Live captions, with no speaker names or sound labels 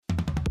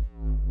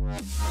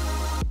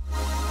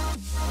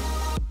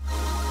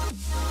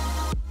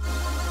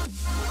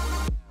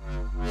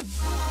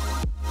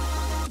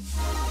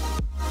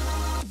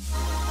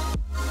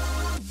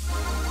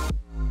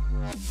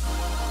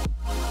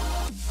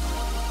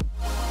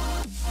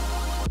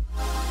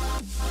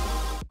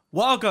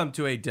Welcome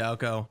to a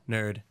Delco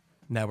Nerd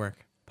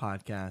Network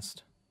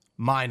podcast.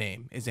 My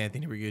name is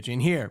Anthony Rigucci,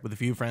 and here with a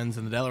few friends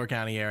in the Delaware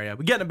County area,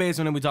 we get in a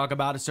basement and we talk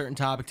about a certain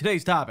topic.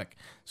 Today's topic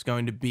is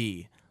going to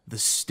be the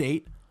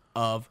state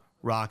of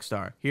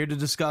Rockstar. Here to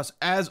discuss,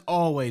 as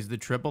always, the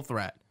triple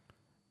threat.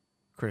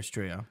 Chris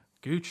Trio.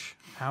 Gooch,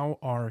 how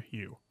are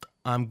you?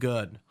 I'm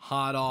good.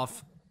 Hot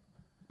off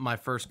my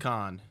first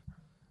con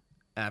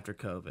after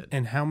COVID.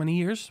 And how many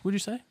years would you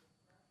say?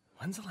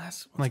 When's the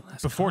last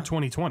Before con?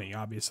 2020,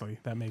 obviously.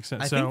 That makes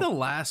sense. I think the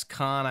last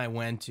con I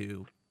went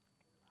to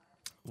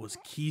was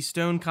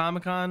Keystone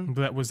Comic-Con.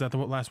 was that the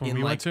last one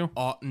we went to?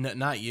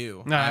 Not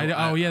you. No,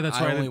 that's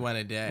I right. only went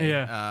a day.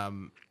 Yeah.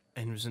 And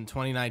it was in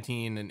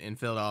 2019 in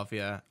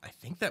Philadelphia. I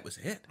think that was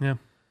it. Yeah.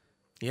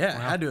 Yeah,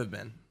 it had to have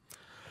been.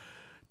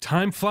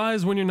 Time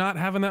flies when you're not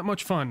having that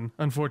much fun,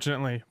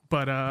 unfortunately.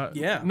 But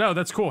yeah. No,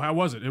 that's cool. How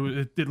was it?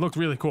 It looked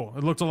really cool.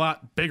 It looked a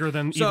lot bigger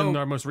than even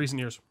our most recent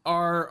years.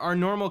 Our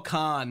normal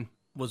con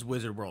was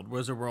Wizard World.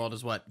 Wizard World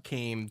is what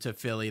came to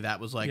Philly. That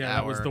was like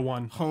that was the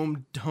one.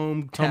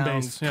 hometown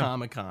base, yeah.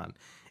 Comic-Con.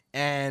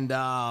 And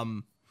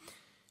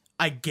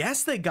I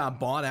guess they got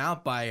bought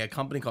out by a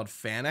company called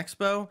Fan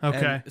Expo.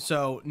 Okay. And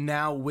so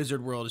now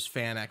Wizard World is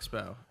Fan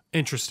Expo.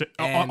 Interesting.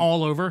 And-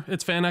 All over,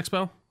 it's Fan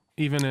Expo?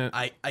 Even at...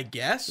 I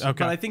guess. Okay.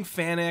 But I think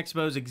Fan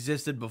Expos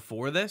existed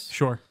before this.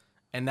 Sure.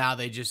 And now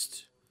they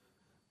just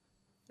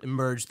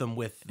merged them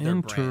with their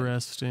brand.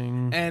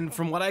 Interesting. And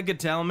from what I could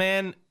tell,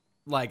 man,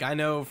 like I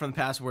know from the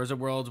past Wizard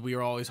Worlds, we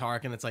were always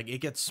harking. It's like it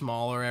gets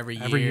smaller every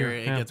year.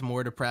 yeah. It gets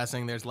more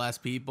depressing. There's less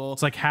people.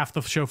 It's like half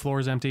the show floor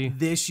is empty.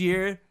 This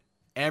year,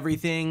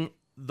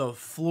 the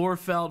floor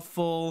felt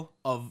full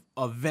of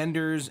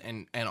vendors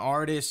and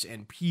artists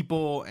and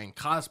people and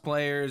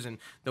cosplayers, and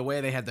the way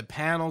they had the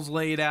panels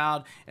laid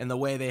out and the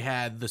way they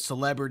had the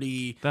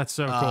celebrity That's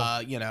so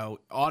cool.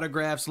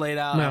 Autographs laid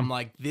out. Yeah. I'm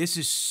like, this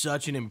is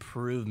such an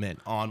improvement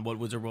on what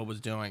Wizard World was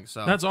doing.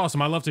 So That's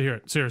awesome. I love to hear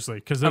it. Seriously,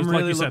 because like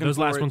really you said, looking those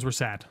last forward- ones were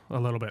sad a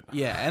little bit.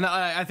 yeah, and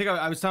I think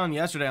I was telling you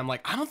yesterday, I'm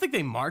like, I don't think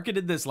they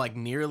marketed this like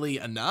nearly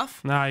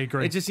enough. No, I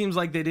agree. It just seems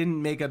like they didn't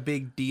make a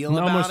big deal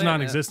about Almost it.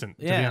 non-existent,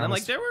 to Yeah, be and I'm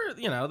like,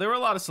 honest. there were a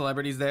lot of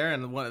celebrities there,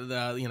 and one of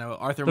the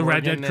Arthur The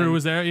Red Morgan Dead crew and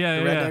was there. Yeah,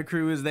 The yeah. Red yeah. Dead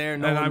crew was there. I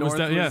Nolan was North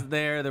there, yeah. was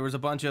there. There was a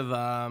bunch of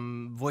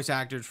voice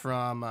actors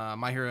from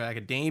My Hero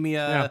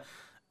Academia.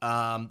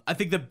 I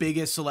think the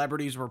biggest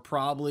celebrities were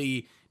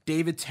probably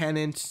David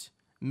Tennant,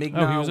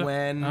 Ming-Na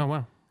Wen, Oh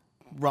wow.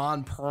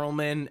 Ron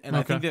Perlman, and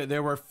I Okay. think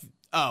there were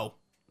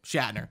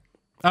Shatner.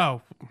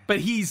 Oh, But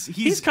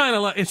he's kind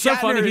of like, it's so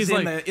funny. Shatner He's is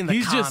in like the- in the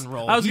he's con just.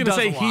 role. I was He gonna does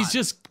say a he's lot.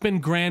 just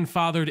been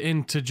grandfathered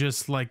into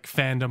just like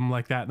fandom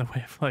like that in the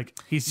way of like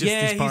he's just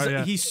this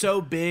part. he's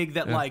so big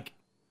that like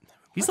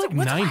He's when's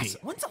like the 90.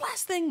 When's the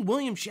last thing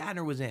William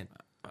Shatner was in?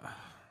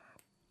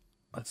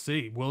 Let's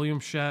see, William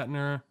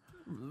Shatner.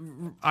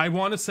 I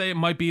want to say it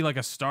might be like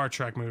a Star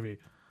Trek movie,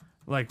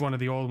 like one of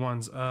the old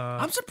ones.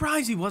 I'm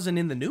surprised he wasn't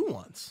in the new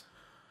ones.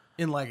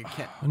 In like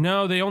a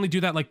No, they only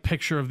do that like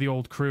picture of the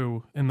old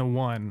crew in the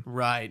one.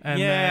 right. And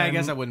Yeah, I then-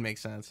 guess that wouldn't make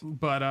sense.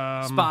 But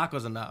Spock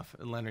was enough.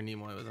 And Leonard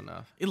Nimoy was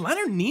enough. And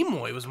Leonard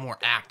Nimoy was more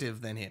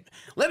active than him.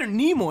 Leonard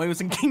Nimoy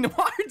was in Kingdom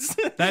Hearts.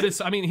 that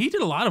is, I mean, he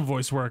did a lot of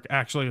voice work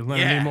actually. Leonard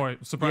Yeah.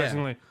 Nimoy,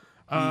 surprisingly.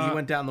 He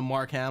went down the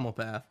Mark Hamill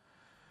path.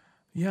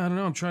 Yeah, I don't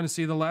know. I'm trying to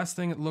see. The last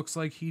thing it looks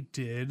like he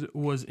did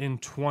was in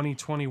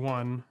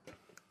 2021.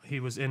 He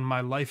was in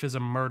My Life is a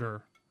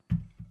Murder,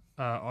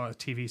 a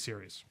TV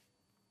series.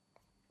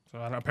 So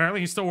apparently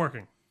he's still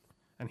working.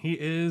 And he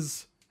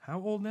is,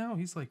 how old now?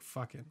 He's like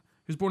fucking.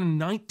 He was born in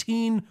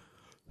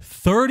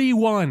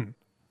 1931.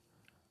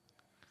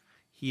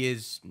 He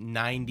is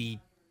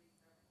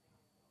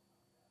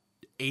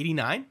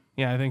 89?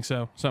 Yeah, I think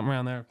so. Something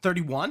around there.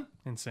 31?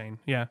 Insane.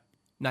 Yeah.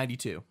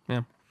 92.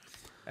 Yeah.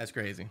 That's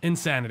crazy.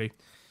 Insanity.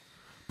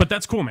 But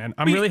that's cool, man.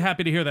 I'm really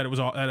happy to hear that it was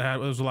a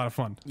lot of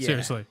fun.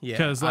 Seriously. Yeah.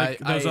 Because like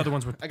those other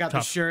ones were I got the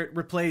tough. shirt,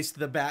 replaced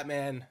the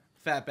Batman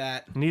Fat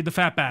Bat Need the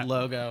fat bat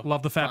logo.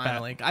 Love the fat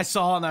finally. bat. I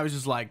saw it and I was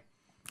just like,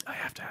 I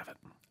have to have it.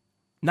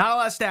 not a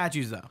lot of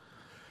statues though.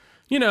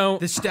 You know,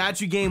 The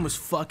statue game was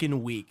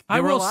fucking weak. I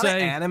There were a will lot say-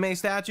 of anime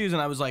statues,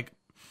 and I was like,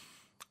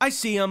 I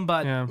see them,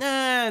 but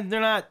Yeah. they're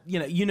not.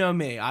 You know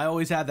me. I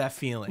always have that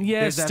feeling.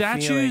 yeah, There's that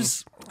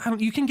statues.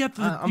 You can get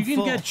I'm you can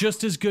full. get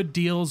just as good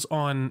deals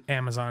on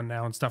Amazon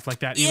now and stuff like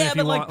that. Even Yeah, if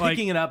you but like want,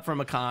 picking it up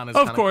from a con is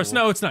of kinda course, cool.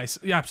 no, it's nice.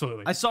 Yeah,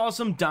 absolutely. I saw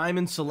some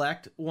Diamond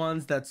Select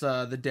ones. That's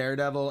the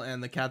Daredevil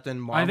and the Captain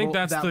Marvel. I think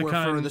that's that the were for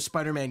kind- the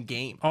Spider-Man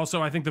game.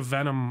 Also, I think the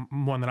Venom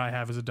one that I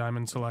have is a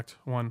Diamond Select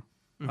one.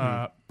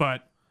 Mm-hmm.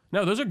 But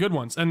no, those are good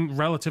ones and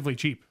relatively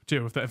cheap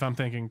too. If I'm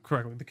thinking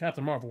correctly, the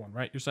Captain Marvel one,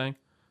 right? You're saying?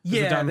 Is the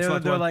Yeah, Diamond they're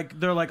Select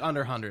one? like under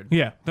 100.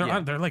 Yeah, they're Yeah.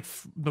 they're like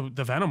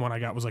the Venom one I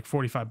got was like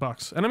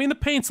 $45, and I mean the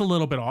paint's a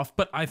little bit off,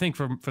 but I think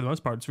for the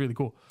most part it's really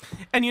cool.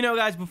 And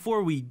guys,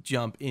 before we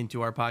jump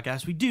into our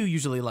podcast, we do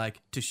usually like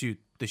to shoot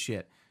the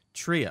shit.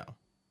 Trio.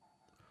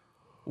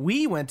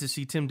 We went to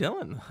see Tim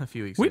Dillon a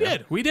few weeks ago.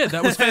 We did.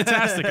 That was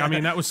fantastic. I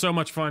mean, that was so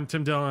much fun.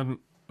 Tim Dillon,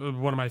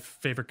 one of my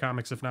favorite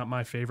comics, if not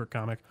my favorite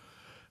comic.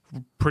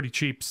 Pretty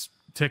cheap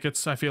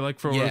tickets, I feel like,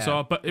 for what we Yeah,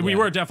 saw. But we yeah.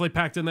 were definitely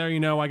packed in there. You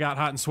know, I got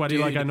hot and sweaty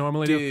like I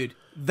normally do. Dude,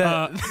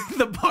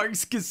 the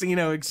Parks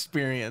Casino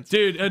experience.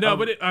 Dude, no,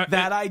 but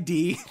that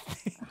ID.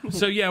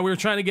 so yeah, we were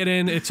trying to get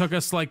in. It took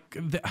us like,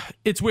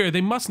 it's weird.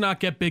 They must not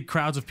get big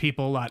crowds of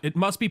people a lot. It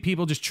must be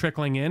people just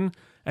trickling in,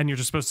 and you're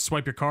just supposed to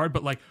swipe your card.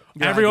 But like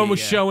everyone was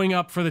showing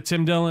up for the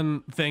Tim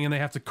Dillon thing, and they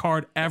have to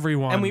card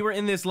everyone. And we were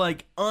in this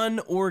like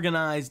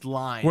unorganized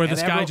line where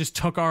this guy just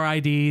took our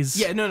IDs.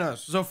 Yeah, no.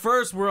 So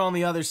first we're on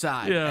the other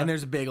side, Yeah. and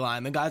there's a big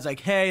line. The guy's like,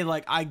 "Hey,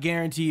 like I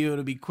guarantee you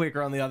it'll be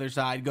quicker on the other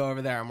side. Go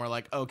over there." And we're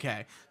like,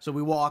 "Okay." So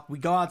we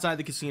go outside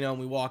the casino, and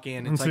we walk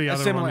in. It's Into like the a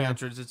other similar one, yeah.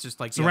 entrance. It's just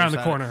like around other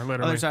the side corner,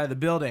 literally. other side of the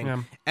building,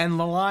 Yeah. and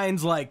the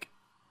line's like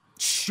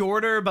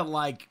shorter, but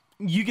like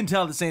you can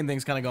tell the same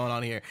thing's kind of going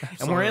on here.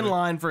 And we're in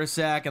line for a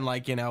sec, and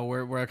like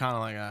we're kind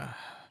of like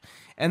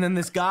And then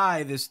this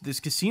guy, this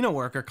casino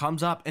worker,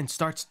 comes up and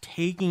starts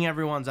taking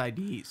everyone's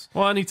IDs.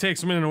 Well, and he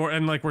takes them in,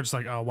 and like we're just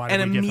like, oh, why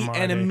did we give him our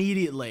And ID?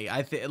 immediately,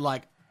 I think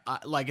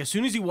like as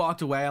soon as he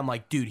walked away, I'm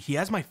like, dude, he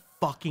has my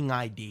fucking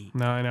ID.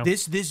 No, I know.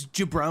 This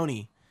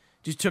jabroni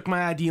just took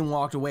my ID and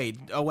walked away.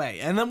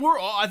 And then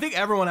I think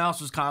everyone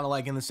else was kind of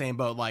like in the same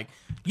boat, like,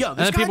 yo,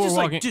 this then guy people just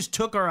were like walking- just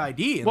took our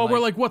ID. And, Well, like, we're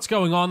like, what's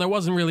going on? There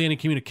wasn't really any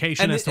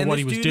communication as to what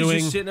he was this dude is doing.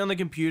 just sitting on the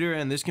computer,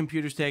 and this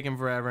computer's taking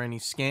forever, and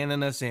he's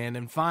scanning us in,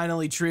 and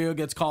finally Trio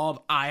gets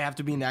called. I have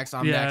to be next.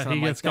 I'm next. And he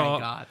I'm gets like,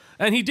 called. Thank God.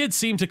 And he did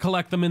seem to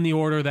collect them in the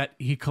order that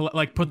he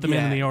put them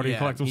in the order he Yeah,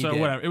 collected them. he So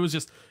did. whatever. It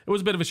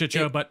was a bit of a shit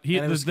show, but and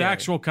it was the scary.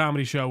 actual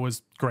comedy show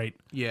was great.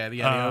 Yeah,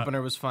 the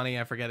opener was funny.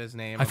 I forget his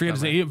name. I forget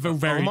his name. He, a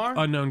very Omar?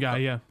 unknown guy.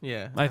 Yeah,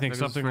 Yeah, I think was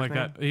his something first like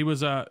name. that. He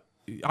was.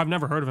 I've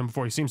never heard of him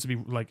before. He seems to be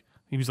like.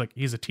 He was like,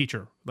 he's a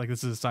teacher. Like,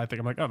 this is a side thing.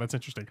 I'm like, oh, that's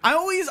interesting. I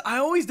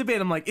always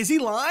debate. I'm like, is he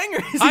lying or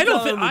is he I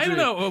don't telling the I don't truth?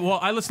 know. Well,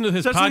 I listened to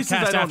his Especially since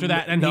I podcast don't after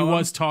that, and he know him.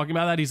 was talking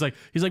about that. He's like,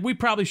 we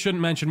probably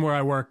shouldn't mention where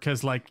I work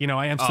because, like, you know,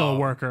 I am still a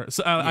worker.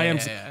 So I am.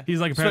 yeah.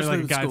 He's like apparently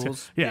Especially like a guy. with Too.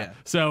 schools. Yeah. Yeah.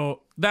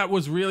 So that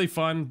was really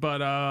fun.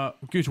 But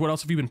Gooch, what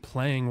else have you been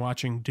playing,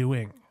 watching,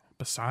 doing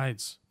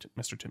besides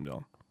Mr. Tim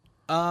Dillon?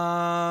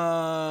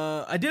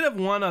 I did have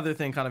one other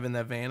thing kind of in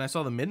that vein. I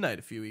saw The Midnight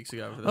a few weeks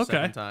ago for the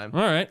second time.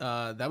 All right.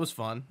 That was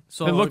fun.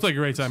 It looked like a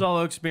great time.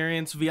 Solo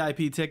experience,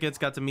 VIP tickets,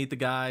 got to meet the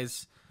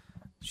guys,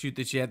 shoot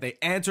the shit. They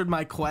answered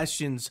my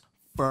questions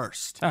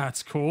first.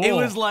 That's cool. It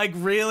was like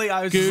really,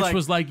 I was Gooch just like,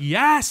 was like,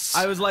 yes.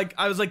 I was like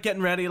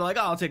getting ready, like,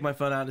 oh, I'll take my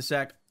phone out in a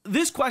sec.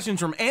 This question's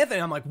from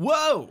Anthony. I'm like,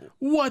 whoa.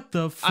 What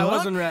the fuck? I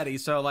wasn't ready.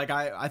 So like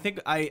I think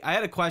I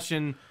had a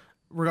question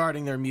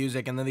regarding their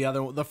music, and then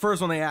the first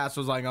one they asked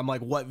was like, I'm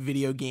like, what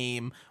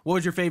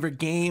was your favorite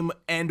game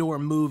and or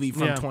movie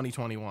from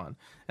 2021? And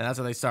that's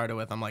what they started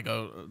with. I'm like,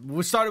 oh,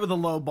 we started with a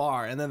low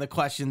bar, and then the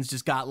questions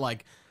just got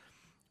like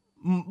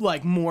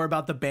more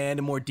about the band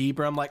and more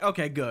deeper. I'm like,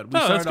 okay, good.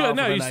 No, that's good.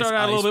 No, you nice start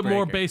out a little bit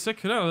more icebreaker.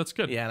 basic. No, that's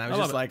good. Yeah, and I was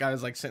love just it. like, I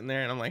was like sitting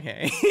there, and I'm like,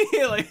 hey,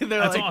 like they're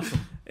That's like, awesome.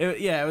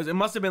 It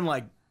must have been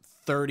like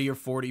 30 or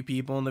 40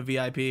 people in the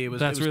VIP. It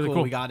was really cool.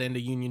 cool. We got into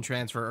Union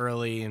Transfer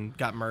early and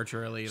got merch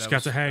early. Just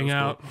got to hang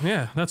out.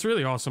 Yeah, that's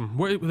really awesome.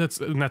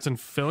 That's in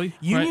Philly.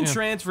 Union right? Yeah.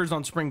 Transfer's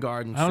on Spring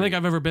Garden. I don't think Street.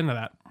 I've ever been to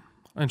that.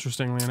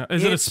 Interestingly enough,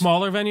 is it a It's-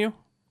 smaller venue?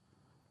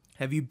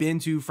 Have you been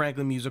to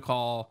Franklin Music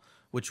Hall,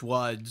 which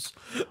was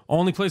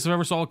Only place I've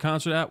ever saw a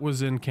concert at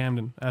was in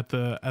Camden at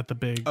the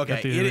big. okay?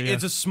 At the area.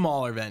 It's a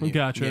smaller venue.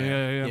 Gotcha.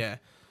 Yeah.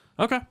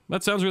 Okay,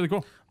 that sounds really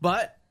cool.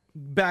 But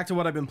back to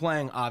what I've been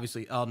playing.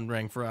 Obviously, Elden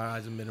Ring,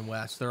 Horizon, Mid and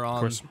West. They're on.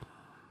 Of course.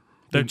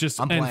 They're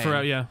just I'm in playing.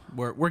 for yeah.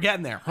 We're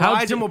getting there. How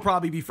Horizon di- will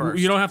probably be first.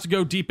 You don't have to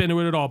go deep into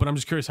it at all, but I'm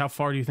just curious, how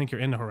far do you think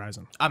you're into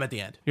Horizon? I'm at the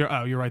end. You're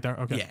right there.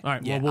 Okay. Yeah. All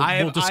right. Yeah. Well,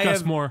 we'll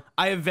discuss more.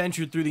 I have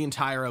ventured through the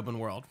entire open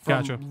world.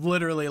 From Gotcha.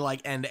 literally like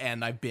end to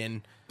end. I've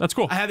been. That's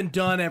cool. I haven't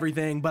done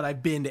everything, but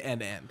I've been to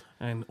end to end.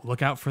 And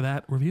look out for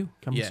that review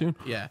coming soon.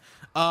 Yeah.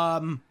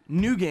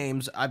 New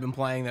games I've been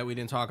playing that we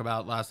didn't talk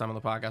about last time on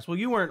the podcast. Well,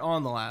 you weren't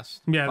on the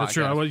last. Yeah, that's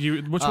true.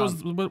 podcast.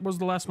 What was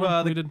the last one?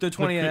 Well, we the did?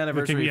 20th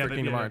anniversary yeah, for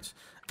Kingdom Hearts,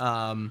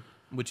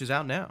 which is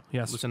out now.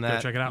 Yes, Listen to go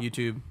that. check it out.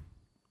 YouTube,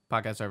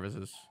 podcast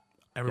services,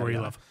 Everywhere you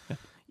yeah. love. Yeah.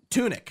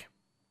 Tunic.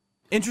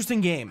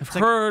 Interesting game. It's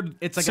Heard.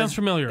 It's like sounds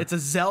familiar. It's a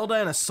Zelda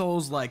and a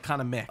Souls-like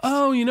kind of mix.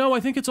 Oh, I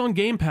think it's on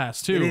Game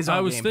Pass too. It is on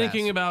I was Game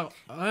thinking Pass. about.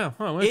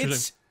 Oh, interesting.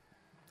 It's.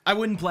 I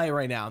wouldn't play it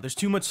right now. There's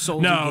too much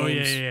Souls No,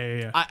 games.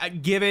 yeah. I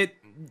give it.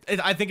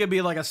 I think it'd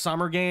be like a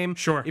summer game.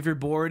 Sure. If you're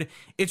bored,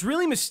 it's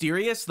really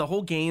mysterious. The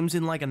whole game's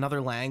in like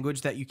another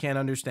language that you can't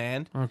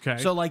understand. Okay.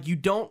 So like you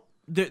don't.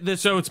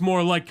 So it's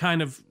more like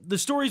kind of The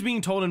story's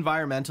being told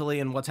environmentally,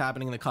 and what's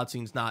happening in the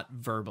cutscenes not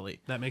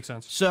verbally. that makes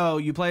sense. So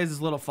you play as this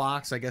little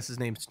fox. I guess his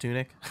name's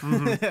Tunic.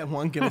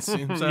 One can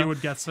assume so. You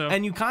would guess so.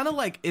 And you kind of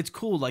like it's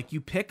cool. Like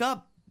you pick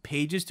up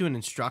pages to an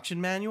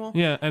instruction manual.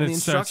 Yeah, and the it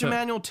instruction starts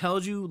manual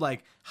tells you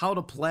like how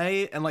to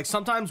play, and like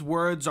sometimes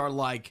words are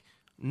like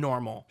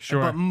normal,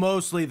 Sure. but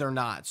mostly they're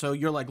not. So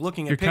you're like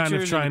looking at You're pictures,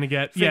 kind of trying and to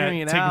get figuring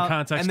it taking out,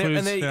 context and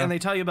clues. they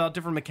tell you about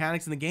different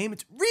mechanics in the game.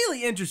 It's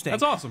really interesting.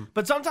 That's awesome.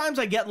 But sometimes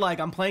I get like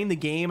I'm playing the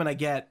game and I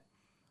get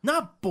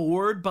not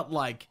bored, but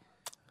like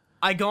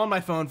I go on my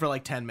phone for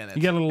like 10 minutes.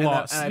 You get a little and then-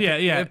 lost.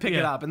 and I pick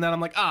it up, and then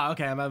I'm like,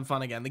 okay, I'm having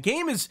fun again. The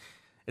game is,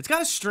 it's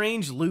got a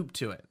strange loop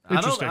to it.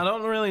 Interesting. I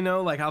don't really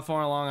know like how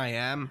far along I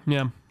am.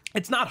 Yeah.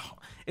 It's not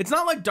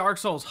like Dark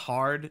Souls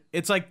hard.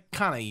 It's like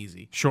kind of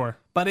easy. Sure.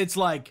 But it's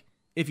like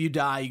if you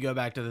die, you go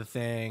back to the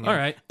thing. All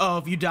right. Oh,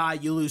 if you die,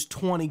 you lose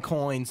 20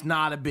 coins.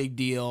 Not a big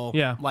deal.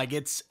 Yeah. Like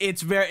it's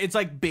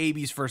like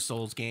baby's first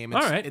Souls game.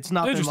 All right. It's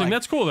nothing interesting. like,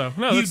 That's cool though.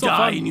 No, you that's still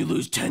die fun. and you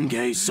lose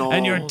 10k souls.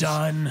 And you're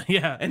done.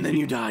 Yeah. And then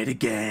you died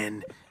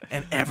again.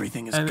 And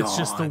everything is And gone. it's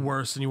just the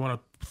worst, and you want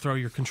to throw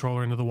your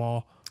controller into the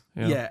wall.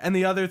 Yeah, and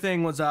the other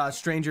thing was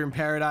Stranger in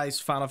Paradise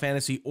Final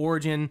Fantasy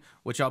Origin,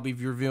 which I'll be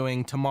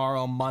reviewing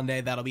tomorrow, Monday.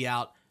 That'll be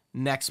out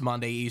next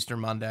Monday, Easter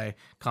Monday,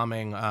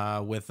 coming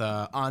with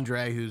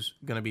Andre, who's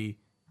going to be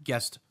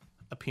guest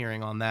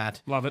appearing on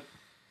that. Love it.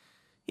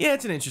 Yeah,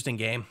 it's an interesting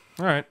game.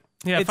 All right.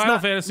 Yeah, It's Final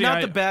not, Fantasy. not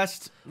I the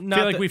best. feel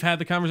Not like the, we've had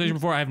the conversation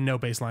before. I have no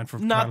baseline for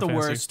not Final the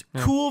Fantasy. worst.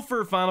 Yeah. Cool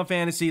for Final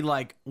Fantasy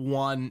like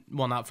one.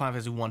 Well, not Final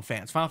Fantasy 1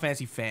 fans. Final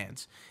Fantasy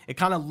fans. It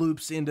kind of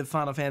loops into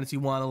Final Fantasy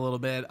 1 a little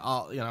bit.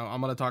 I'm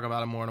gonna talk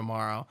about it more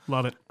tomorrow.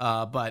 Love it.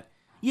 But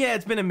yeah,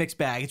 it's been a mixed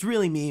bag. It's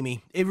really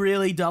memey. It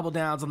really double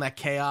downs on that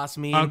chaos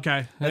meme.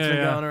 Okay. That's Yeah, been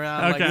yeah. going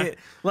around. Okay.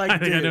 Like I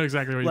think I dude, know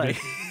exactly what you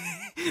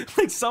like,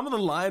 like some of the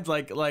lines,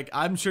 like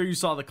I'm sure you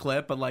saw the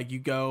clip, but like you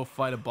go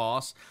fight a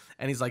boss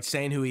and he's like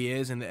saying who he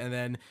is, and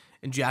then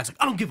Jack's like,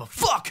 I don't give a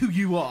fuck who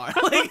you are.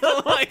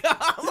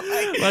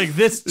 like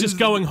this just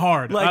going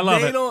hard. Like I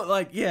love they it. don't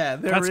like they're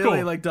That's really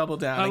cool. like double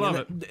down. I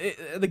love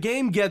The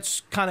game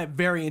gets kind of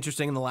very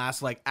interesting in the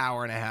last like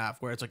hour and a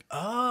half, where it's like,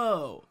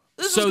 oh,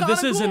 this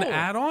This is an cool.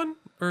 add-on,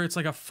 or it's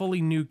like a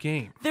fully new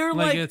game. They're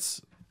like-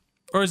 it's,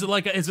 or is it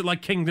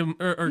like Kingdom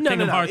or No,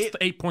 Kingdom no. Hearts It-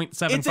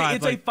 8.75?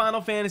 It's a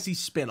Final Fantasy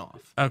spin-off.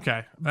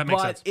 Okay, that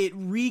makes But sense. it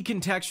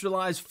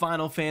recontextualized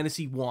Final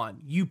Fantasy 1.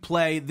 You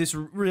play, this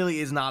really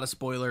is not a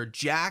spoiler.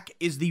 Jack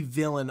is the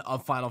villain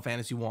of Final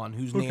Fantasy 1,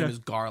 whose name is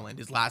Garland.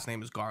 His last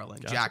name is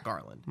Garland, Jack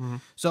Garland. Mm-hmm.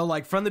 So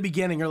like from the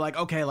beginning, you're like,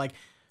 okay, like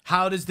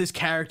how does this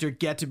character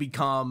get to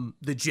become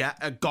the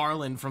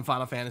Garland from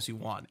Final Fantasy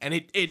 1? And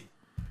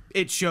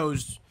it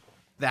shows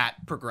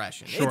that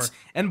progression. Sure.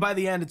 And by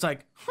the end, it's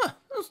like, I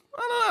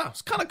don't know,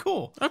 it's kind of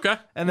cool. Okay,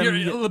 And then you're we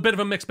get- a little bit of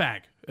a mixed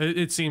bag.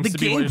 It seems The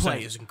to be what you're gameplay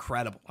saying. is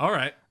incredible. All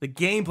right. The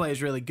gameplay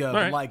is really good.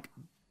 right. But like,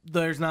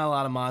 there's not a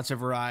lot of monster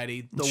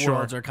variety. The Sure.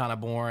 worlds are kind of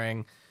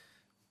boring.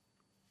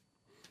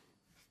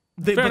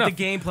 Fair But enough.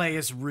 the gameplay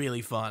is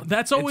really fun.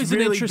 That's It's always an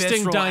really interesting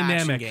visceral action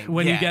dynamic game.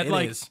 when Yeah, you get it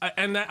like, is.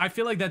 and I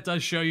feel like that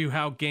does show you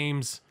how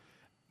games.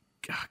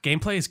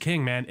 Gameplay is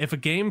king, man. If the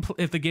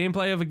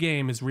gameplay of a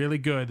game is really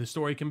good, the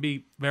story can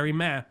be very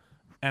meh,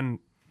 and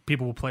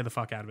people will play the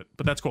fuck out of it.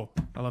 But that's cool.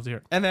 I love to hear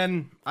it. And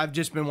then I've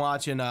just been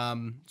watching,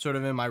 sort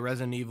of in my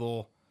Resident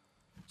Evil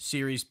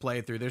series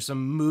playthrough. There's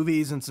some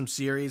movies and some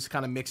series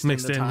kind of mixed in the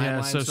timeline.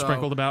 Yeah. So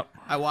sprinkled about.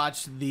 I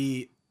watched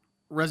the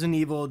Resident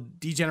Evil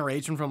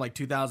Degeneration from like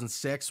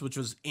 2006, which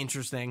was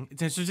interesting.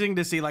 It's interesting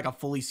to see like a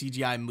fully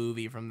CGI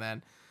movie from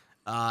then.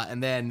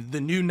 And then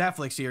the new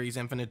Netflix series,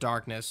 Infinite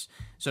Darkness.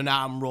 So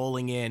now I'm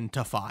rolling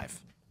into 5,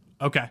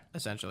 Okay.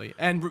 essentially.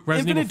 And Resident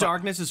Infinite Evil fi-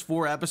 Darkness is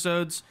 4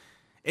 episodes.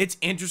 It's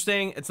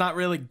interesting. It's not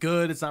really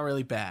good. It's not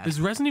really bad.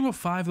 Is Resident Evil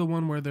 5 the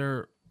one where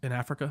they're in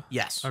Africa?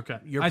 Yes. Okay.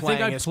 You're I think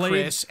playing I as played-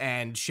 Chris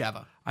and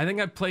Sheva. I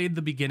think I played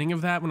the beginning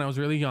of that when I was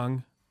really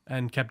young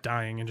and kept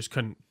dying and just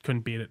couldn't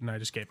beat it, and I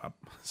just gave up.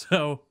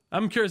 So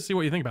I'm curious to see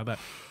what you think about that.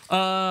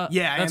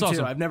 Yeah, that's I am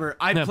awesome. too.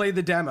 I played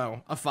the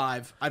demo of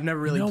 5. I've never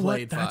really You know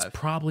played what? That's 5.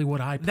 probably what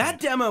I played. That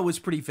demo was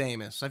pretty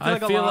famous. I feel I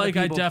like, a feel lot like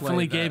of I people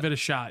definitely played gave that. it a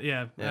shot.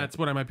 Yeah, that's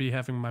what I might be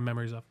having my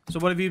memories of. So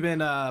what have you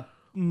been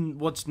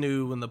what's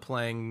new in the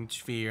playing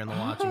sphere and the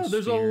watching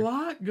There's a sphere?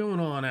 lot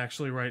going on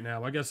actually right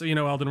now. I guess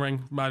Elden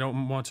Ring. I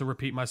don't want to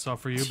repeat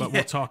myself for you, but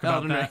we'll talk about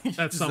Elden that Ring.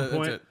 at some That's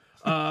point. it.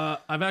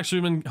 I've actually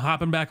been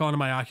hopping back onto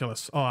my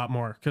Oculus a lot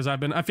more because I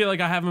feel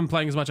like I haven't been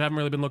playing as much. I haven't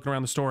really been looking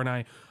around the store, and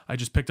I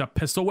just picked up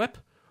Pistol Whip,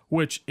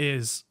 which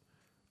is,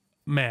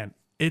 man,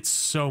 it's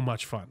so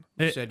much fun.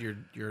 You said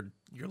your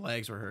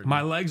legs were hurting.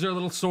 My legs are a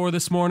little sore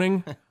this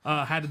morning.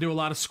 Had to do a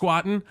lot of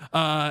squatting.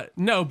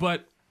 No,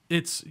 but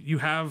it's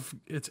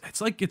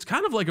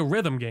kind of like a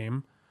rhythm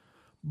game,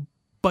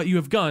 but you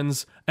have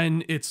guns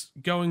and it's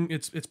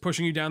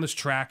pushing you down this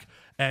track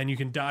and you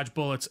can dodge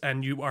bullets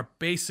and you are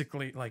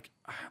basically like,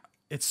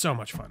 it's so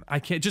much fun. I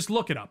can't just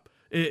look it up.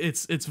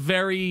 It's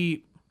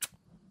very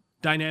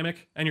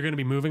dynamic and you're going to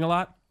be moving a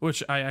lot,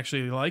 which I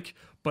actually like,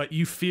 but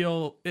you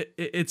feel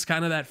it's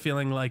kind of that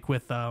feeling like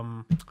with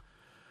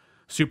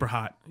Super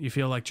Hot. You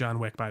feel like John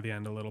Wick by the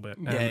end a little bit.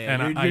 And,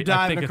 and you're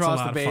diving think it's a across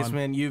lot the of fun.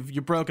 basement.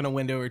 You've broken a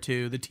window or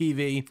two. The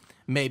TV,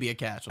 maybe a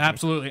casualty.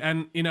 Absolutely.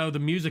 And the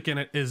music in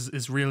it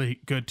is really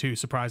good too,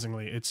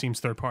 surprisingly. It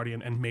seems third party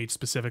and made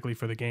specifically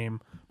for the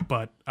game,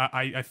 but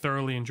I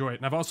thoroughly enjoy it.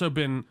 And I've also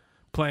been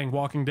playing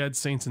Walking Dead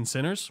Saints and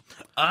Sinners.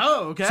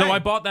 Oh, okay. So I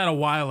bought that a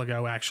while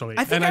ago, actually.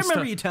 I think I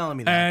remember you telling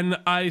me that. And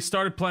I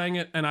started playing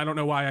it, and I don't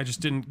know why I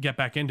just didn't get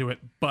back into it,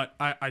 but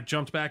I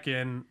jumped back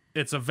in.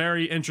 It's a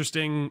very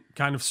interesting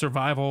kind of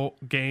survival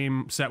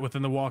game set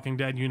within the Walking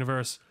Dead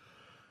universe.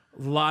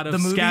 A lot of The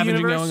movie scavenging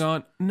universe? going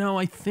on. No,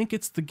 I think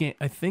it's the game.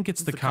 I think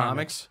it's the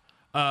comics.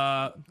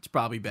 It's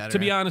probably better. To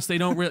be honest, they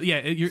don't really. Yeah,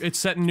 it's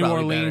set in New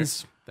Probably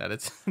Orleans. better that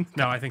it's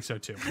No, I think so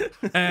too.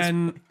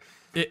 And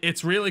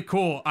it's really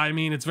cool. I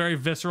mean, it's very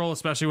visceral,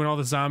 especially when all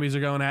the zombies are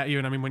going at you.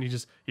 And I mean, when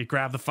you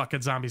grab the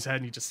fucking zombie's head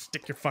and you just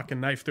stick your fucking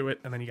knife through it,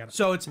 and then you got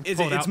so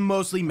it's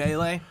mostly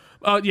melee.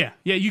 yeah.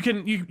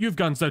 You have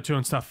guns though too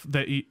and stuff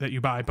that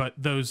you buy, but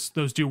those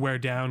do wear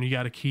down. You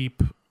got to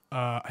keep.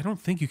 I don't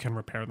think you can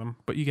repair them,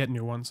 but you get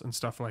new ones and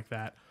stuff like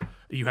that.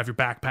 You have your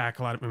backpack,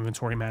 a lot of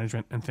inventory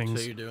management and things.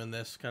 So you're doing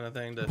this kind of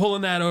thing.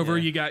 Pulling that over,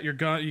 you got your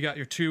gun, you got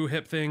your 2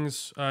 hip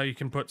things. You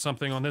can put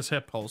something on this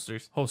hip.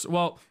 Holsters. Holster.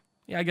 Well,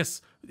 yeah, I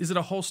guess, is it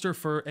a holster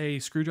for a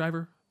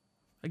screwdriver?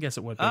 I guess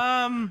it would be.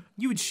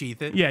 You would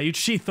sheath it. Yeah, you'd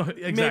sheath the,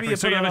 exactly. Maybe you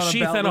so put you it have a on a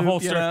sheath belt and a loop,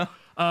 holster. you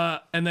know?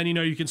 And then,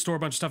 you can store a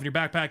bunch of stuff in your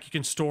backpack. You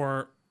can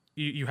store,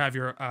 you have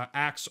your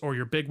axe or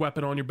your big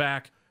weapon on your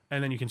back,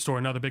 and then you can store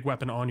another big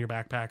weapon on your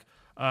backpack.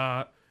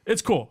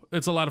 It's cool.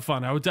 It's a lot of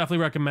fun. I would definitely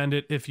recommend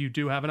it if you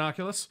do have an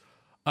Oculus.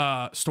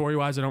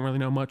 Story-wise, I don't really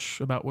know much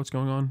about what's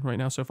going on right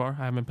now so far.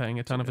 I haven't been paying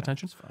a ton of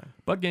attention.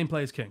 But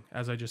gameplay is king,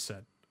 as I just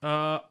said.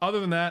 Other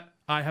than that,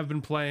 I have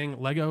been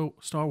playing Lego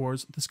Star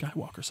Wars The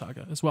Skywalker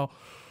Saga as well.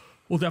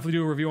 We'll definitely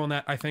do a review on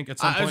that, I think, at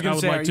some point. I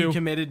would like to. Are you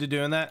committed to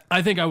doing that?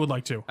 I think I would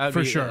like to,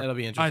 for sure. It'll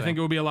be interesting. I think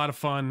it would be a lot of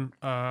fun.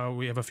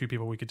 We have a few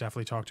people we could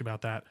definitely talk to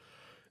about that.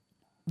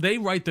 They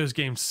write those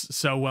games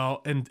so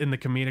well in the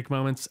comedic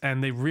moments,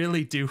 and they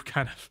really do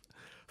kind of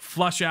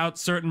flush out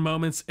certain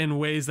moments in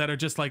ways that are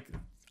just like,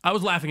 I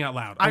was laughing out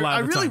loud. I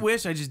really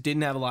wish I just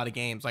didn't have a lot of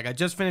games. Like, I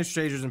just finished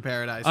Strangers in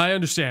Paradise. I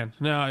understand.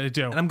 No, I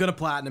do. And I'm gonna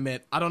platinum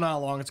it. I don't know how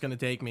long it's gonna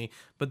take me,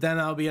 but then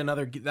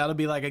that'll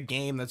be like a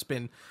game that's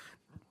been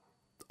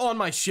on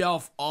my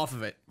shelf off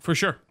of it. For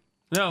sure.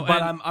 No,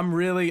 But I'm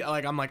really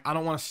like I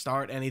don't want to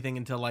start anything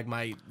until like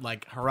my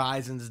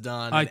Horizon's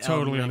done. I and totally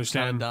Elden Ring's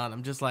understand. kinda done.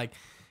 I'm just like,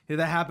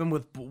 that happened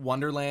with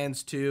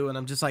Wonderlands too, and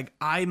I'm just like,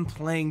 I'm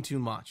playing too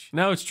much.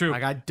 No, it's true.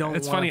 Like, I don't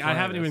It's wanna funny. I play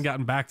haven't this. even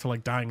gotten back to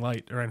like Dying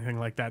Light or anything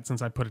like that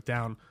since I put it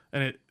down,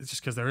 and it's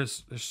just because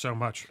there's so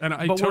much, and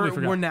I But totally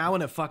forgot. we're now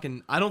in a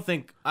fucking. I don't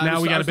think.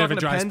 Now we got a bit of a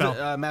dry Penn's,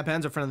 spell. Matt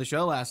Penn's a friend of the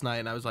show last night,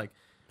 and I was like,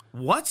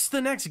 "What's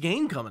the next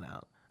game coming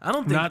out?" I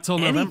don't think Not till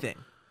November. anything.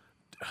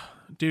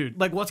 Dude,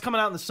 Like, what's coming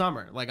out in the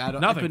summer? Like, I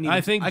don't. nothing.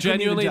 I think couldn't even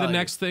genuinely tell the you.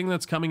 next thing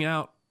that's coming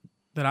out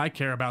that I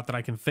care about that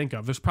I can think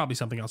of. There's probably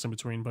something else in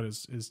between, but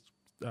is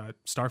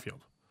Starfield.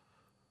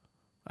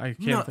 I can't.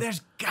 No,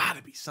 there's got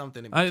to be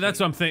something. In between. That's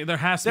what I'm thinking. There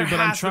has to There be, but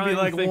I'm has to trying be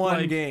like to think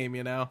one game,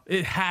 you know.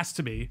 It has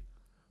to be,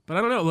 but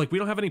I don't know. Like, we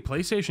don't have any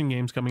PlayStation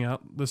games coming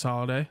out this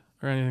holiday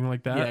or anything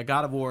like that. Yeah,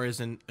 God of War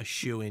isn't a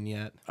shoe-in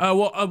yet.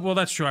 Well,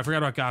 that's true. I forgot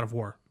about God of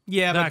War.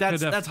 Yeah, but That could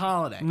that's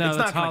holiday. No, it's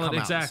that's not gonna holiday. come out in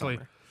the Exactly.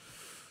 summer.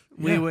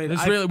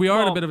 Yeah, we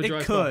are in a bit of a dry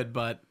It spell. could,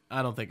 but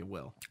I don't think it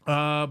will.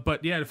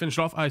 But yeah, to finish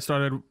it off, I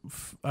started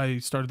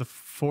the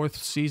 4th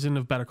season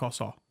of Better Call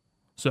Saul.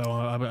 So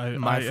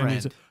My I need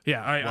friend. to,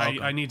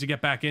 Welcome. I need to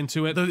get back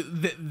into it.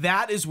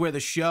 That is where the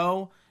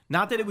show.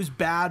 Not that it was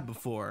bad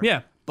before.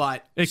 Yeah.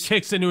 but It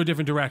kicks into a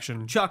different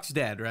direction. Chuck's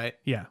dead, right?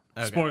 Yeah.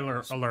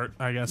 Spoiler alert,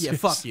 I guess. Yeah,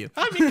 fuck you.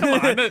 I mean, come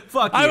on.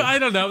 Fuck you. I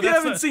don't know. You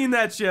haven't seen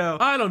that show.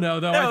 I don't know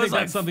though. That I was think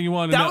like- that's something you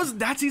want to know.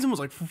 That season was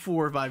like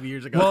 4 or 5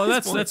 years ago. Well, at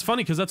this point. that's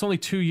funny because that's only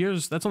 2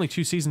 years. That's only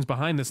 2 seasons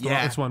behind this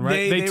one,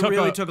 right? They took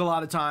really took a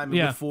lot of time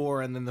Yeah.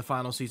 before, and then the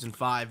final season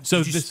 5.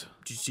 So did this-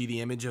 you see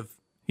the image of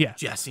yeah.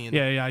 Jesse? And,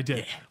 Yeah, I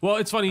did. Well,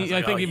 it's funny. I,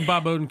 like, think oh, even yeah.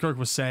 Bob Odenkirk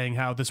was saying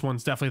how this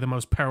one's definitely the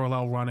most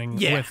parallel running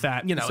with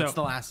that. You know, So- it's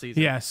the last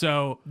season. Yeah,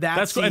 so That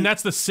that's se- and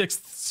that's the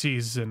 6th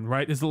season,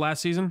 right? Is the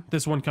last season?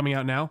 This one coming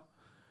out now?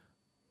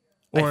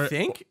 Or I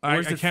think. I Or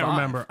is it can't 5?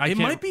 remember. It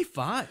might be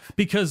 5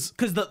 because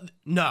because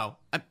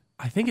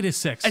I think it is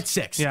 6. it's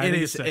 6. Yeah, I it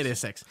think is. it's 6. It is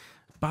 6.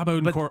 Bob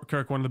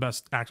Odenkirk, one of the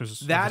best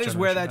actors. of That this is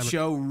where generation. that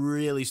show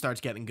really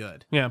starts getting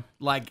good. Yeah.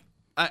 Like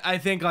I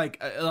think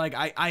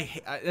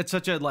it's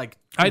such a like.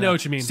 I know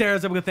what you mean.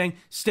 Stereotypical thing.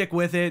 Stick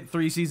with it.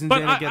 3 seasons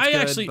But in, it gets I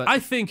good. actually but I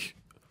think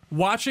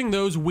watching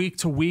those week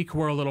to week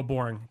were a little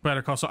boring.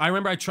 Better Call Saul. I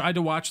remember I tried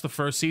to watch the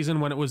first season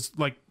when it was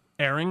like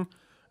airing,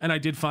 and I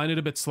did find it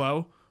a bit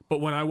slow. But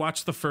when I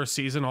watched the first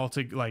season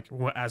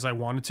as I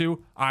wanted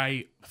to,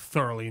 I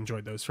thoroughly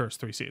enjoyed those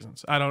first 3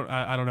 seasons. I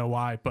don't know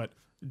why, but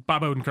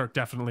Bob Odenkirk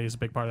definitely is a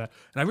big part of that.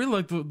 And I really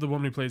like the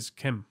woman who plays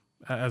Kim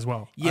as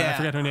well. I Yeah.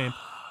 forget her name.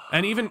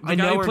 And even the I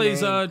guy know who her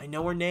plays name. I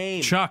know her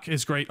name. Chuck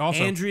is great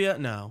also. Andrea.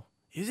 No,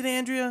 is it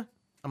Andrea?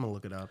 I'm gonna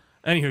look it up.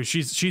 Anywho,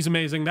 she's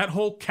amazing. That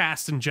whole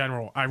cast in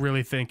general, I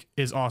really think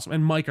is awesome.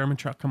 And Mike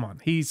Ehrmanchuk, come on,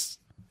 he's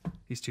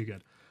too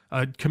good.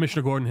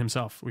 Commissioner Gordon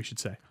himself, we should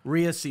say.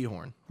 Rhea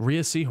Seehorn.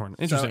 Rhea Seehorn,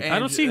 interesting. I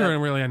don't Andrew- see her in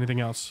really anything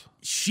else.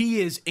 She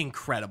is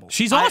incredible.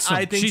 She's awesome.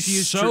 I think She's she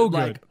is so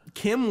like good.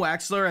 Kim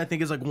Wexler. I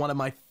think is like one of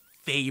my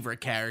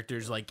favorite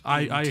characters. Like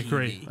I in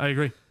agree. TV. I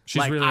agree. She's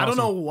like really I awesome.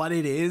 don't know what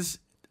it is.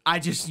 I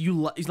just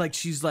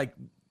she's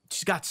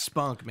got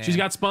spunk, man. She's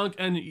got spunk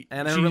and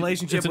her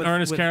relationship it's an with,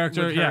 earnest with,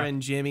 character. with her Yeah,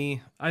 and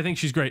Jimmy I think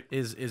she's great.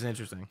 is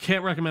interesting.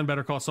 Can't recommend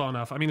Better Call Saul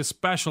enough. I mean,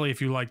 especially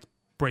if you liked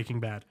Breaking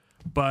Bad.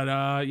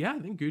 But yeah, I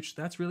think Gooch,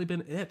 that's really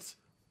been it.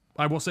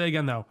 I will say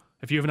again though,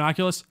 if you have an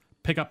Oculus,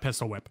 pick up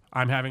Pistol Whip.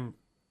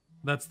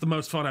 That's the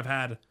most fun I've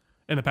had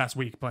in the past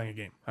week playing a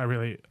game. I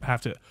really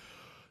have to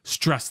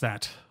stress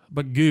that.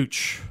 But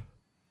Gooch,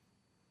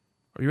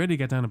 are you ready to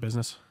get down to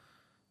business?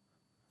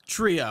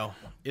 Trio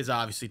is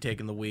obviously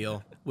taking the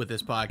wheel with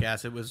this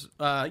podcast. It was,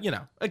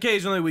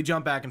 occasionally we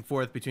jump back and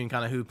forth between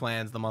kind of who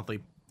plans the monthly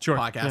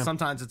podcast. Yeah.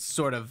 Sometimes it's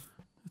sort of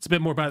It's a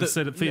bit more by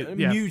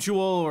mutual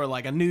or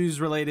like a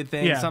news-related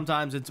thing. Yeah.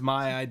 Sometimes it's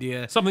my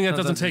idea. Something that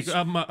doesn't Sometimes take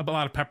a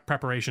lot of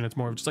preparation. It's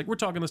more of just like, we're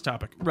talking this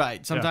topic.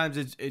 Right. Sometimes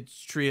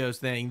it's Trio's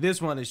thing.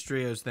 This one is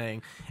Trio's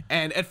thing.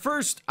 And at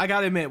first, I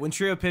got to admit, when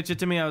Trio pitched it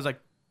to me, I was like,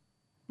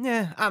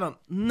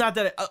 not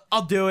that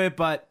I'll do it,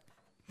 but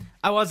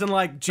I wasn't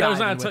like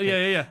jiving with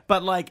it. Yeah.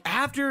 But like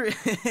after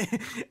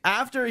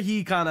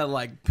he kind of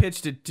like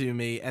pitched it to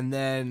me, and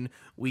then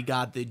we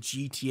got the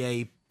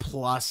GTA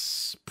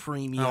Plus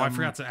premium. Oh, I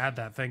forgot to add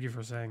that. Thank you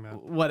for saying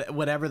that.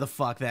 Whatever the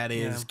fuck that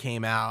is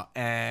came out,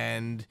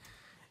 and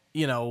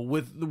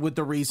with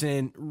the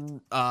recent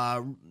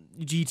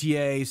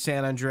GTA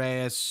San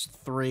Andreas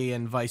 3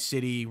 and Vice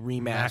City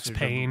remastered, Max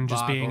Payne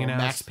just being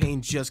announced. Max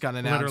Payne just got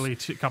announced Literally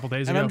a couple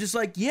days and ago. I'm just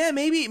like,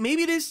 maybe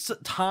it is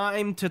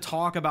time to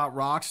talk about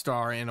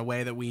Rockstar in a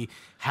way that we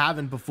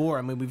haven't before.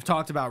 I mean, we've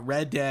talked about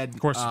Red Dead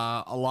course.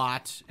 A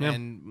lot,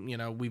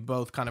 and we've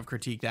both kind of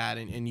critiqued that,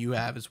 and you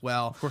have as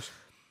well. Of course.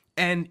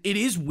 And it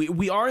is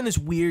we are in this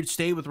weird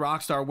state with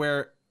Rockstar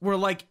where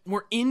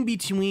we're in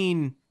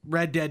between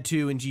Red Dead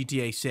 2 and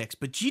GTA 6,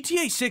 but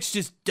GTA 6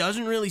 just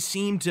doesn't really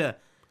seem to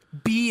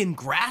be in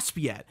grasp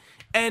yet.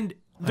 And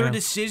their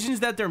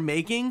decisions that they're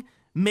making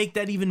make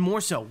that even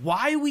more so.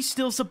 Why are we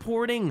still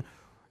supporting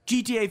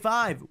GTA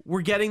 5?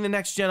 We're getting the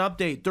next gen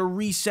update. They're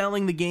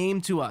reselling the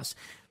game to us.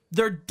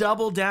 They're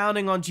double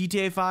downing on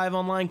GTA 5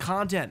 online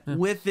content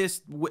with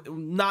this,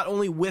 not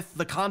only with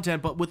the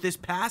content, but with this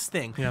pass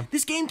thing. Yeah.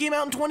 This game came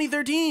out in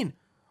 2013.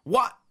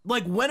 What?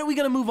 Like, when are we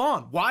going to move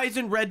on? Why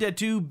isn't Red Dead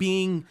 2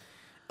 being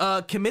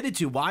committed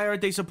to? Why aren't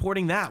they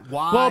supporting that?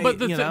 Why? Well,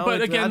 but I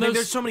again, think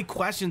there's so many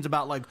questions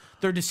about like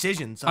their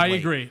decisions. I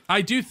agree.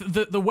 I do.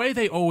 The way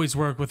they always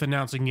work with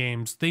announcing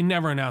games, they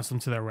never announce them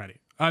till they're ready.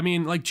 I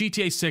mean, like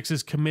GTA 6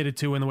 is committed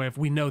to in the way of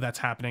we know that's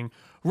happening.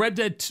 Red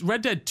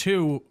Dead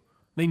 2.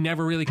 They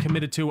never really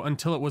committed to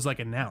until it was like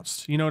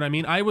announced. You know what I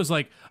mean? I was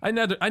like, I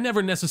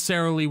never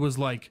necessarily was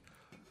like,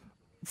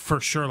 for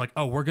sure, like,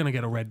 oh, we're gonna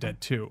get a Red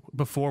Dead 2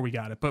 before we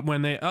got it. But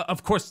when they,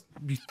 of course,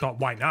 you thought,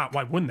 why not?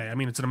 Why wouldn't they? I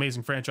mean, it's an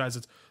amazing franchise.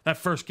 That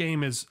first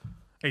game is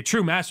a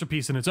true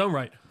masterpiece in its own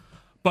right.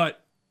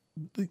 But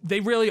they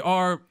really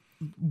are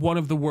one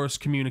of the worst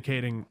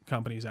communicating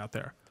companies out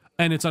there,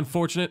 and it's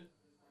unfortunate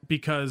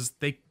because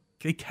they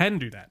can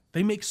do that.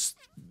 They make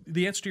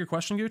the answer to your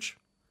question, Gooch.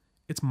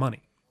 It's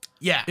money.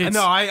 Yeah,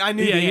 no, I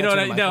knew. Yeah, the you know answer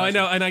what to my I question.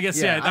 know, and I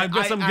guess I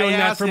guess I'm going I that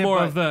asked for it, more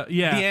but of the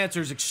The answer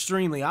is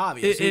extremely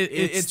obvious.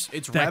 It's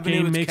that revenue.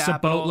 game It's makes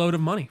capital, a boatload of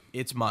money.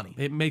 It's money.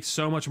 It makes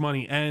so much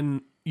money,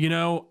 and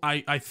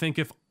I think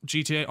if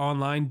GTA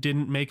Online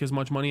didn't make as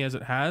much money as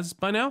it has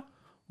by now,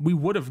 we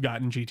would have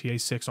gotten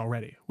GTA 6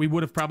 already. We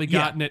would have probably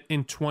gotten it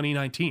in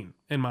 2019,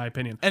 in my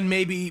opinion, and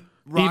maybe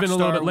Rockstar even a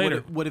little bit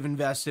later would have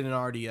invested in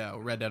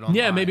RDO, Red Dead Online.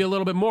 Yeah, maybe a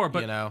little bit more,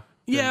 but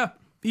yeah.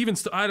 Even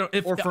I don't.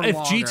 If longer, I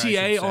should GTA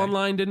say.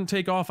 Online didn't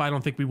take off, I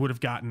don't think we would have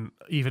gotten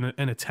even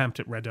an attempt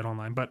at Red Dead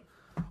Online. But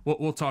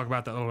we'll talk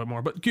about that a little bit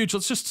more. But Gooch,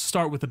 let's just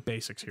start with the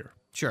basics here.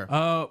 Sure.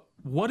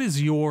 What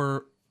is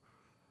your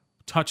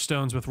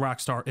touchstones with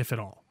Rockstar, if at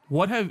all?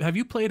 What have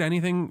you played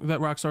anything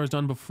that Rockstar has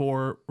done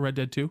before Red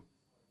Dead 2?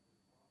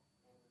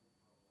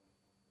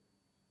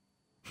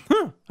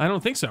 I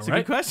don't think so. That's right? a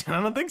good question.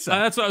 I don't think so.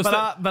 That's what I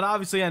was but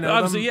obviously I know.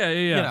 Obviously, them.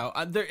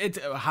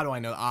 yeah. How do I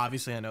know?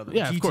 Obviously I know them.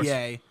 Yeah, of course.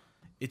 GTA.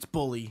 It's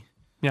Bully.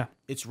 Yeah.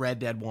 It's Red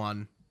Dead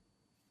 1.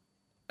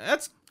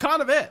 That's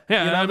kind of it.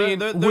 Yeah, I mean,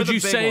 they're would the you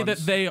big say ones.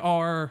 that they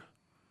are?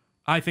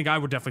 I think I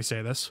would definitely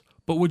say this,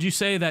 but would you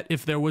say that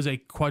if there was a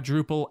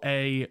quadruple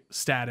A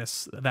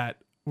status, that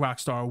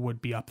Rockstar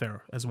would be up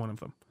there as one of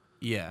them,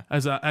 Yeah.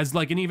 as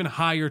like an even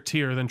higher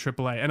tier than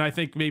AAA? And I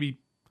think maybe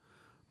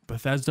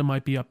Bethesda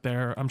might be up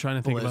there. I'm trying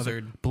to think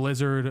Blizzard. of other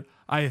Blizzard.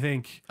 I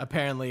think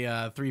Apparently,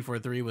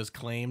 343 was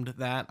claimed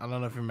that. I don't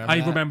know if you remember. I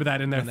that. remember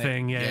that in their When they-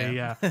 thing.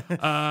 Yeah.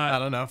 I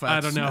don't know if I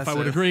don't know if I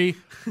would agree,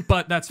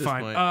 but that's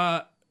fine.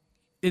 point.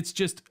 It's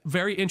just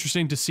very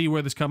interesting to see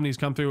where this company's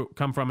come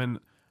from and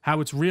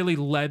how it's really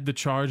led the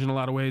charge in a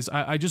lot of ways.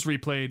 I just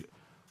replayed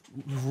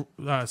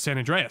San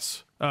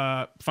Andreas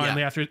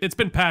finally after it's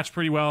been patched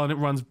pretty well and it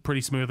runs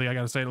pretty smoothly. I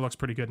gotta say, it looks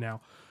pretty good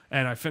now.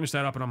 And I finished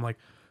that up and I'm like,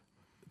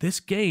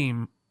 this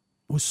game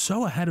was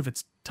so ahead of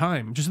its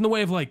time, just in the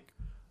way of like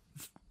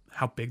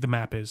how big the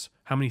map is,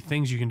 how many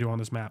things you can do on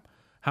this map,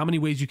 how many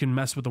ways you can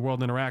mess with the world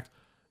and interact.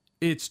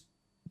 It's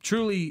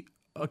truly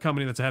a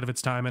company that's ahead of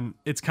its time, and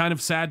it's kind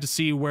of sad to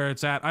see where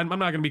it's at. I'm not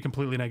going to be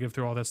completely negative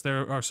through all this.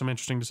 There are some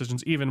interesting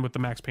decisions, even with the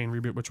Max Payne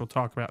reboot, which we'll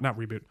talk about. Not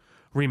reboot,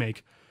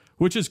 remake,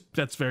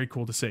 that's very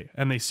cool to see.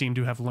 And they seem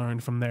to have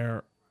learned from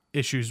their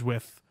issues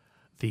with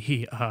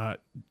the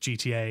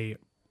GTA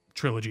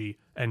trilogy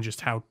and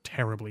just how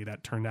terribly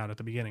that turned out at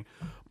the beginning.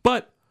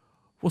 But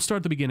we'll start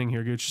at the beginning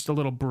here, Gooch. Just a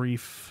little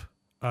brief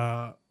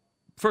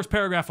first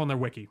paragraph on their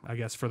wiki, I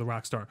guess, for the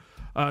Rockstar.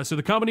 So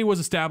the company was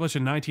established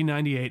in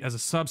 1998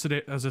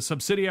 as a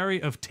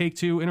subsidiary of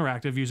Take-Two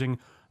Interactive using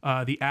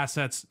the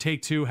assets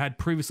Take-Two had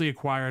previously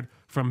acquired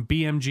from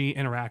BMG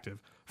Interactive.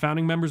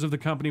 Founding members of the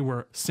company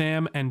were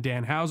Sam and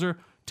Dan Houser,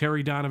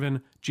 Terry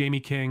Donovan, Jamie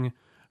King,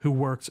 who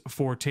worked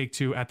for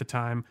Take-Two at the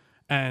time,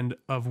 and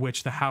of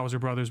which the Houser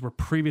brothers were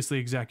previously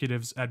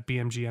executives at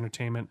BMG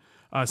Entertainment.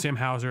 Sam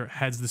Houser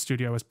heads the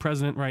studio as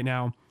president right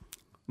now.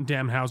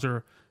 Dan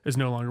Houser is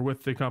no longer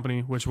with the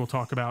company, which we'll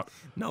talk about.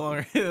 No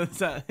longer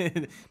with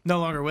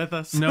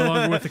us. No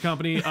longer with the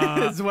company.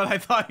 Is what I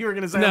thought you were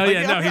going to say. No, Like,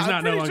 yeah, no, he's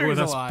not no longer with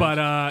us. alive.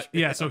 But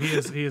yeah, so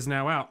he is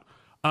now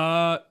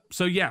out.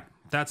 So yeah,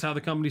 that's how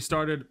the company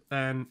started,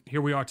 and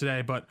here we are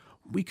today. But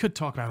we could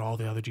talk about all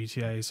the other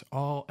GTAs,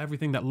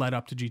 everything that led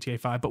up to GTA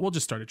 5, but we'll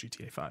just start at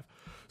GTA 5.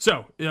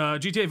 So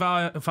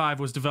GTA 5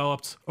 was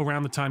developed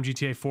around the time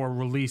GTA 4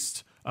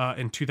 released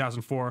in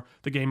 2004.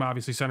 The game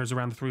obviously centers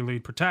around the three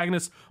lead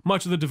protagonists.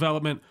 Much of the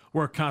development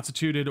work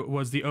constituted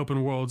was the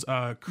open world's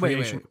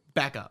creation. Wait,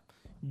 back up.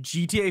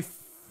 GTA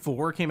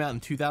 4 came out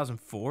in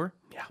 2004?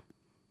 Yeah.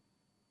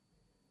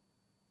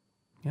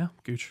 Yeah,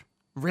 Gooch.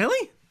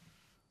 Really?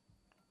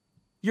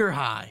 You're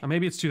high.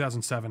 Maybe it's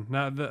 2007.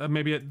 No,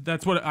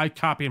 that's what I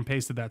copy and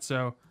pasted that.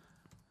 So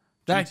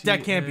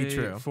That can't be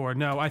true. 4.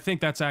 No, I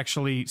think that's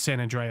actually San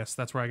Andreas.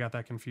 That's where I got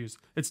that confused.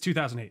 It's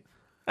 2008.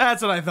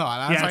 That's what I thought.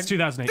 I was Yeah, like, it's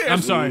 2008. "There's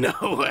I'm sorry.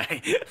 No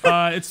way.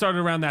 It started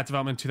around that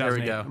development in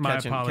 2008. There we go. My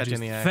Catching apologies.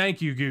 the act.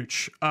 Thank you,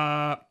 Gooch.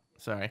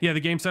 Sorry. Yeah, the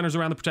game centers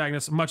around the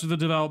protagonist. Much of the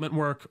development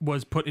work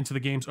was put into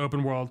the game's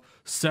open world.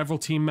 Several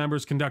team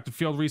members conducted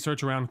field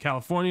research around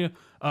California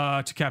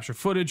to capture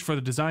footage for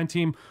the design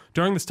team.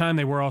 During this time,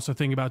 they were also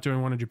thinking about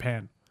doing one in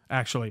Japan,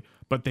 actually,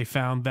 but they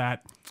found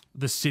that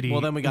the city.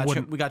 Well, then we got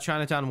wouldn't- we got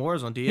Chinatown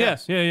Wars on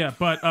DS. yeah.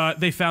 But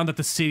they found that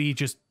the city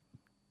just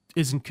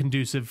isn't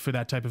conducive for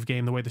that type of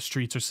game, the way the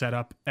streets are set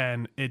up,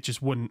 and it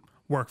just wouldn't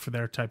work for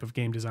their type of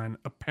game design,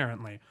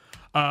 apparently.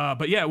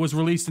 But yeah, it was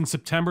released in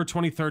September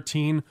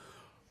 2013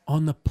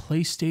 on the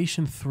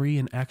PlayStation 3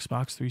 and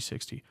Xbox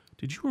 360.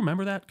 Did you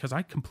remember that? Because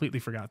I completely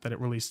forgot that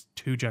it released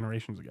 2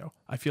 generations ago.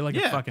 I feel like a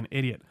Yeah. fucking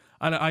idiot.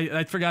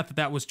 I forgot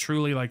that was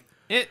truly like...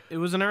 It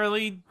was an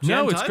early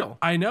gen title.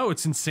 I know,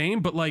 it's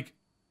insane, but like,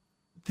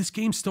 this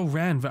game still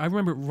ran. I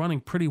remember it running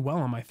pretty well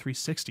on my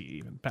 360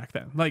 even back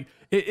then. Like,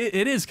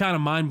 it is kind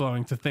of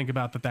mind-blowing to think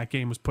about that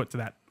game was put to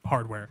that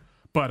hardware.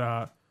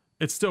 But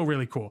it's still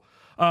really cool.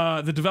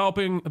 The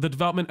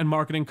development and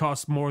marketing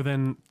cost more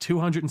than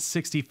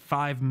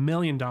 $265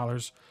 million,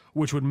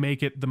 which would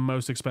make it the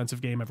most expensive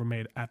game ever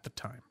made at the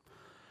time.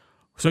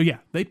 So yeah,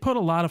 they put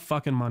a lot of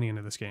fucking money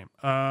into this game.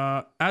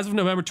 As of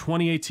November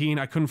 2018,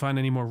 I couldn't find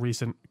any more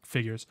recent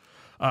figures.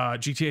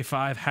 GTA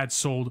 5 had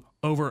sold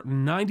over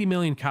 90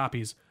 million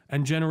copies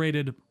and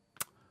generated...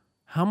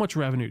 How much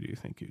revenue do you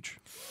think, Gooch?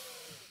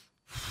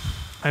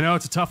 I know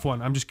it's a tough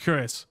one. I'm just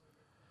curious.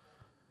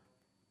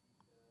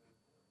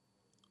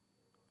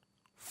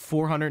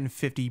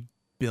 450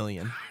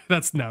 billion.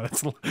 That's a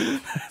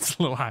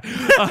little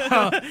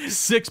high.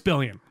 6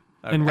 billion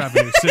in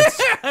revenue.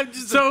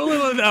 So a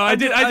little. No, I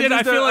did.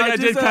 I feel like I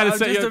did kind of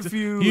say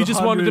you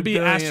just wanted to be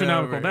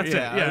astronomical. Over. That's it.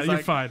 Yeah, you're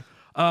like, fine.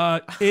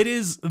 It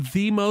is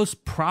the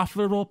most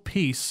profitable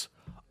piece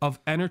of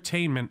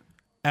entertainment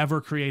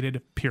ever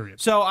created. Period.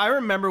 So I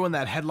remember when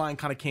that headline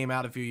kind of came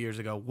out a few years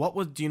ago.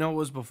 Do you know what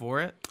was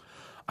before it?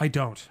 I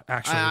don't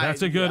actually.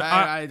 That's a good.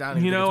 I don't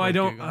even think it's I worth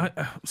don't.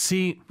 Googling.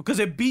 See, because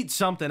it beat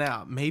something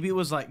out. Maybe it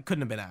was like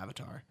couldn't have been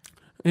Avatar.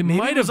 it Maybe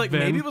might it was have like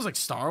been. maybe it was like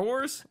Star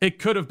Wars. It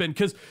could have been,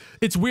 because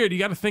it's weird. You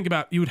got to think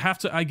about. You would have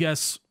to, I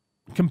guess,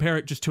 compare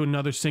it just to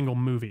another single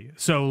movie.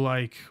 So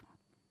like,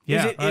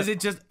 yeah, Is it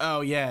just? Oh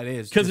yeah, it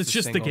is. because it's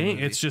just the a single game.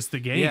 movie. It's just the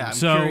game. Yeah,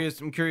 so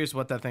I'm curious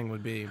what that thing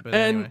would be. But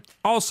and anyway.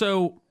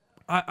 also,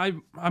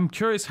 I'm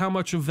curious how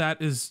much of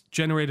that is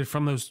generated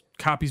from those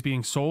copies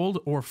being sold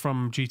or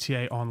from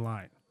GTA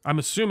Online. I'm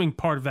assuming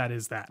part of that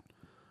is that,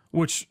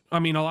 which I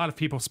mean, a lot of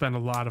people spend a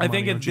lot of money I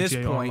think on at this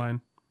GTA point,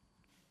 Online.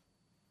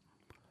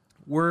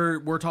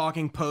 We're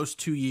talking post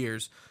 2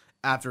 years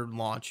after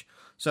launch.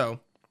 So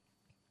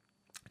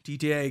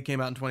GTA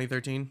came out in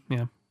 2013.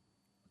 Yeah.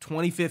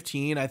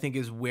 2015, I think,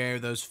 is where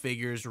those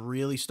figures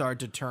really start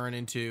to turn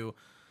into.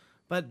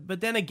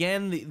 But then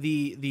again,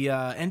 the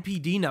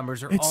NPD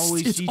numbers are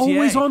always It's GTA.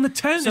 always on the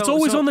 10. It's So-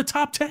 always so- on the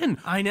top 10.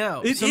 I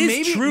know. It So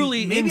is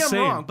truly maybe insane.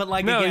 I'm wrong, but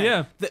like No,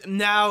 again, yeah.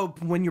 Now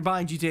when you're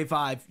buying GTA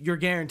 5, you're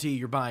guaranteed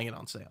you're buying it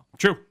on sale.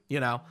 True. You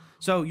know,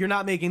 so you're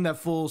not making that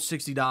full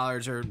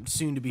 $60 or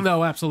soon to be.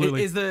 No,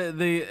 absolutely. Is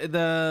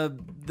the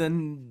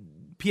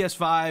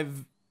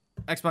PS5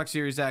 Xbox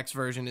Series X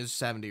version is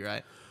 70,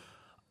 right?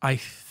 I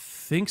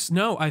think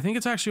no. I think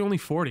it's actually only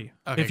 40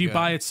 Okay, if you good.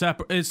 buy it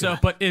separate.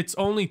 But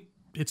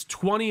it's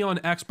 20 on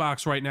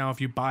Xbox right now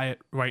if you buy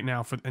it right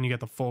now and you get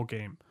the full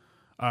game.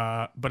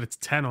 But it's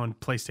 10 on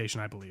PlayStation,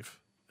 I believe,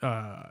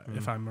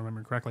 if I'm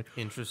remembering correctly.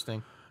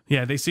 Interesting.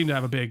 Yeah, they seem to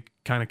have a big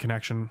kind of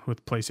connection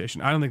with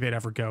PlayStation. I don't think they'd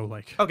ever go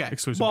like Okay.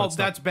 exclusive. Well, but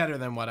that's better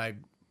than what I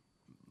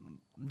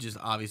just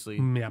obviously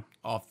Yeah.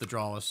 off the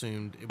draw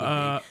assumed it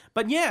would be.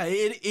 But yeah,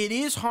 it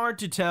is hard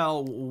to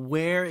tell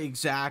where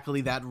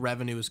exactly that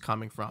revenue is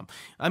coming from.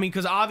 I mean,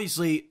 because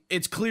obviously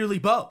it's clearly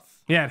both.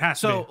 Yeah, it has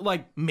to So be.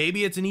 like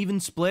maybe it's an even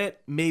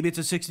split, maybe it's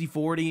a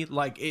 60-40.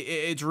 Like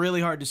it's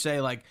really hard to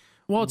say. Like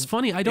Well, it's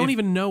funny. I don't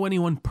even know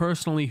anyone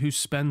personally who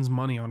spends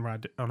money on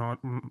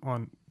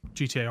on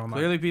GTA Online.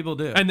 clearly people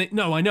do. And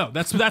no, I know.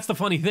 That's the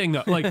funny thing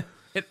though. Like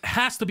it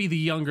has to be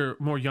the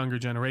more younger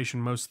generation.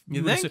 Most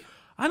You think?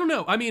 I don't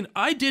know. I mean,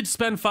 I did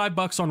spend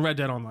 $5 on Red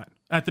Dead Online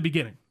at the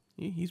beginning.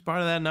 He's part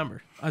of that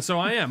number. So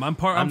I am. I'm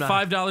not.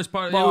 $5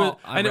 part. Well,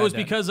 It was Red Dead.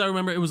 because I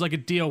remember it was like a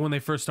deal when they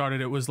first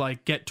started. It was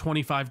like get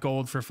 25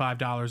 gold for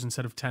 $5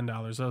 instead of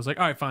 $10. So I was like,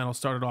 all right, fine, I'll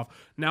start it off.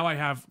 Now I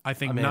have, I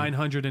think,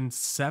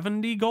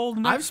 970 gold.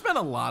 Now. I've spent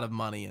a lot of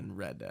money in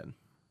Red Dead.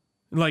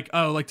 Like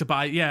to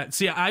buy. Yeah.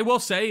 See, I will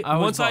say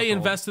always once I bought gold.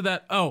 invested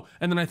that. Oh,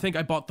 and then I think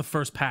I bought the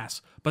first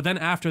pass. But then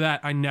after that,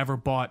 I never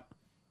bought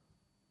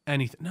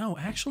anything. No,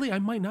 actually, I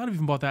might not have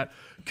even bought that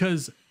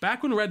because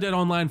back when Red Dead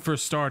Online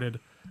first started,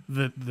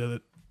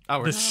 the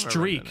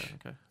streak.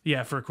 Okay.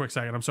 Yeah, for a quick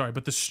second. I'm sorry,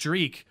 but the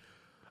streak.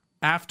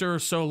 After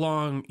so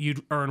long,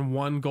 you'd earn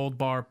 1 gold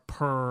bar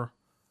per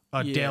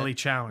daily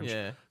challenge.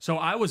 Yeah. So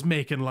I was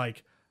making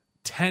like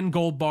 10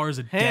 gold bars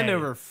a day. Hand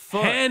over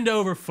foot. Hand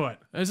over foot.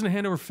 Isn't it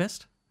hand over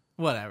fist?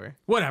 Whatever.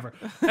 Whatever.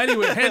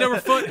 Anyway, hand over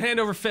foot, hand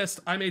over fist.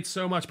 I made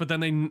so much, but then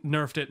they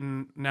nerfed it,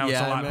 and now it's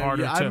a lot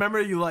harder. I remember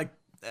you like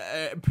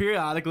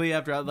periodically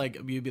after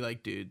you'd be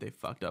like, dude, they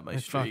fucked up my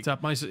streak. Fucked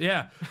up my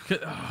yeah.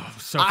 Oh,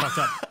 so fucked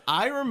up.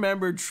 I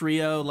remember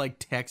Trio like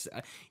text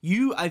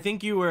you. I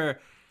think you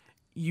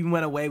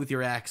went away with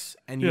your ex,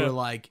 and you Yeah. were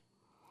like,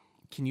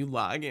 "Can you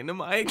log into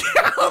my account?"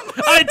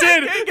 I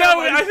did. got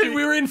No, my I think streak.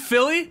 we were in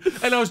Philly,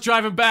 and I was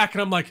driving back,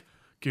 and I'm like,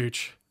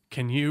 Gooch,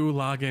 can you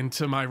log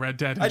into my Red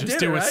Dead and just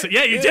did do it, a? right?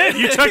 Yeah, you did.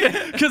 You took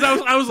it because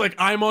I was like,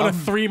 I'm on a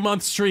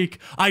 3-month streak.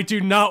 I do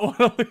not want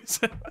to lose.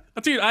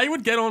 Dude, I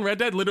would get on Red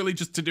Dead literally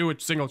just to do a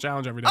single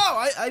challenge every day.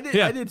 Oh, I did.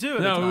 yeah. I did too.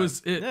 At No, the it time.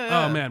 was.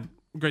 Yeah. Oh man,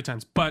 great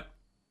times. But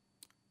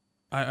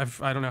I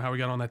don't know how we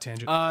got on that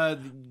tangent.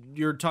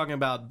 You're talking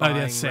about buying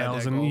yeah, Red sales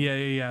Dead and Gold.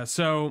 yeah.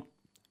 So,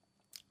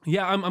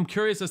 yeah, I'm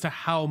curious as to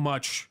how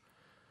much,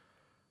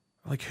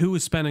 like, who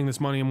is spending this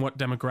money and what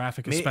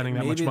demographic is spending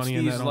that much Maybe money it's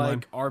in these, that online.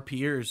 like our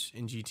peers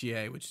in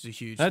GTA, which is a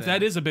huge. That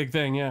thing. is a big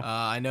thing, yeah.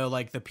 I know,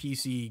 like the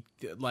PC,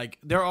 like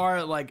there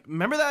are like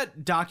remember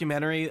that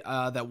documentary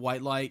that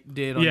White Light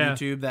did on Yeah.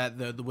 YouTube that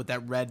with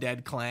that Red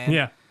Dead clan.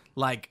 Yeah.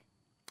 Like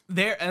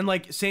there and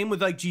like same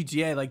with like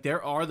GTA, like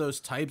there are those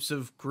types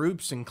of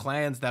groups and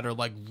clans that are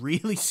like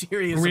really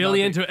serious, Really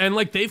about into it, and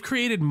like they've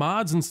created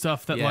mods and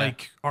stuff that Yeah.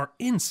 like are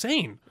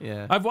insane.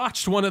 Yeah. I've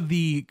watched one of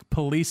the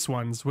police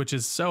ones, which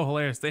is so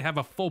hilarious. They have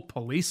a full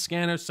police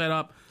scanner set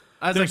up.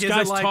 I was There's like, is it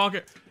guys like-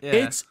 talking. Yeah.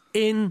 It's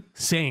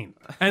insane.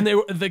 And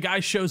the guy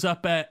shows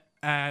up at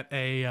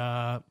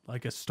a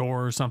like a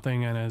store or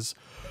something and is,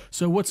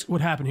 so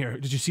what happened here?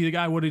 Did you see the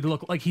guy? What did he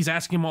look like? He's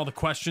asking him all the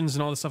questions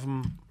and all this stuff.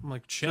 I'm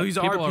like, shit. So he's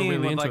people are RPing really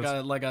with into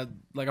like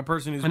this. a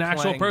person who's An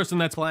actual playing- person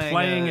that's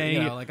playing a,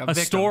 you know, like a a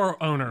victim.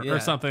 store owner Yeah. or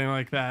something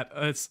like that.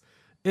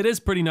 It is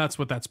pretty nuts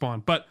what that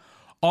spawned. But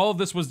all of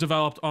this was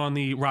developed on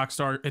the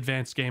Rockstar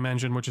Advanced Game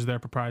Engine, which is their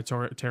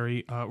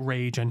proprietary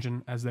Rage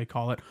engine, as they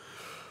call it,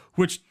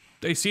 which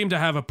they seem to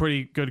have a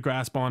pretty good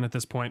grasp on at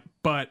this point.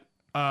 But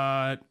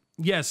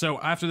yeah, so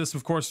after this,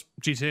 of course,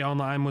 GTA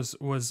Online was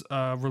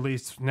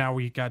released. Now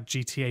we got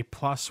GTA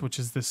Plus, which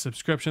is this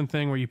subscription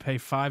thing where you pay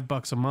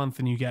 $5 a month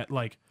and you get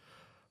like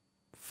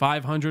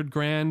 500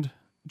 grand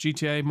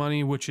GTA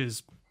money, which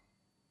is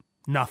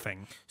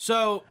nothing.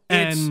 So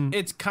And-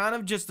 it's kind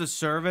of just a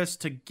service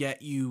to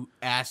get you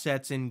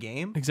assets in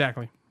game.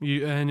 Exactly.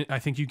 And I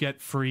think you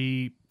get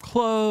free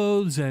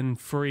clothes and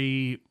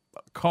free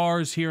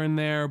cars here and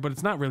there, but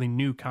it's not really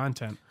new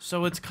content.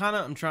 So it's kind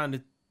of, I'm trying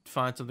to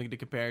find something to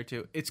compare it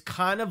to. It's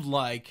kind of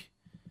like,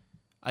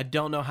 I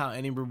don't know how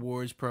any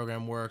rewards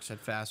program works at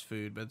fast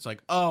food, but it's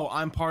like, oh,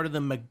 I'm part of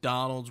the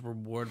McDonald's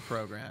reward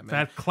program.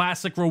 That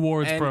classic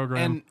rewards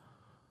program. And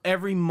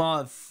every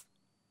month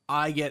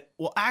I get,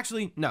 well,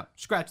 actually, no,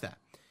 scratch that.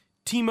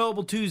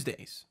 T-Mobile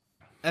Tuesdays.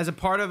 As a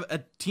part of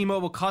a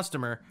T-Mobile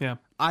customer, Yeah.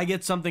 I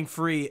get something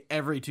free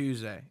every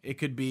Tuesday. It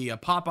could be a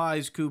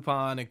Popeyes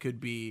coupon. It could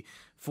be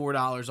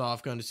 $4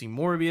 off going to see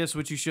Morbius,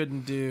 which you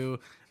shouldn't do,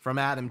 from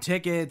Adam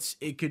Tickets.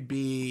 It could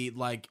be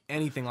like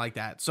anything like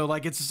that. So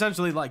like it's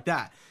essentially like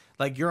that.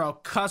 Like you're a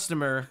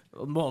customer,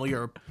 well,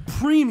 you're a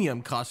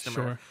premium customer,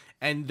 Sure.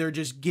 and they're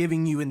just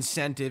giving you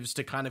incentives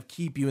to kind of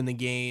keep you in the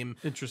game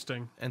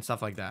Interesting. and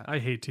stuff like that. I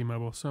hate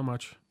T-Mobile so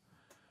much.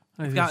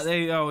 I God,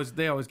 just-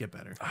 they always get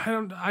better.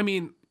 I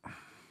mean,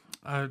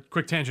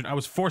 quick tangent. I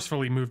was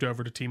forcefully moved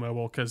over to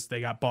T-Mobile because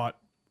they got bought,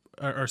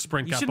 or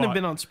Sprint You got shouldn't bought. have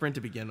been on Sprint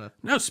to begin with.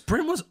 No,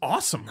 Sprint was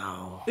awesome.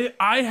 No.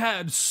 I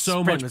had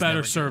so Sprint much was better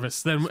never good.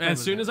 service than as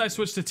was soon as I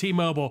switched to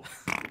T-Mobile,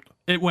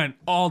 it went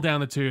all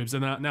down the tubes,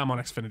 and now I'm on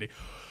Xfinity.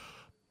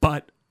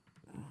 But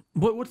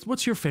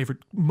what's your favorite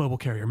mobile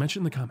carrier?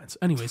 Mention in the comments.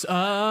 Anyways,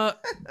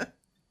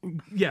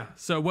 Yeah.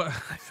 So what?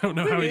 I don't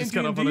know how he just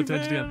got up on a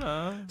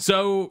tangent.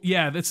 So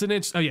yeah, that's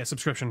an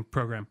subscription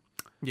program.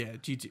 Yeah,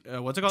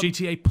 what's it called?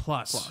 GTA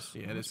Plus. Plus.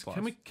 Yeah, it is Plus.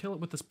 Can we kill it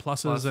with this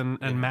pluses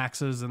and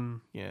maxes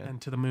and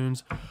to the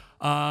moons?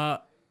 I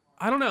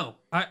don't know.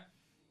 I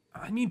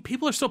mean,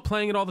 people are still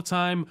playing it all the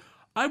time.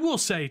 I will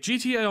say,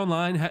 GTA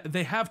Online,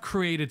 they have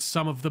created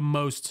some of the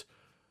most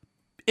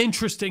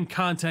interesting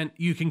content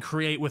you can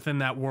create within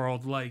that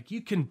world. Like,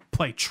 you can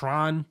play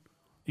Tron.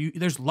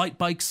 There's light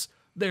bikes.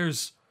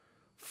 There's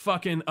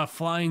fucking a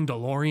flying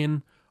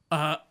DeLorean.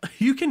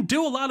 You can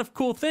do a lot of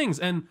cool things,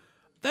 and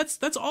that's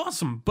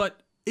awesome.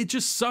 But it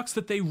just sucks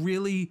that they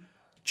really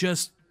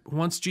just,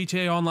 once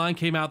GTA Online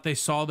came out, they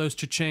saw those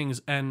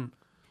cha-chings, and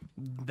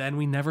then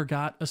we never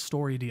got a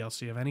story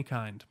DLC of any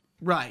kind.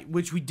 Right,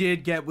 which we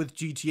did get with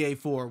GTA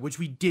 4, which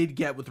we did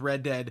get with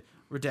Red Dead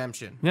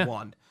Redemption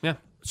 1. Yeah.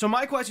 So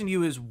my question to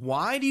you is,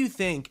 why do you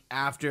think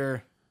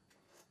after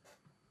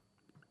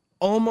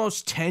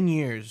almost 10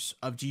 years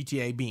of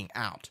GTA being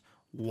out,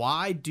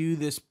 why do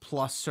this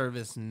Plus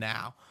service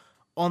now?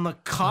 On the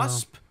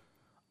cusp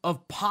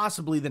of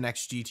possibly the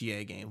next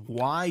GTA game.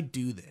 Why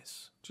do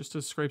this? Just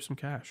to scrape some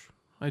cash.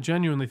 I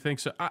genuinely think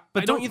so.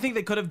 But don't you think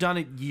they could have done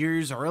it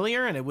years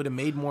earlier and it would have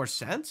made more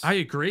sense? I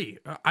agree.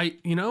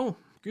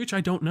 Gooch,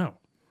 I don't know.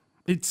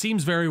 It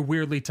seems very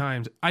weirdly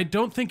timed. I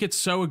don't think it's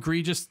so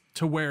egregious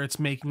to where it's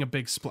making a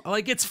big split.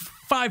 Like, it's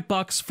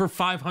 $5 for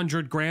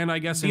 500 grand, I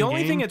guess. The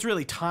only thing it's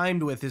really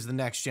timed with is the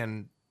next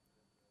gen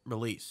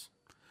release.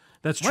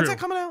 That's true. When's that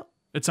coming out?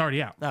 It's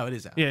already out. Oh, it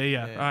is out.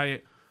 Yeah.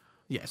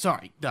 Yeah,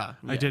 sorry. Duh.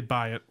 I did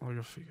buy it. Like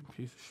a fucking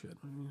piece of shit.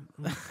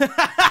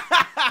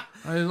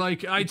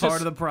 I just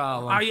part of the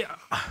problem.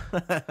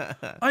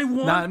 I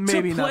want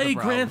to play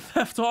Grand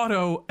Theft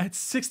Auto at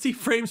 60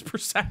 frames per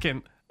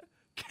second.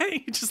 Can't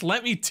you just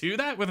let me do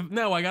that?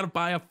 No, I gotta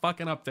buy a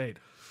fucking update.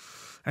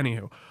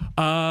 Anywho,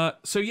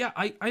 so yeah,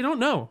 I don't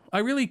know. I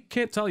really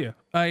can't tell you.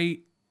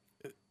 They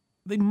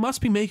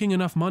must be making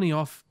enough money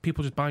off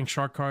people just buying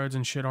shark cards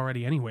and shit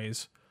already,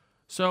 anyways.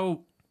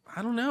 So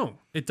I don't know.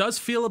 It does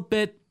feel a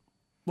bit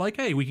like,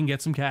 hey, we can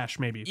get some cash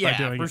maybe by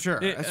doing for it. sure.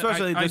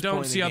 Especially at this I don't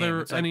point see in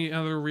the game. any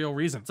other real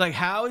reasons. It's like,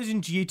 how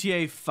isn't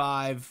GTA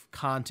 5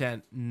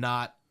 content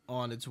not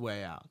on its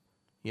way out?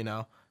 You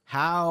know?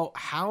 How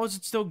is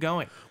it still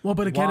going? Well,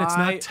 but again, it's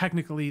not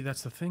technically,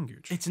 that's the thing,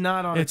 Gooch. It's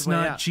not on its way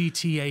out. It's not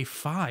GTA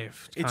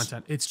 5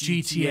 content. It's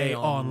GTA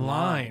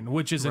Online,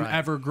 which is an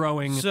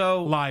ever-growing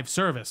live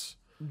service.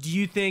 Do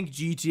you think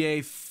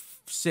GTA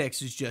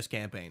 6 is just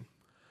campaign?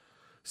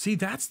 See,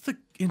 that's the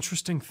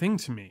interesting thing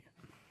to me.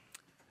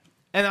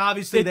 And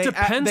obviously, it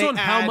depends on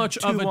how much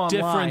of a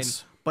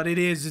difference. But it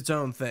is its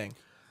own thing.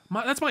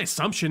 That's my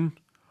assumption.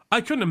 I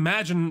couldn't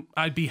imagine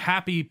I'd be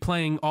happy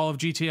playing all of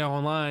GTA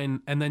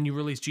Online and then you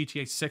release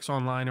GTA 6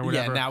 Online or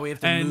whatever. Yeah, now we have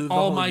to move the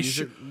whole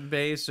user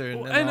base and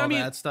all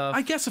that stuff.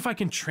 I guess if I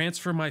can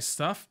transfer my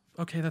stuff,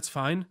 okay, that's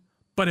fine.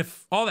 But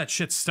if all that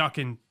shit's stuck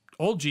in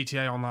old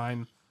GTA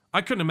Online, I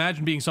couldn't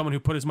imagine being someone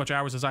who put as much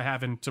hours as I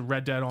have into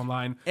Red Dead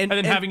Online and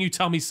then having you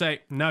tell me,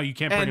 no, you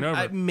can't bring it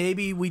over.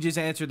 Maybe we just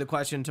answered the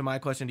question to my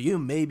question to you.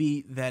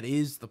 Maybe that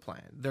is the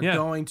plan. They're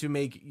going to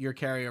make your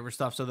carryover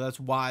stuff, so that's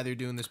why they're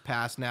doing this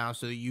pass now,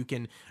 so that you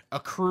can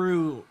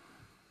accrue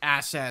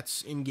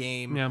assets in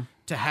game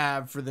to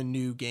have for the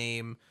new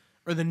game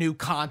or the new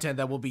content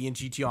that will be in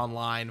GTA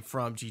Online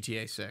from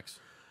GTA 6.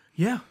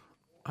 Yeah,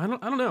 I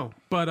don't know,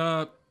 but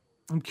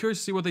I'm curious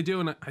to see what they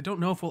do, and I don't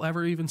know if we'll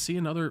ever even see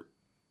another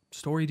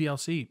story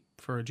DLC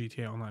for a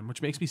GTA Online,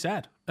 which makes me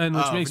sad, and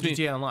which makes me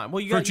GTA Online. Well,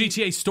 you got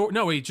GTA story.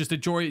 No, wait, just a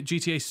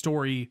GTA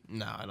story.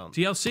 No, I don't.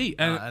 DLC,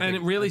 and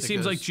it really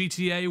seems like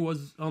GTA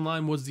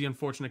Online was the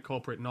unfortunate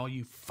culprit, and all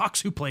you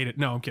fucks who played it.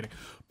 No, I'm kidding,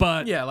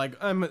 but yeah, like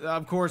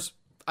of course,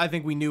 I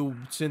think we knew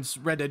since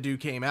Red Dead 2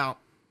 came out.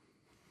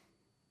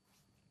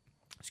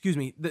 Excuse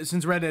me,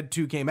 since Red Dead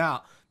 2 came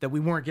out, that we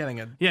weren't getting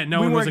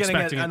no one was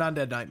expecting an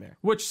Undead Nightmare,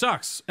 which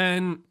sucks,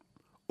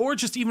 or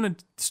just even a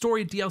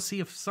story DLC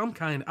of some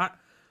kind.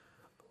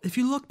 If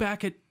you look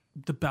back at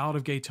the Ballad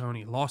of Gay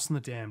Tony, Lost in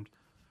the Damned,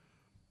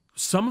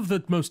 some of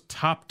the most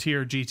top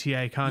tier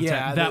GTA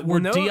content that were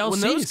DLCs. When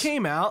those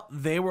came out,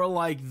 they were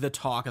like the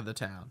talk of the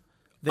town.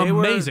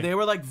 Amazing. They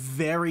were like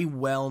very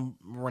well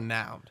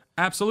renowned.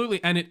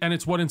 Absolutely, and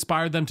it's what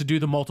inspired them to do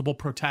the multiple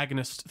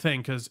protagonist thing,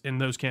 because in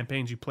those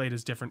campaigns you played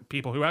as different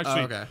people who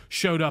actually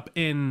showed up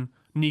in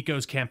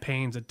Nico's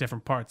campaigns at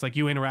different parts. Like,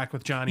 you interact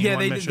with Johnny in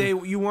one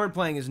mission. You weren't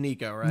playing as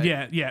Nico, right?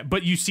 Yeah,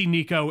 but you see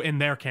Nico in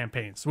their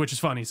campaigns, which is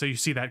funny. So you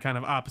see that kind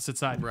of opposite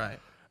side. Right.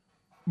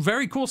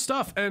 Very cool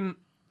stuff. And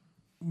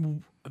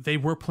they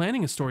were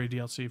planning a story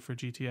DLC for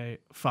GTA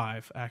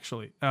 5,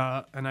 actually.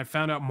 And I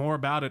found out more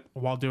about it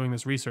while doing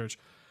this research.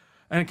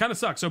 And it kind of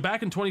sucks. So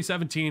back in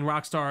 2017,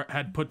 Rockstar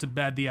had put to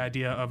bed the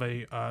idea of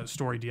a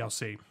story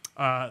DLC.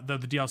 Though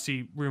the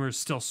DLC rumors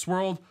still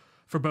swirled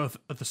for both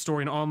the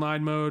story and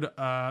online mode.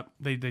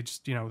 They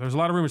just, there's a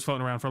lot of rumors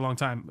floating around for a long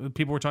time.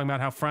 People were talking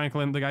about how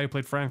Franklin, the guy who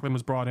played Franklin,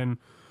 was brought in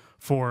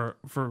for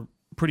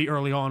pretty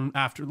early on,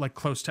 after, like,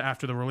 close to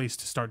after the release,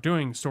 to start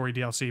doing story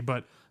DLC,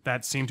 but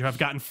that seem to have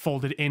gotten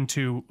folded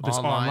into this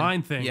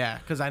online thing. Yeah,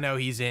 because I know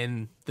he's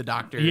in the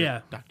Dr.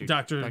 Yeah,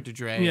 Dr.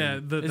 Dre. Yeah,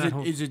 and- that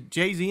whole- is it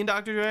Jay-Z and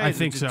Dr. Dre? I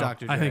think so.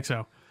 I think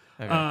so.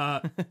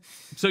 Okay.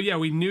 So yeah,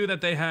 we knew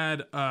that they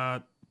had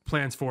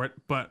plans for it,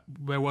 but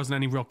there wasn't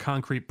any real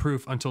concrete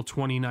proof until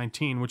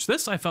 2019, which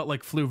this I felt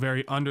like flew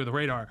very under the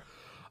radar.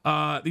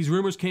 These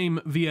rumors came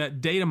via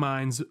data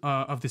mines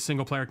of the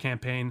single-player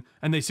campaign,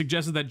 and they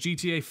suggested that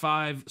GTA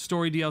 5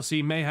 story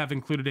DLC may have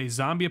included a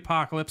zombie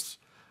apocalypse,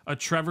 a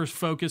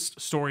Trevor's-focused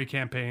story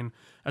campaign,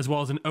 as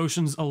well as an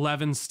Ocean's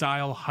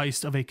 11-style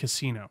heist of a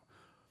casino.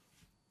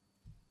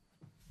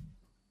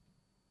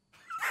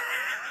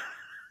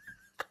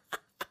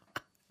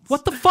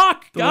 What the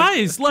fuck,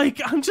 guys?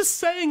 Like, I'm just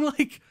saying,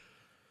 like,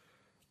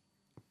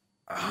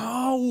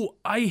 oh,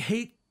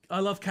 I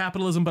love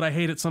capitalism, but I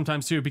hate it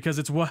sometimes too, because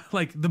it's what,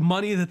 like, the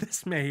money that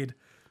this made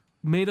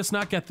us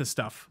not get this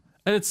stuff.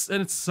 And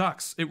it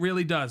sucks. It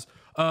really does.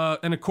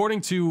 And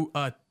according to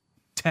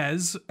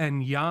Tez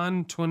and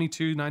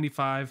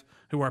Jan2295,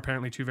 who are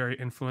apparently two very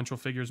influential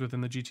figures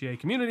within the GTA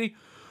community,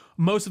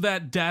 most of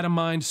that data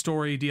mined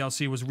story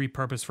DLC was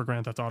repurposed for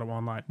Grand Theft Auto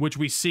Online, which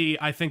we see.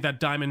 I think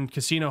that Diamond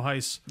Casino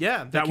heist,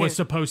 Yeah, that was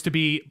supposed to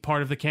be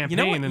part of the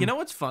campaign. You know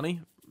what's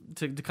funny?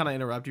 To kind of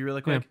interrupt you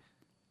really quick. Yeah.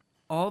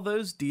 All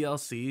those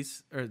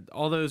DLCs or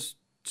all those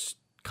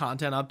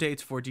content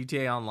updates for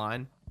GTA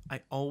Online,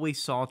 I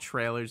always saw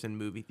trailers in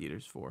movie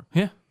theaters for.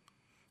 Yeah.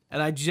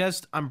 And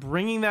I'm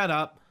bringing that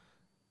up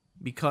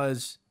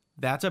because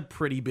that's a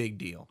pretty big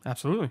deal.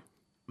 Absolutely.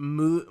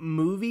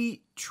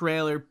 Movie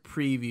trailer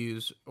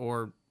previews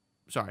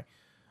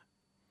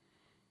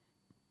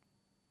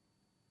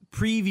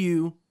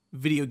preview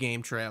video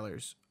game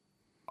trailers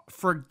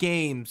for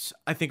games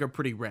I think are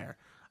pretty rare.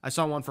 I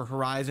saw one for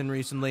Horizon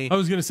recently. I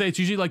was going to say, it's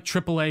usually like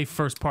AAA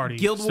first party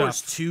Guild stuff.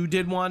 Wars 2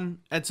 did one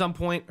at some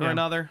point or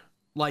another.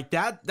 Like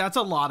that's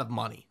a lot of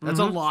money. That's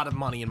a lot of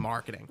money in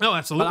marketing. Oh,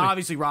 absolutely. But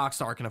obviously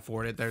Rockstar can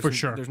afford it. For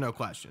sure. There's no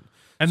question.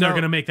 And they're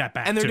going to make that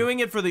back, And they're too. doing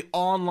it for the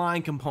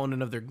online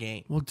component of their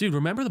game. Well, dude,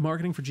 remember the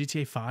marketing for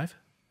GTA 5?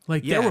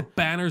 Like, Yeah. there were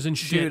banners and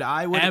shit Dude,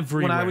 I would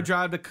everywhere. when I would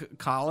drive to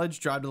college,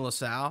 drive to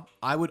LaSalle,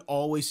 I would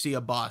always see a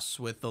bus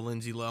with the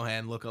Lindsay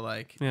Lohan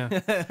lookalike. Yeah.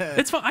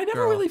 It's fun. I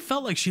never really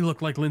felt like she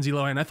looked like Lindsay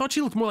Lohan. I thought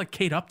she looked more like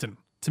Kate Upton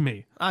to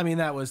me. I mean,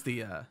 that was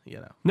the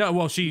No,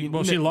 well, she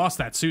lost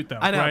that suit, though.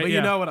 I know, right? but yeah.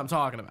 you know what I'm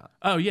talking about.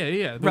 Oh,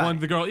 yeah.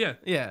 The girl, yeah.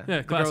 Yeah, the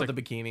girl classic. with the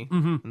bikini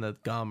and the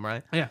gum,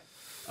 right? Yeah.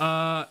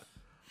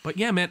 But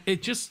yeah, man,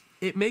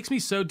 it makes me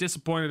so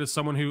disappointed as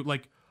someone who,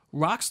 like,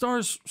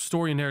 Rockstar's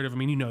story and narrative, I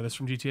mean, you know this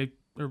from GTA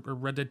or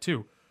Red Dead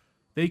 2.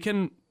 They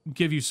can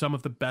give you some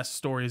of the best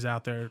stories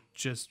out there,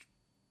 just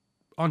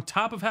on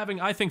top of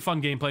having, I think,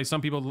 fun gameplay. Some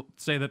people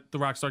say that the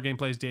Rockstar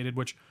gameplay is dated,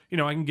 which, you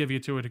know, I can give you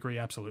to a degree,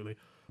 absolutely.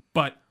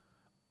 But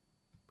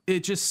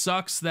it just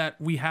sucks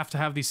that we have to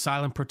have these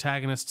silent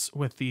protagonists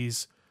with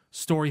these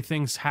story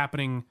things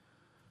happening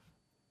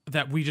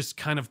that we just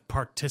kind of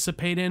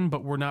participate in,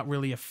 but we're not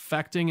really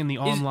affecting in the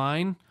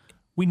online.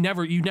 You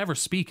never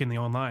speak in the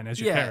online as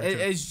your character.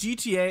 Is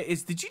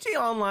the GTA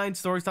Online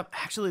story stuff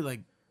actually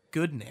like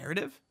good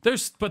narrative? They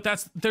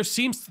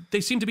seem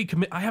to be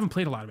I haven't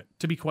played a lot of it,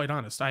 to be quite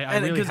honest. I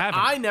really haven't.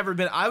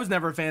 I was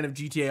never a fan of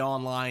GTA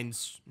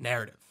Online's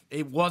narrative.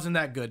 It wasn't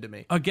that good to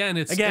me. Again,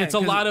 it's a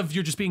lot of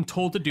you're just being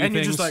told to do and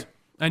things. You're just like,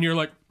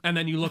 and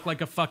then you look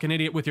like a fucking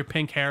idiot with your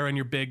pink hair and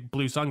your big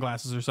blue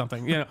sunglasses or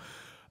something. You know,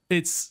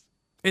 it's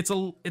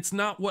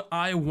not what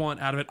I want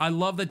out of it. I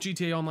love that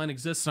GTA Online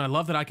exists, and I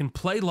love that I can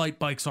play light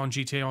bikes on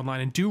GTA Online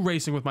and do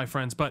racing with my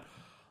friends, but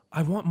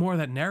I want more of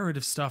that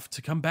narrative stuff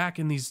to come back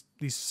in these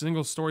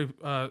single story,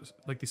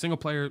 like the single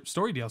player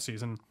story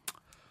DLCs, and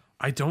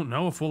I don't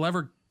know if we'll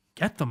ever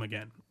get them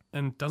again,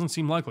 and it doesn't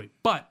seem likely.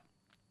 But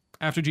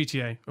after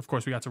GTA, of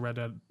course, we got to Red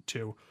Dead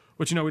 2,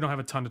 which, you know, we don't have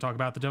a ton to talk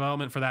about. The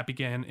development for that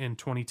began in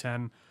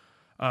 2010,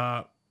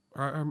 or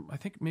I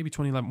think maybe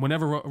 2011,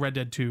 whenever Red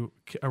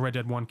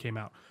Dead 1 came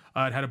out.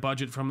 It had a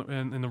budget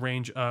in the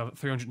range of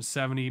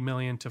 $370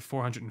 million to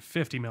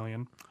 $450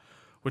 million,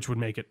 which would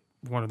make it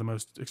one of the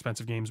most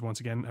expensive games, once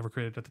again, ever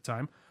created at the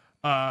time.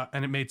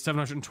 And it made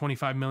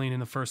 $725 million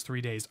in the first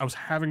 3 days. I was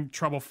having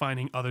trouble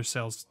finding other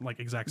sales, like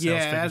exact sales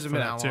figures. Yeah, it hasn't for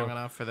been that out too. long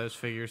enough for those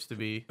figures to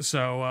be. So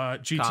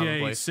GTA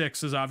commonplace.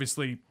 6 has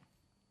obviously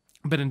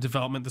been in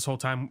development this whole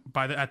time.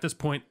 At this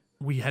point,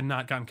 we had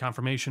not gotten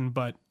confirmation,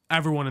 but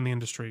everyone in the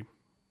industry,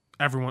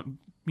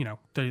 you know,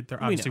 they're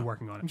obviously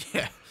working on it.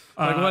 Yeah.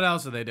 Like, what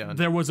else are they doing?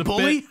 There was a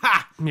Bully? bit,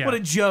 Ha! Yeah. What a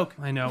joke.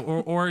 I know,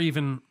 or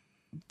even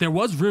there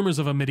was rumors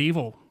of a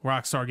medieval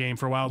Rockstar game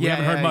for a while. We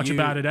haven't heard much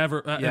about it ever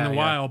in a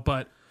while,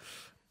 but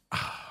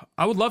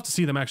I would love to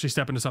see them actually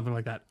step into something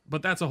like that.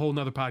 But that's a whole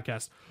nother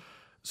podcast.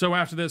 So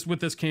after this, with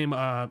this came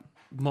the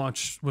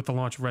launch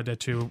of Red Dead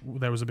 2.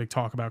 There was a big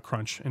talk about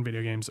crunch in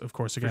video games, of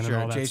course, again, and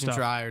all that Jason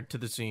stuff. Schreier to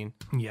the scene.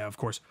 Yeah, of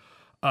course.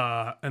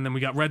 And then we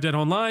got Red Dead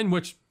Online,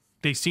 which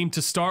they seem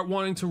to start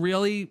wanting to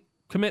really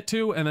commit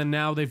to, and then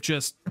now they've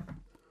just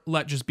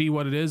let be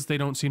what it is. They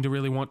don't seem to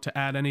really want to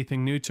add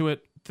anything new to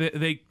it.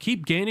 they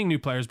keep gaining new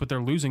players, but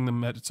they're losing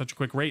them at such a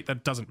quick rate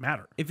that doesn't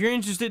matter. If you're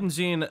interested in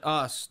seeing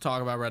us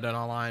talk about Red Dead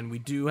Online, we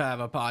do have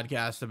a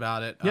podcast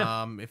about it.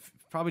 Yeah. If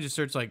probably just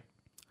search like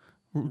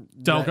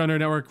Gunner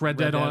Network, Red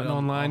Dead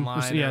Online.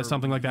 Yeah, or-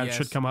 something like that yes,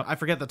 should come up. I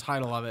forget the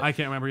title of it. I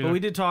can't remember either. But we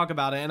did talk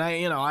about it, and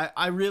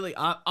I really,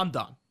 I'm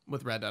done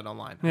with Red Dead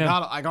Online.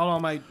 Yeah. I got all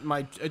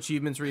my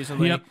achievements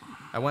recently. Yep.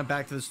 I went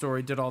back to the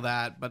story, did all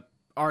that, but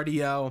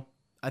RDO,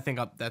 I think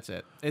that's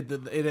it. It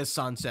is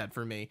sunset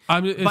for me.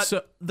 But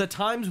the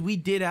times we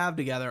did have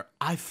together,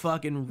 I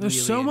fucking really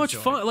There's so much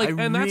enjoyed. fun. Like,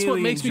 I and that's what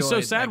really makes me so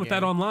enjoyed sad with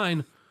that game.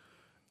 online.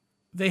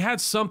 They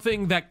had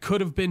something that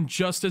could have been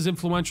just as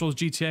influential as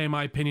GTA, in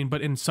my opinion,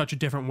 but in such a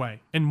different way,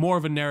 in more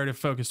of a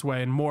narrative-focused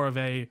way, and more of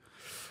a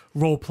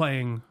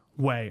role-playing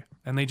way.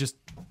 And they just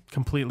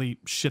completely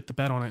shit the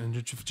bed on it and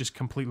just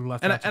completely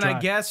left it out to And I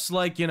dry. guess,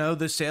 like,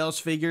 the sales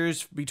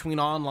figures between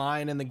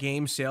online and the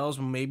game sales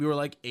maybe were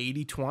like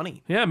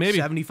 80-20. Yeah, maybe.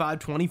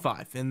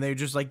 75-25. And they're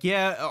just like,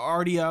 yeah,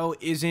 RDO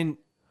isn't...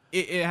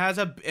 It has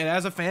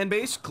a fan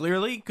base,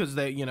 clearly, because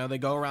they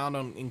go around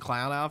in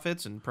clown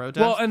outfits and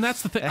protest. Well, and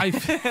that's the thing.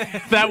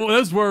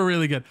 Those were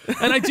really good.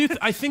 And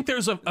I think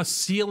there's a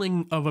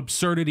ceiling of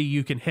absurdity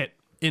you can hit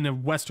in a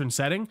Western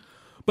setting.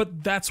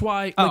 But that's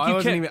why,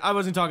 like, I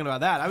wasn't talking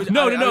about that. I was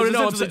No.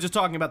 essentially just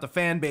talking about the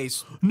fan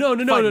base. No.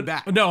 fighting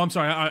back. No, I'm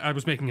sorry. I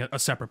was making a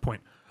separate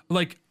point.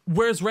 Like,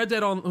 whereas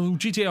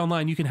GTA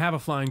Online, you can have a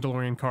flying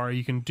DeLorean car.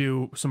 You can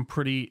do some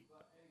pretty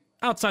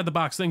outside the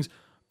box things.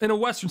 In a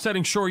Western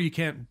setting, sure, you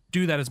can't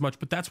do that as much,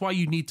 but that's why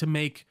you need to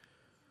make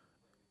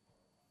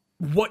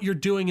what you're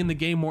doing in the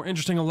game more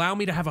interesting. Allow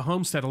me to have a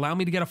homestead. Allow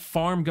me to get a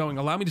farm going.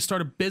 Allow me to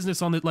start a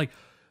business on it. Like,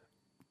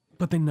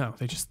 but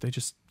they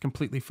just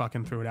completely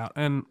fucking threw it out,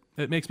 and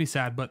it makes me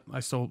sad. But I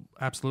still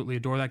absolutely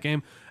adore that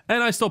game,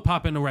 and I still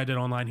pop into Red Dead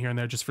Online here and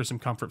there just for some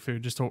comfort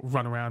food, just to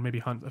run around, maybe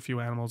hunt a few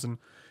animals and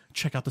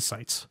check out the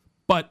sights.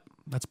 But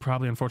that's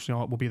probably, unfortunately,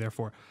 all it will be there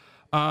for.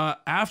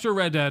 After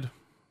Red Dead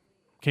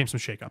came some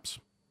shakeups.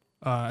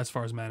 As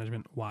far as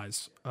management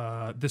wise,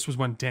 this was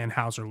when Dan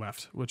Houser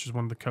left, which is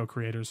one of the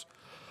co-creators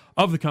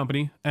of the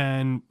company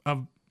and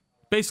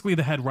basically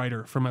the head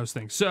writer for most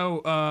things.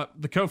 So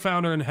the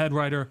co-founder and head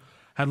writer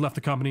had left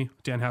the company,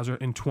 Dan Houser,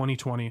 in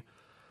 2020.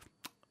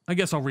 I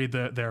guess I'll read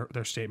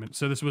their statement.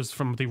 So this was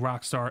from the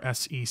Rockstar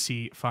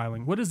SEC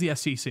filing. What is the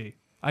SEC?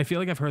 I feel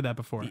like I've heard that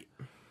before.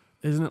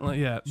 Isn't it like,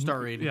 yeah.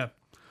 Start reading. Yeah.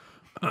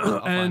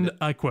 And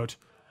I quote,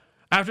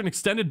 after an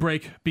extended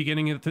break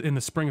beginning in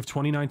the spring of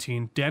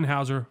 2019, Dan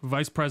Houser,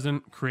 vice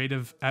president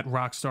creative at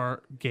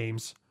Rockstar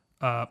Games,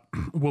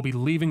 will be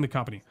leaving the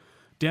company.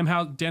 Dan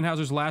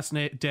Houser's last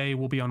day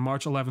will be on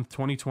March 11th,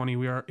 2020.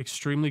 We are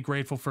extremely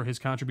grateful for his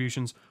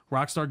contributions.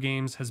 Rockstar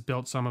Games has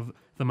built some of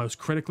the most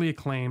critically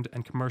acclaimed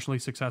and commercially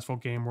successful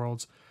game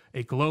worlds,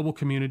 a global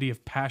community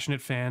of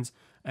passionate fans,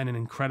 and an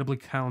incredibly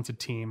talented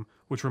team,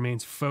 which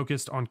remains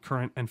focused on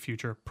current and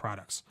future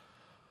products.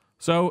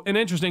 So, an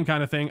interesting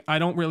kind of thing. I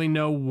don't really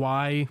know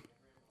why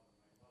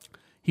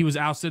he was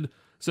ousted.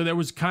 So there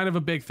was kind of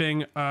a big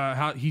thing.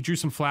 How he drew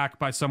some flack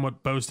by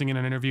somewhat boasting in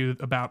an interview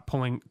about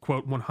pulling,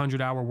 quote,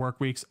 100-hour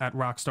work weeks at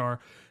Rockstar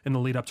in the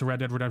lead up to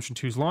Red Dead Redemption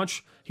 2's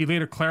launch. He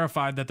later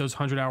clarified that those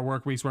 100-hour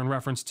work weeks were in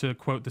reference to,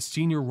 quote, the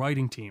senior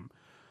writing team,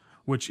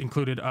 which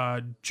included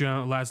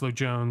Laszlo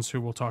Jones,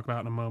 who we'll talk about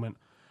in a moment.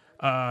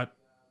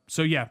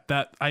 So yeah,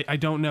 that I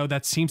don't know.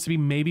 That seems to be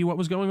maybe what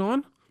was going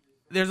on.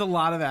 There's a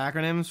lot of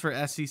acronyms for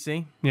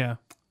SEC. Yeah.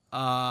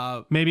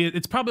 Maybe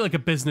it's probably like a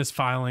business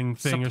filing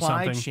thing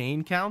Supply or something.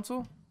 Chain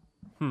Council?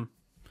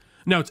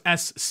 No,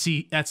 it's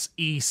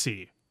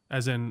SEC,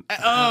 as in.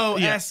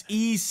 Yeah.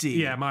 SEC.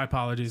 Yeah, my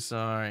apologies.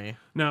 Sorry.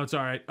 No, it's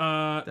all right.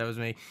 That was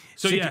me.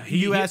 So, yeah,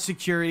 U.S.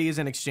 Securities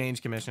and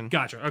Exchange Commission.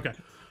 Gotcha. Okay.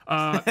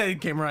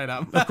 It came right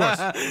up. Of course.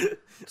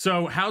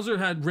 So Houser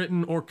had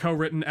written or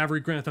co-written every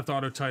Grand Theft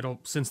Auto title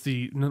since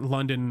the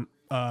London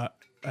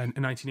in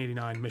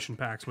 1989 mission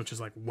packs, which is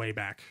like way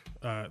back,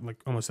 like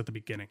almost at the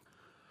beginning.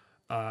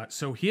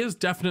 So he is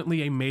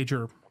definitely a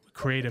major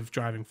creative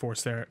driving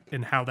force there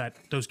in how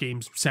those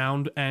games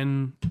sound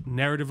and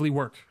narratively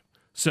work.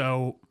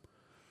 So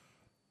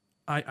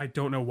I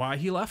don't know why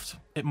he left.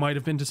 It might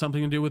have been to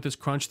something to do with this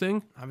crunch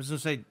thing. I was going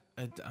to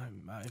say,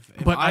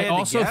 But I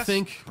also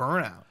think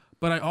burnout.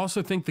 But I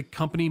also think the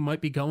company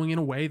might be going in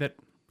a way that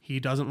he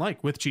doesn't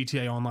like with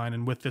GTA Online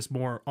and with this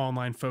more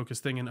online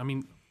focused thing. And I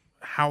mean,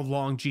 how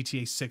long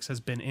GTA 6 has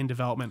been in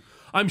development.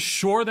 I'm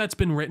sure that's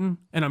been written,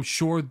 and I'm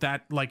sure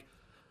that like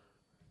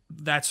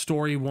that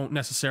story won't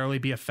necessarily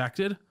be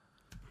affected.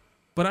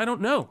 But I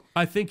don't know.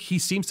 I think he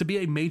seems to be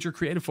a major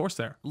creative force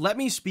there. Let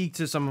me speak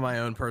to some of my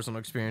own personal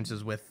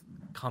experiences with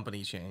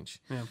company change.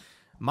 Yeah.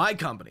 My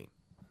company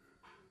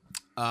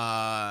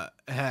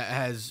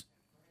has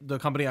the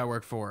company I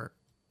work for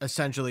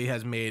essentially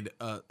has made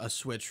a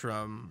switch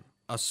from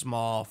a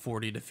small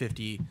 40 to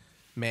 50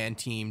 man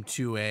team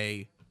to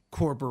a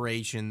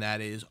corporation that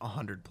is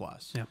 100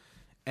 plus. Yeah.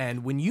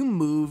 And when you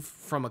move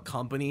from a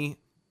company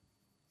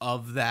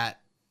of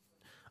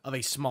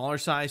a smaller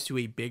size to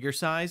a bigger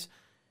size,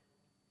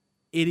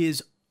 it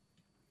is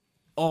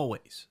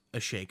always a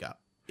shakeup.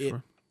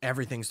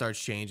 everything starts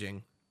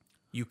changing,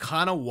 you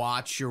kind of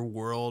watch your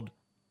world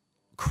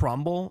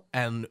crumble,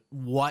 and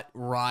what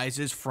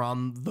rises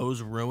from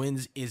those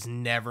ruins is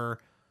never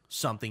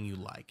something you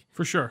like.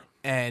 For sure.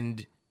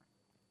 And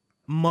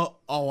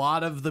a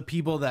lot of the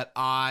people that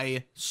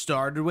I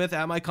started with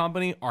at my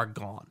company are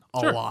gone.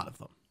 Sure. A lot of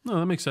them. No,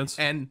 that makes sense.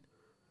 And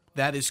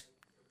that is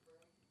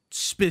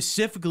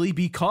specifically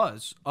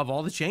because of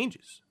all the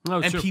changes.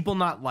 Oh, and sure. people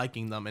not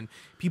liking them and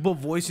people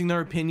voicing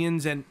their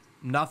opinions, and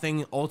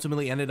nothing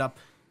ultimately ended up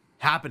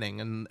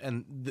happening.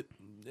 And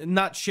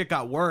not shit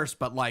got worse,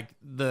 but like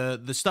the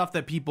stuff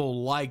that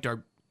people liked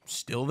are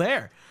still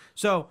there.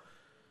 So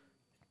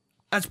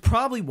that's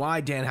probably why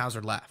Dan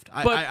Houser left.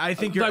 I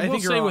think you're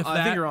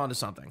onto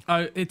something.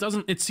 It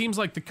doesn't. It seems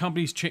like the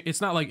company's.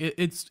 It's not like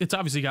it's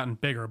obviously gotten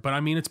bigger, but I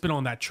mean, it's been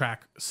on that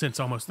track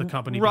since almost the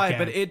company right.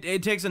 began. But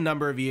it takes a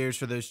number of years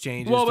for those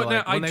changes. Well, to but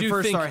now, when I they do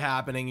first think- start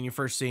happening and you're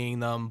first seeing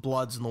them,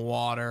 blood's in the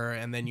water,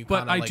 and then you. But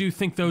kinda, I like, do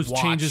think those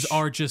watch. changes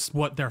are just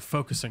what they're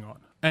focusing on,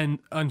 and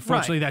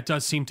unfortunately, Right. that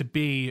does seem to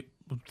be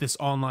this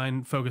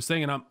online focused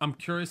thing. And I'm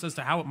curious as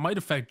to how it might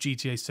affect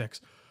GTA 6,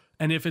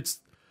 and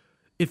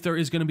if there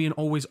is going to be an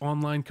always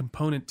online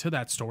component to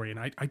that story. And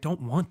I don't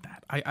want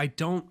that.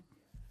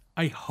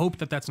 I hope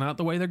that that's not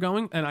the way they're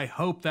going, and I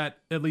hope that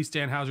at least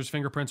Dan Houser's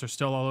fingerprints are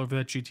still all over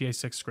that GTA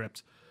 6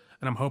 script,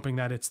 and I'm hoping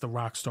that it's the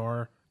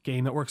Rockstar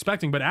game that we're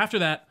expecting. But after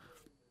that,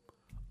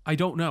 I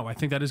don't know. I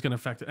think that is going to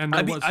affect it. And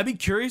I'd be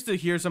curious to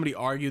hear somebody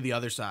argue the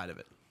other side of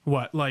it.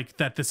 what, like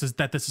that this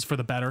is for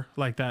the better,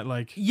 like that,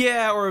 like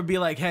Yeah, or it'd be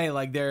like, hey,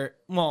 like they're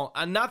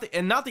not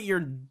that you're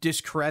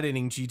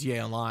discrediting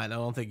GTA Online. I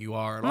don't think you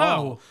are at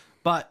all.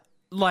 But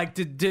like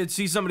to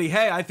see somebody,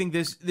 hey, I think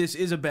this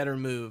is a better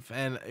move,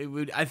 and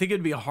I think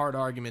it'd be a hard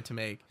argument to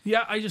make.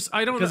 yeah. I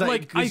don't Because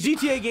like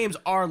GTA games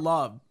are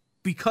loved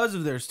because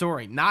of their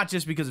story, not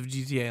just because of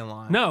GTA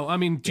Online. No, I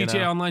mean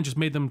GTA know? Online just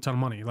made them a ton of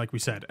money, like we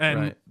said, and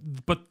Right.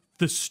 but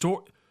the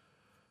story.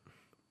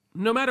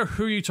 No matter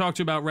who you talk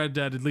to about Red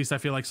Dead, at least I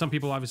feel like some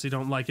people obviously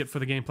don't like it for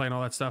the gameplay and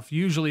all that stuff.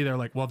 Usually they're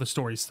like, well, the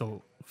story's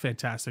still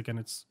fantastic, and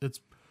it's.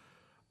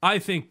 I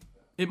think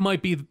it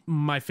might be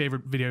my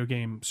favorite video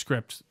game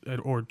script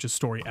or just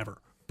story ever,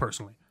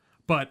 personally.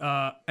 But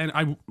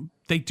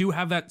they do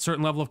have that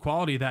certain level of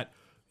quality that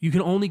you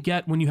can only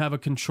get when you have a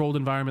controlled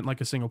environment like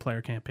a single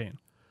player campaign.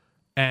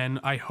 And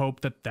I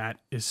hope that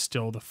is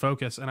still the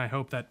focus, and I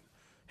hope that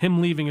him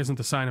leaving isn't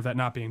the sign of that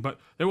not being. But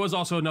there was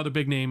also another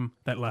big name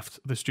that left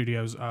the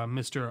studios,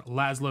 Mr.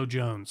 Laszlo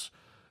Jones,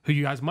 who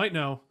you guys might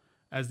know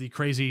as the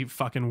crazy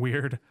fucking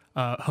weird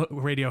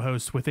radio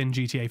host within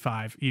GTA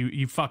 5.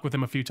 You fuck with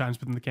him a few times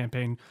within the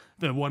campaign.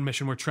 The one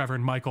mission where Trevor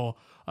and Michael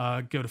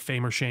go to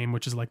Fame or Shame,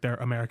 which is like their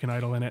American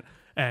Idol in it,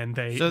 and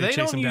they they chase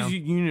don't him use down.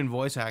 union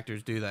voice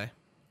actors, do they?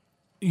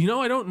 You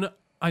know, I don't know.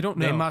 I don't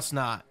know. They must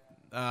not,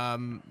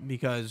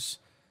 because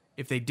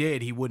if they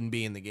did, he wouldn't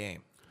be in the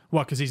game.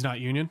 What? Because he's not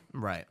union.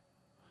 Right.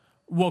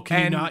 Well, can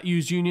you And- not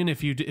use union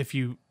if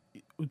you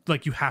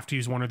like you have to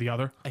use one or the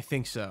other? I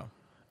think so.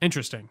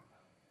 Interesting.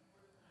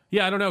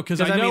 Yeah, I don't know because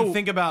Because I know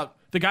think about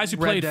the guys who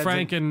Red played Dead's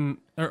Frank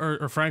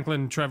or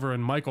Franklin, Trevor,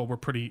 and Michael were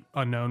pretty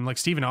unknown. Like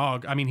Stephen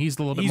Ogg, I mean, he's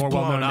a little bit He's more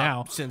well known blown up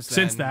now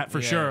since that for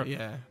Yeah, sure.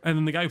 yeah. And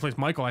then the guy who plays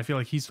Michael, I feel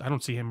like I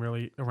don't see him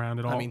really around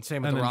at all. I mean,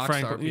 same with And the then Rockstar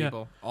Franklin, yeah.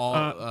 people.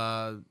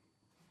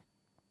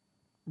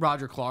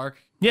 Roger Clark.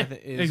 Yeah,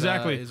 is,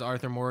 exactly. Is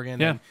Arthur Morgan.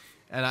 Yeah.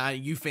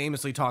 And you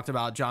famously talked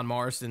about John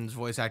Marston's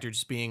voice actor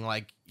just being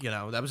like,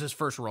 that was his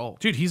first role.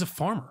 Dude, he's a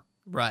farmer.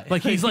 Right.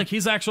 Like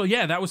he's actually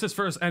that was his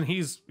first, and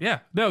he's And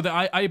now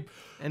I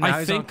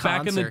he's think on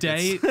back in the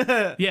day,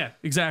 yeah,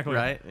 exactly.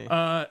 Right.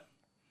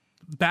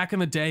 Back in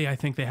the day, I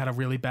think they had a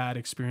really bad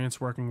experience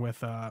working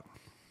with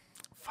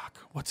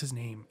what's his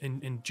name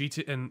in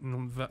GT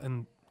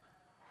in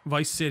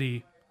Vice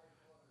City,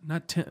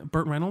 not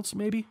Burt Reynolds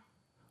maybe,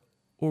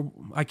 or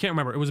I can't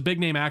remember. It was a big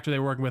name actor they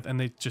were working with, and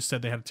they just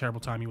said they had a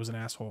terrible time. He was an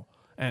asshole,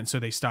 and so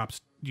they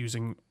stopped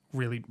using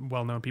really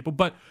well known people,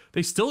 but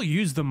they still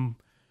use them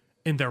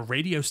in their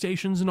radio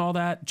stations and all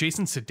that.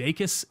 Jason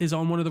Sudeikis is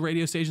on one of the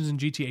radio stations in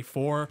GTA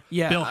 4.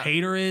 Yeah. Bill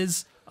Hader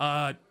is.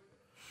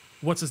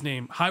 What's his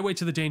name? Highway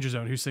to the Danger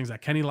Zone. Who sings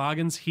that? Kenny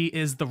Loggins. He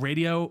is the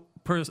radio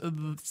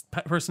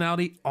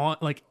personality on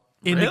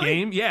in the Really?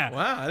 game. Yeah.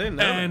 Wow, I didn't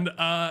know And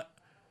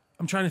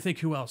I'm trying to think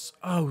who else.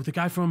 Oh, the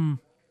guy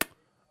from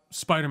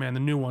Spider-Man, the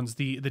new ones,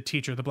 the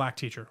teacher, the black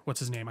teacher. What's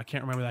his name? I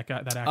can't remember that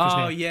actor's name.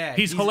 Oh, yeah.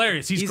 He's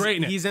hilarious. He's great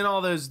in it. He's in all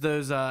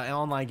those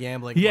online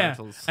gambling Yeah,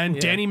 commercials. and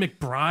Yeah. Danny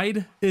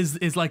McBride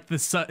is like the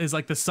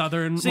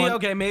southern. See, one.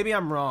 okay, maybe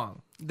I'm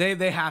wrong.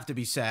 They have to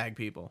be SAG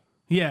people.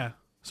 Yeah,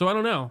 so I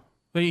don't know.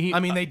 I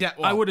mean,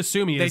 I would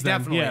assume he they is. Then.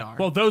 definitely Yeah. are.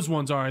 Well, those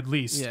ones are at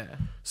least. Yeah.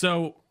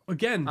 So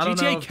again, I don't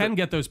know GTA if can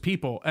get those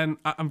people, and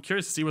I'm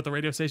curious to see what the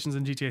radio stations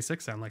in GTA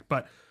 6 sound like.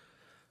 But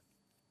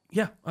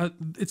yeah,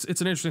 it's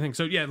an interesting thing.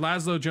 So yeah,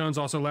 Laszlo Jones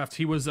also left.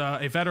 He was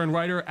a veteran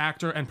writer,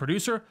 actor, and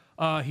producer.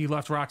 He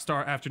left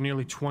Rockstar after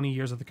nearly 20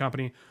 years at the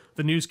company.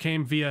 The news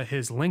came via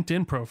his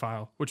LinkedIn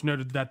profile, which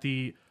noted that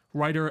the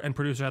writer and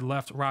producer had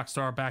left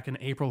Rockstar back in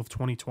April of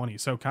 2020.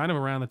 So kind of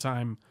around the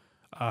time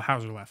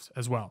Houser left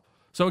as well.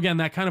 So again,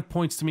 that kind of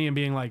points to me in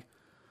being like,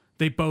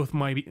 they both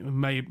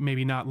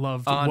maybe not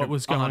loved what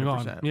was going 100%,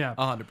 on. Yeah,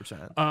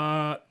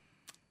 100%.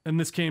 And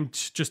this came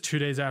just 2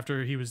 days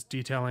after he was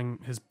detailing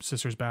his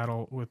sister's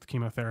battle with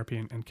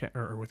chemotherapy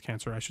or with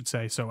cancer, I should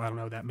say. So I don't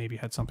know, that maybe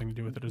had something to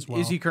do with it as well.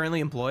 Is he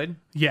currently employed?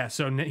 Yeah.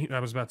 So I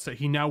was about to say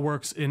he now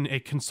works in a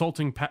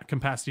consulting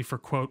capacity for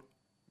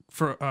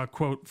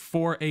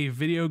a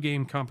video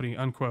game company,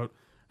 unquote,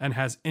 and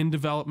has in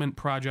development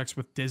projects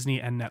with Disney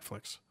and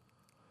Netflix.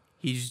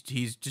 He's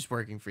just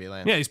working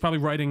freelance. Yeah, he's probably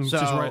writing.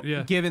 So,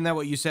 given that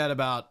what you said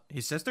about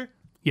his sister,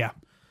 yeah,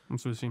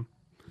 that's what it seemed.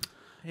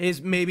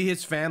 Maybe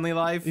his family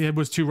life. It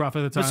was too rough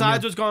at the time.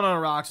 Besides what's going on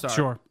at Rockstar,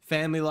 sure,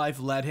 family life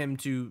led him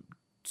to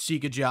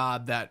seek a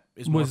job that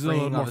is was a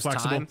little freeing more of his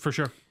flexible time. for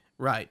sure.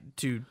 Right,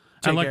 to take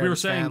And like care we of were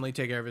his saying, family,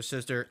 take care of his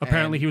sister.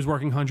 Apparently, and- he was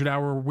working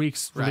 100-hour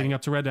weeks Right. leading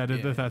up to Red Dead.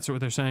 Yeah. That's what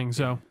they're saying.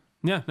 So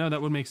yeah, no,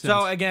 that would make sense.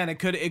 So again, it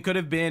could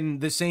have been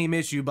the same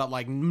issue, but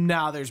like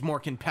now there's more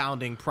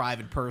compounding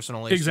private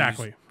personal issues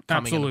Exactly.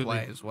 coming Absolutely.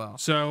 into play as well.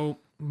 So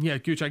yeah,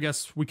 Gooch, I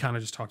guess we kind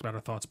of just talked about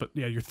our thoughts, but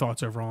yeah, your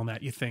thoughts overall on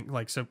that. You think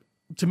like, so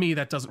to me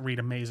that doesn't read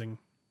amazing,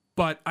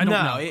 but I don't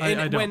know.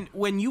 I don't.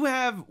 When you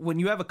have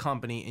a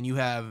company and you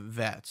have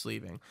vets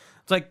leaving,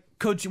 it's like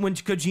when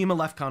Kojima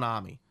left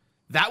Konami,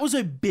 that was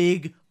a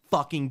big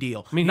fucking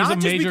deal. I mean, he's not a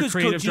just major because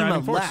creative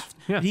driving Kojima force. left,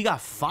 Yeah. he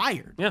got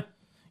fired. Yeah.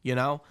 You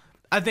know,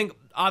 I think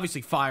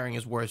obviously firing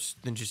is worse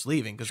than just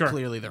leaving because Sure.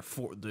 clearly they're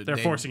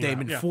forcing you they've out,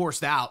 been yeah.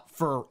 forced out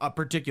for a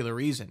particular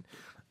reason.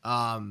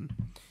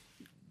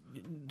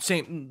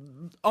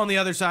 Same on the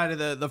other side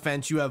of the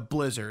fence, you have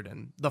Blizzard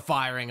and the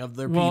firing of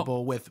their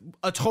people with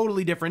a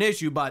totally different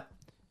issue, but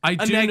I a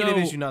do negative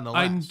know, issue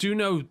nonetheless. I do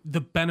know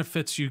the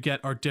benefits you get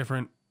are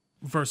different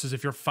versus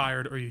if you're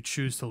fired or you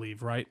choose to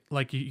leave, right?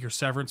 Like your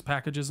severance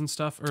packages and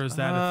stuff, or is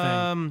that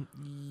a thing?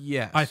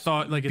 Yes. I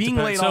thought like it being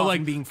depends. laid So off like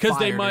and being because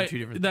they fired are might two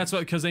different that's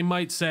what because they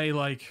might say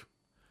like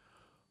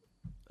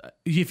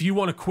if you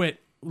want to quit,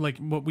 like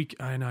what we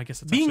I know I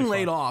guess it's being actually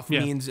laid fine. off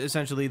Yeah. means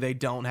essentially they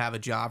don't have a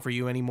job for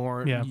you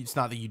anymore. Yeah. It's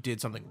not that you did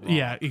something wrong.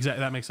 Yeah, exactly.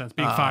 That makes sense.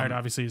 Being fired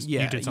obviously is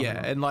Yeah, you did something yeah,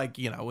 wrong. and like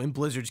in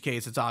Blizzard's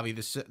case, it's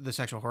obvious the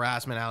sexual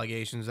harassment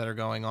allegations that are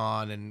going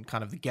on, and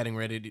kind of the getting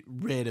rid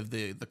of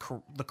the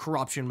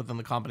corruption within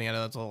the company. I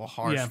know that's a little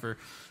harsh Yeah. for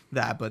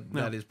that, but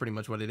that is pretty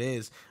much what it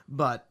is.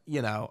 But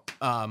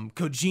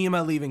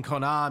Kojima leaving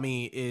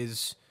Konami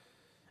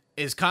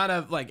is kind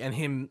of like, and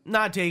him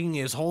not taking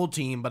his whole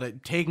team,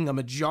 but taking a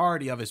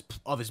majority of his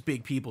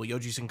big people.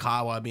 Yoji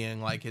Shinkawa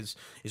being like his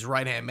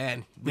right hand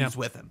man, leaves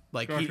with him.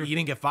 Like Gotcha. he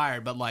didn't get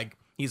fired, but like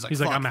he's like,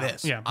 He's like, fuck I'm out.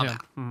 this. Yeah, I'm yeah.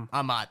 out.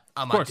 I'm not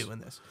course. doing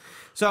this.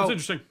 That's So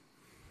interesting.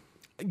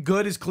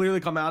 good has clearly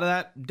come out of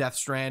that. Death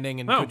Stranding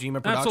and Oh, Kojima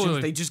Productions.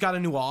 absolutely. They just got a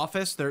new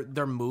office.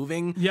 They're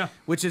moving. Yeah.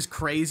 Which is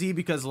crazy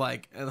because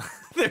like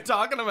they're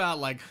talking about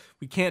like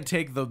we can't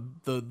take the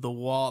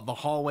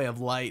hallway of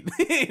light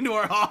into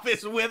our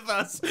office with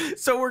us,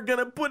 so we're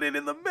gonna put it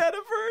in the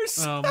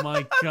metaverse. Oh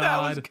my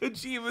That was god.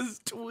 Kojima's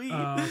tweet.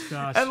 Oh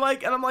gosh. And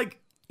I'm like,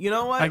 you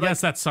know what? I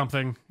guess that's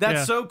something. That's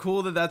Yeah. so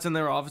cool that that's in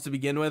their office to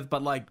begin with,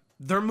 but like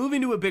they're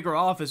moving to a bigger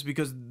office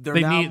because they're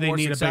They now need- they more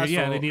need a bigger- successful,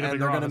 yeah, they need a and bigger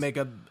they're going to office. make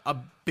a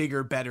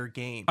bigger, better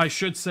game. I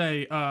should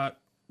say,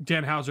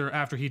 Dan Houser,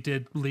 after he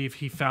did leave,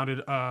 he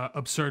founded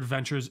Absurd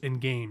Ventures in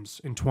Games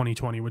in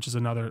 2020, which is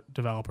another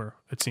developer,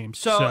 it seems.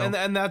 So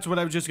and that's what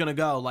I was just gonna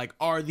go. Like,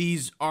 are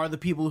the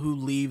people who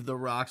leave the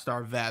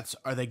Rockstar vets?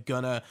 Are they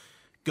gonna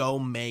go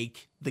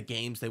make the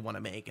games they want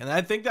to make? And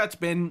I think that's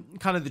been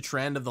kind of the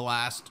trend of the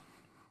last.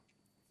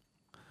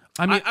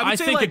 I mean, I would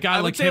say think like, a guy I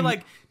would like say him,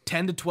 like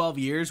 10 to 12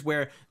 years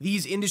where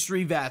these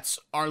industry vets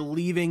are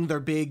leaving their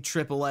big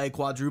AAA,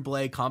 quadruple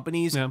A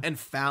companies Yeah. and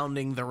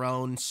founding their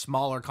own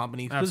smaller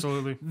companies. 'Cause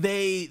Absolutely.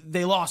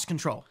 They lost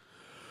control.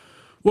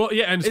 well,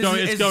 yeah, and it's going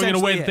in a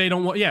essentially way it. that they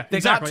don't want. Yeah, They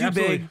exactly. got too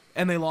absolutely. big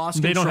and they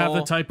lost They control. don't have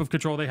the type of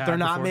control they had. They're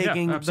not before.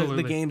 making Yeah, the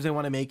absolutely. games they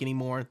want to make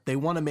anymore. They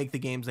want to make the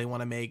games they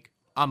want to make.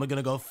 I'm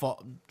gonna go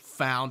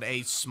found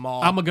a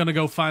small. I'm gonna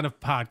go find a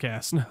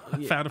podcast.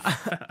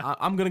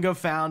 I'm gonna go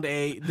found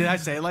a. Did I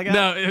say it like that?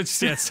 No,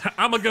 it's yes.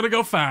 I'm gonna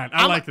go find.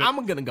 I like it.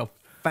 I'm gonna go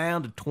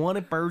found a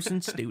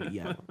 20-person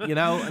studio. You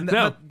know, and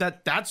No.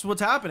 that's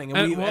what's happening.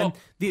 And, well-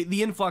 And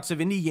the influx of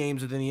indie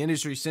games within the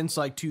industry since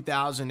like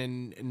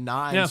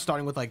 2009, Yeah.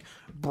 starting with like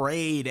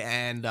Braid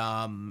and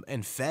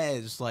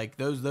Fez, like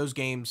those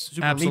games,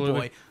 Super Meat Absolutely.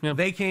 Boy, Yeah.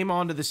 they came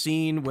onto the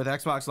scene with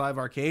Xbox Live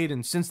Arcade,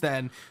 and since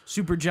then,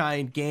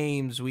 Supergiant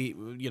Games, we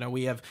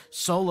have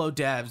solo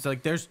devs.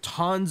 Like there's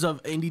tons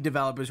of indie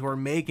developers who are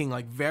making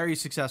like very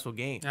successful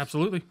games.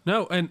 Absolutely.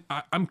 No, and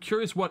I'm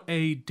curious what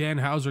a Dan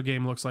Houser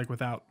game looks like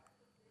without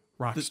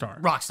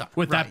Rockstar.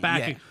 With that right,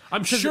 backing. yeah.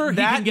 I'm 'Cause sure he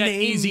that can get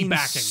name easy means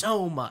backing.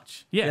 so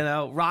much. Yeah. You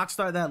know,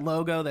 Rockstar, that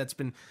logo that's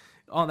been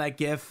on that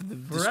GIF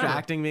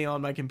distracting me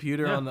on my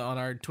computer Yeah. on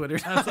our Twitter.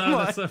 That's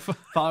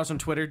Follow us on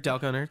Twitter,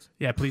 Delco Nerds.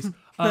 yeah, please.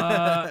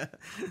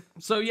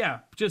 So yeah,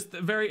 just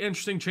very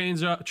interesting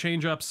change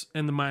ups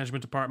in the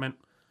management department.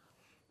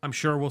 I'm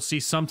sure we'll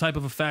see some type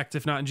of effect,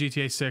 if not in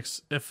GTA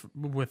 6, if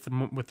with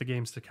the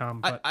games to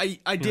come. But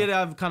I did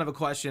have kind of a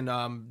question.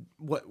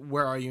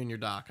 Where are you in your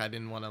doc? I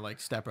didn't want to like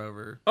step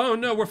over. oh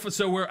no,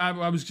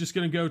 I was just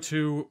gonna go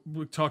to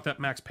talk that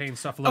Max Payne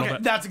stuff a little Okay,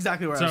 bit. that's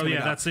exactly where I was So going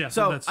yeah, to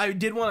go. that's I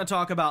did want to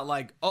talk about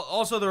like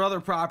also there are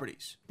other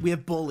properties. We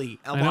have Bully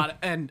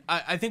and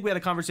I think we had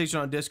a conversation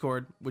on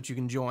Discord, which you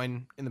can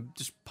join in the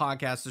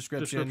podcast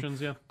description.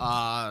 descriptions, yeah,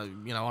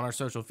 On our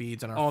social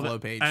feeds and our flow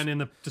page, and in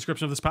the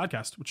description of this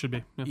podcast, which should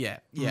be yeah.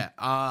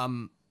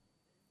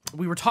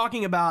 We were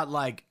talking about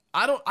like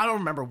I don't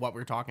remember what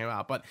we were talking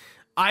about, but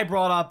I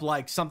brought up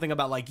like something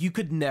about like you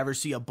could never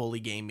see a Bully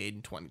game made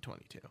in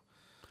 2022.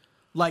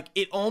 Like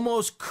it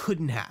almost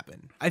couldn't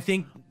happen. I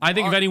think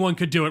if anyone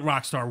could do it,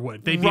 Rockstar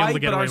would. They'd be able to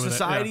get away with it. But our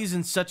society's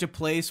in such a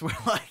place where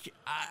like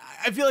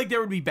I feel like there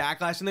would be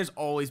backlash, and there's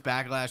always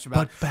backlash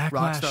about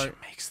Rockstar.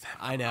 Makes them.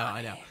 I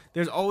know.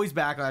 There's always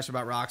backlash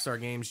about Rockstar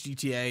games.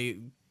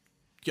 GTA,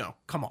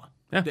 come on.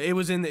 Yeah. It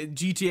was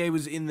GTA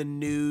was in the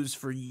news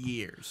for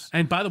years.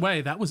 And by the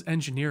way, that was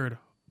engineered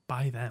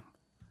by them.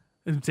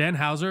 And Dan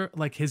Houser,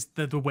 like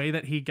the way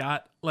that he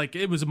got, like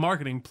it was a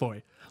marketing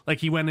ploy. Like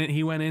he went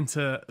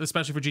into,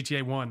 especially for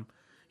GTA 1,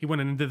 he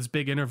went into this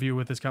big interview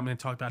with this company and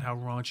talked about how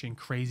raunchy and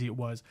crazy it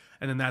was.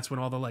 And then that's when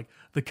all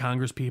the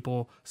Congress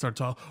people started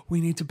talking,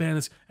 we need to ban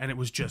this. And it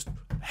was just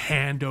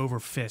hand over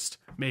fist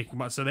making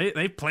money. So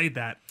they played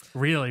that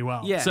really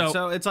well. Yeah.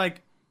 So it's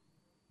like,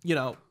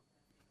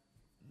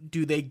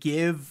 do they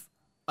give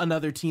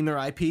another team their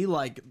IP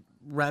like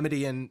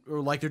Remedy or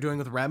like they're doing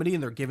with Remedy,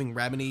 and they're giving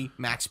Remedy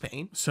Max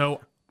Payne?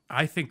 So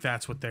I think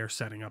that's what they're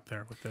setting up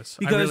there with this.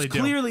 Because I really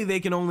clearly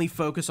they can only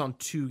focus on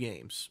 2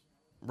 games.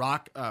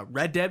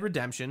 Red Dead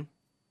Redemption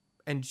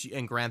and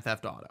Grand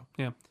Theft Auto.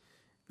 Yeah.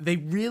 They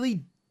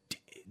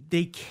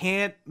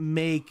can't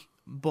make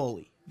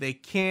Bully. They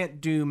can't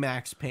do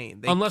Max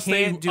Payne. Unless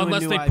they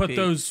put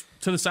those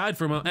to the side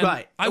for a moment.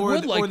 Right. I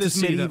would like this to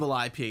see medieval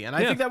IP. And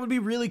I think that would be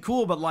really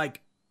cool, but like,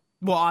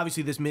 well,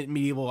 obviously this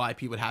medieval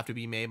IP would have to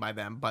be made by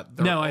them, but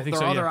I think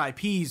their so, other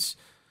IPs,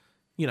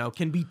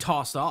 can be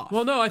tossed off.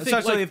 Well, no, I think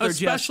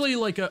especially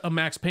like a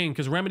Max Payne,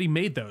 because Remedy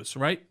made those,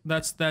 right?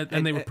 That's that,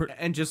 and they were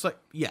and just like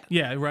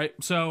yeah, right.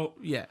 So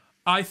yeah.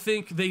 I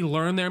think they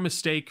learned their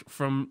mistake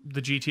from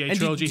the GTA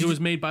trilogy, who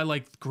was made by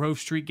like Grove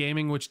Street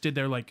Gaming, which did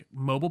their like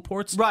mobile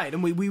ports. Right,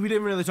 and we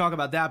didn't really talk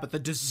about that, but the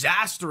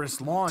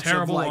disastrous launch,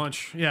 terrible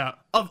launch, yeah,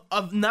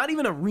 of not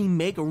even a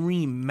remake, a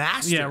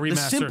remaster, the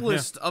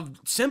simplest of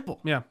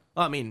simple. Yeah,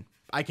 I mean,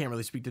 I can't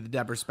really speak to the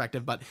dev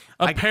perspective, but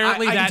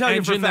apparently I that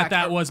engine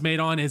that was made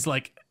on is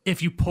like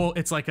if you pull,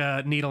 it's like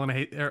a needle in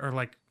a or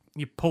like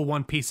you pull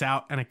one piece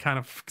out and it kind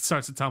of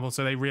starts to tumble.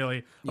 So they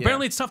really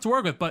apparently it's tough to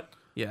work with, but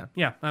yeah,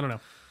 I don't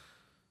know.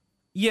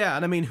 Yeah,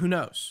 and I mean, who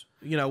knows?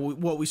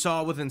 What we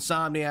saw with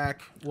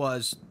Insomniac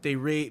was they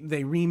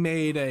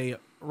remade a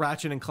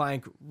Ratchet and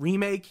Clank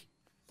remake.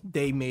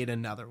 They made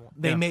another one.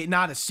 They made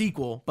not a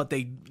sequel, but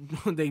they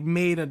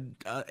made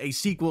a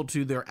sequel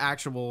to their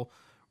actual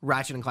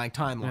Ratchet and Clank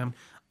timeline.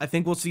 Yeah. I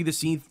think we'll see the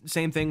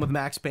same thing with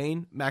Max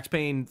Payne. Max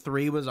Payne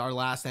 3 was our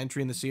last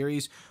entry in the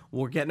series.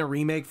 We're getting a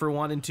remake for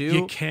 1 and 2.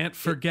 You can't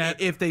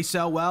forget. If they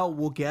sell well,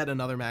 we'll get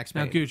another Max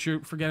Payne. Now, Gooch, you're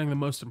forgetting the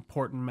most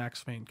important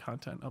Max Payne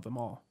content of them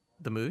all.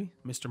 The movie?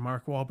 Mr.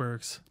 Mark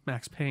Wahlberg's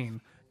Max Payne.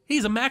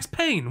 He's a Max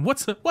Payne.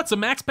 What's a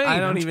Max Payne?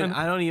 I've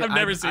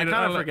never seen it. I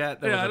kind of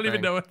forget. I don't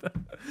even know it.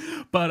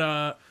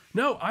 But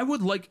no, I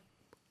would like.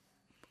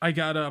 I'm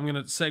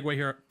gonna segue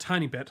here a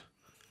tiny bit.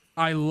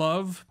 I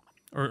love,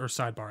 or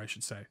sidebar, I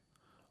should say.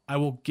 I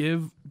will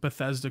give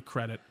Bethesda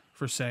credit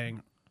for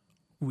saying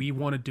we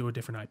want to do a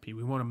different IP.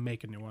 We want to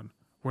make a new one.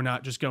 We're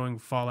not just going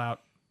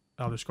Fallout,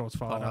 Elder Scrolls,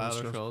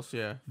 Elder Scrolls.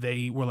 Yeah.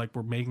 They were like,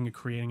 we're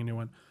creating a new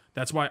one.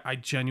 That's why I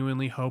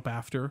genuinely hope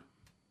after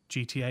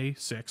GTA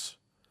 6,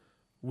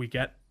 we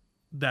get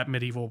that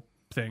medieval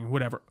thing,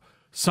 whatever.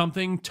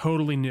 Something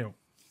totally new.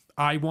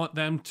 I want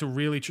them to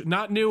really...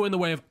 not new in the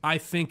way of... I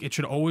think it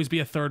should always be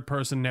a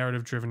third-person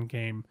narrative-driven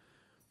game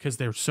because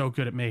they're so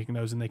good at making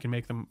those and they can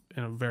make them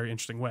in a very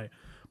interesting way.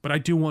 But I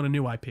do want a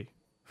new IP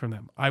from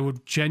them. I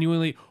would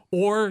genuinely...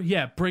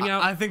 bring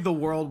out... I think the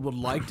world would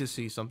like to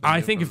see something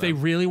I think if they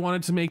really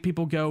wanted to make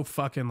people go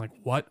fucking like,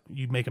 what?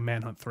 You'd make a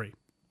Manhunt 3.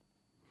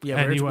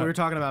 Yeah, we were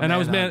talking about. And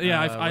Manhunt,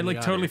 I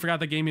totally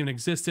forgot the game even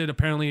existed.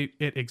 Apparently,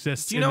 it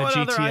exists. Do you know in the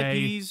what GTA. other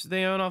IPs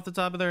they own off the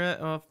top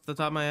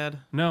of my head?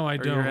 No, I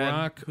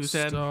don't. Who's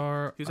head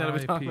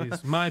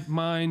IPs.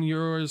 Mine,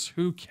 yours.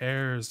 Who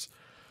cares?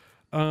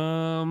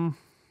 Rockstar,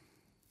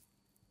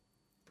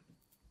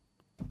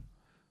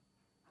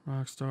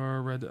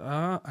 Red.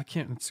 I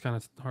can't. It's kind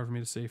of hard for me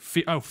to say.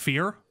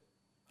 Fear.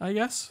 I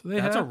guess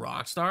that's a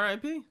Rockstar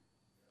IP.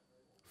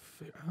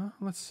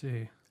 Let's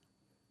see.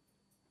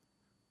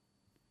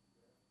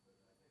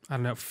 I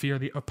don't know. Fear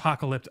the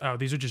Apocalypse. Oh,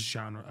 these are just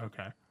genre.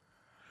 Okay.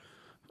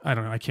 I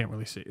don't know. I can't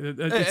really see. It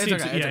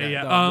seems, okay. Yeah.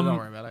 Yeah. Don't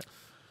worry about it.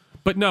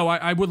 But no,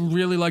 I would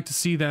really like to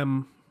see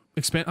them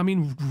expand. I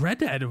mean, Red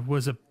Dead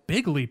was a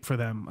big leap for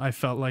them. I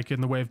felt like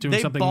in the way of doing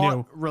They something bought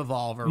new.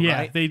 Revolver,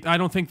 Yeah, right? I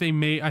don't think they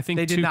made. I think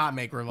They did not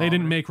make Revolver. They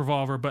didn't make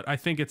Revolver, but I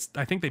think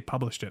they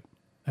published it.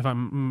 If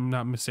I'm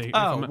not mistaken.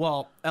 Oh,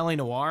 well, L.A.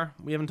 Noire,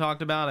 we haven't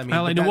talked about. I mean,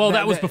 LA, but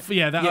that was before.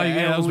 Yeah,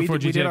 that was before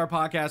GTA. We did our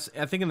podcast.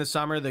 I think in the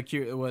summer,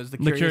 it was the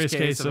Curious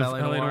Case of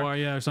L.A. Noire.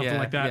 Yeah, or something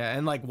like that. Yeah,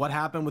 and like what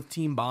happened with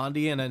Team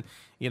Bondi, and then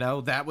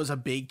that was a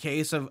big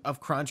case of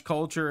crunch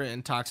culture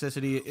and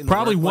toxicity. In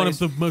Probably the one of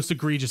workplace. the most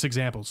egregious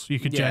examples you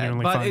could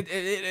genuinely but find.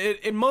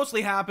 it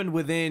mostly happened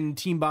within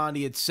Team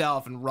Bondi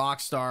itself, and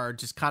Rockstar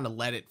just kind of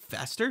let it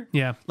fester.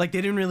 Yeah. Like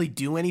they didn't really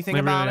do anything They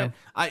about really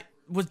it.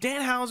 Was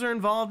Dan Houser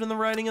involved in the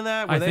writing of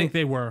that? I think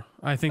they were.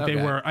 I think they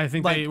Okay. were. I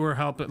think Like, they were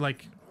helping.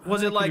 Like,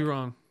 was I it could like be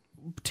wrong?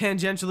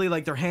 Tangentially,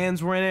 like their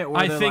hands were in it? Or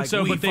I they're think like,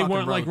 so, "We but they fucking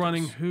weren't like wrote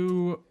running. this"?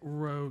 Who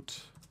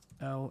wrote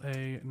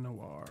L.A.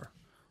 Noire?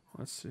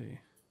 Let's see.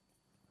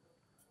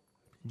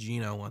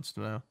 Gino wants to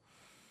know.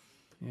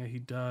 Yeah, he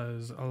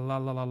does. La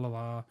la la la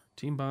la.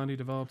 Team Bondi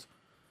developed.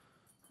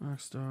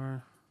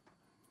 Rockstar.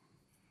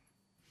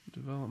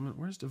 Development.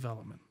 Where's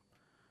development?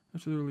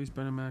 After the release,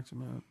 Brennan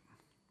Maximat,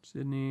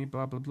 Sydney,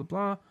 blah blah blah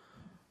blah.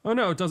 Oh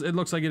no, it does. It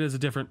looks like it is a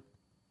different.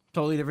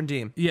 Totally different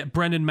team. Yeah,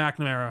 Brendan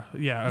McNamara.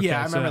 Yeah, okay,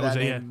 Yeah, I so remember was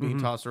that it, name being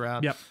tossed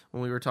around Yep.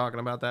 when we were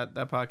talking about that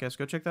podcast.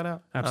 Go check that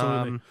out.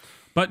 Absolutely.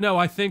 But no,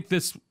 I think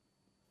this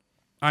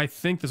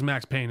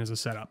Max Payne is a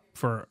setup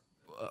for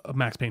a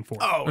Max Payne 4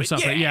 or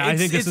something. Yeah, I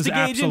think this is to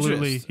gauge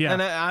absolutely interest. yeah.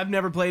 And I've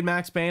never played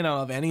Max Payne. I don't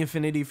have any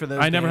affinity for those.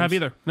 I never have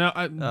games.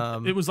 either.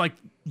 No, it was like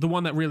the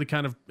one that really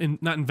kind of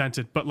not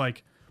invented, but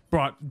like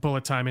brought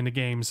bullet time into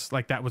games.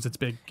 Like that was its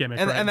big gimmick.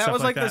 And, right? and that Stuff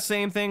was like the that.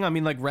 same thing. I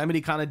mean, like Remedy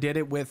kind of did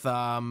it with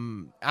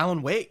Alan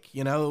Wake.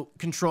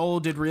 Control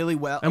did really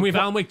well. And we have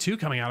Alan Wake 2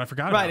 coming out. I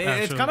forgot Right. about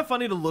that. It's kind of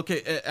funny to look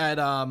at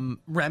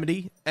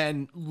Remedy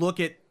and look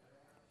at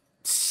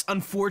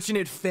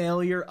unfortunate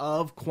failure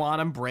of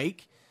Quantum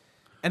Break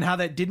and how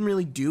that didn't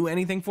really do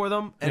anything for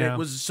them, and Yeah. it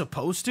was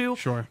supposed to.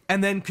 Sure.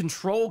 And then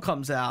Control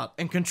comes out,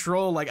 and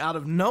Control, like out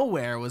of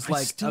nowhere, was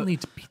like still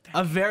need to beat that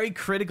a very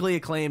critically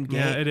acclaimed game.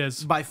 Yeah, it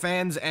is. by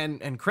fans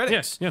and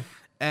critics. Yeah, yeah.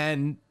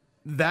 And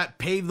that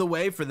paved the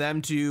way for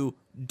them to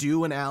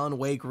do an Alan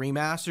Wake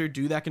remaster,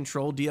 do that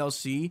Control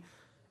DLC,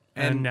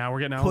 And now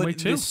we're getting Alan put Wake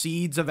 2. the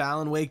seeds of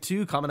Alan Wake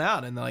 2 coming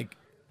out, and like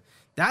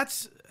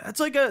that's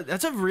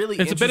a really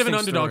It's a bit of an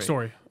interesting underdog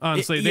story,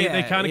 honestly. It- they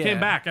yeah, kind of yeah. came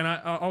back, and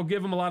I'll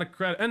give them a lot of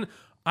credit. And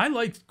I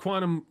liked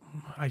Quantum.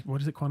 What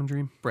is it? Quantum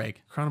Dream?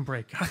 Break. Quantum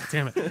Break. God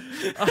damn it.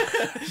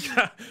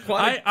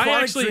 Quantum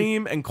actually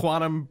Dream and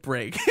Quantum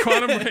Break.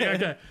 Quantum Break.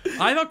 Okay.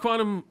 I thought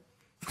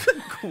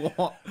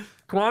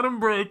Quantum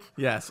Break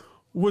Yes.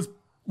 was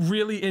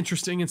really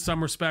interesting in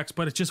some respects,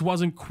 but it just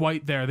wasn't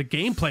quite there. The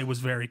gameplay was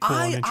very cool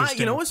and interesting.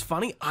 You know what's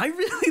funny? I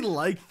really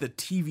liked the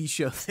TV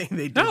show thing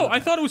they did. No, with I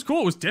that. thought it was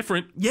cool. It was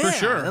different, Yeah, for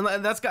sure.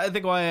 and that's I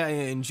think why I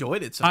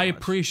enjoyed it so I much.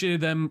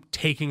 appreciated them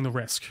taking the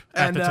risk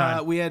at And the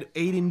time. we had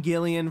Aidan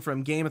Gillian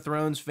from Game of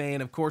Thrones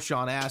fame, of course,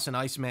 Sean Astin,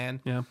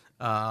 Iceman. Yeah.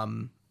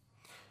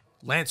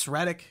 Lance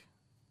Reddick.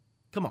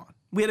 Come on.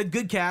 We had a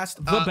good cast.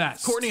 The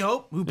best. Courtney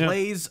Hope, who Yeah.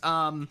 plays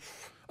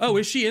Oh,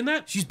 is she in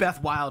that? she's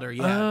Beth Wilder.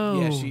 Yeah. Oh,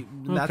 yeah,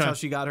 that's okay. how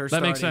she got her That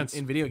start makes sense.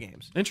 in video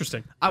games.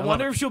 Interesting. I love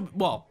wonder it.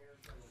 if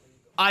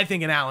I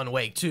think in Alan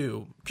Wake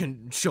too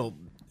she'll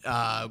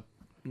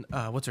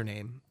what's her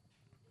name?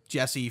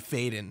 Jessie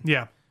Faden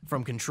Yeah,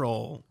 from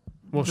Control.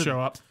 will show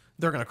up.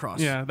 They're gonna cross.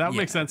 Yeah, that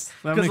makes sense.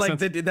 That Because makes like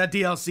sense. that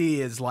DLC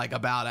is like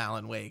about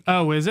Alan Wake.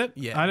 Oh, is it?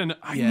 Yeah, I don't know.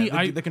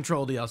 the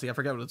Control DLC. I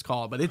forget what it's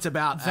called, but it's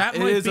about That it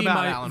might is be about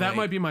my Alan that Wake.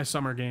 might be my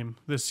summer game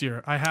this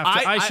year. I have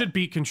to. I should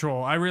beat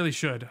Control. I really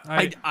should.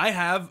 I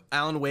have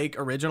Alan Wake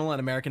original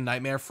and American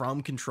Nightmare from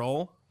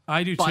Control.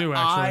 I do But too.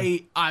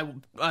 Actually, I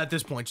at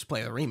this point just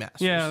play the remasters.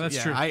 Yeah, that's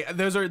true.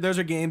 Those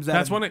are games that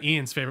that's one of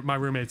Ian's favorite. My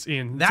roommate's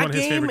Ian. It's that one of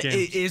his game favorite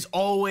games. is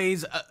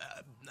always.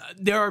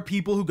 There are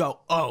people who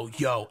go, "Oh,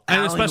 yo," and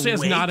Alan especially as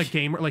Wake. not a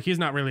gamer, like he's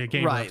not really a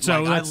gamer, Right.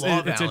 so like, it's I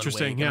love Alan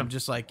interesting. Wake, and Yeah, I'm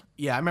just like,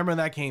 yeah, I remember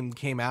that game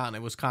came out and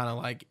it was kind of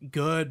like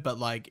good, but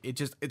like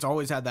it's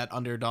always had that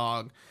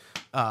underdog,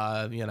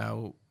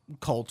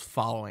 cult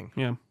following.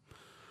 yeah,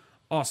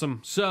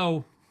 awesome.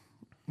 So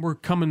we're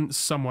coming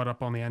somewhat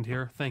up on the end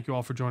here. Thank you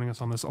all for joining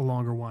us on this a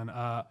longer one.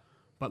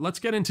 But let's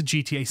get into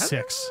GTA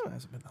 6.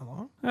 Has it been that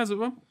long? Has it?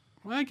 Well,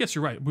 I guess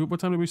you're right. What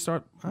time did we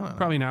start?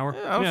 Probably an hour. I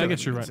don't Yeah, I feel guess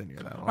like you're it's right. in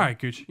here that long. All right,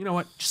 Gooch. You know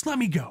what? Just let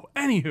me go.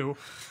 Anywho,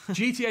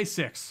 GTA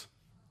 6.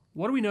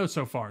 What do we know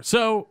so far?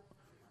 So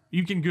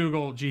you can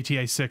Google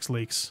GTA 6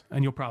 leaks,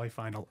 and you'll probably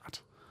find a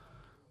lot.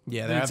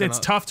 Yeah, It's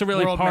tough to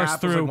really World parse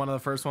Map was, through. like, one of the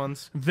first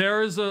ones.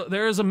 There is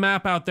a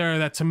map out there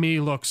that to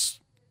me looks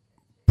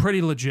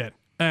pretty legit.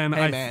 And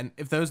Hey man,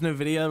 if those new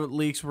video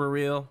leaks were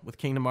real with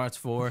Kingdom Hearts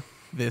 4,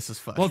 this is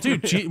fun. well,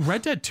 dude,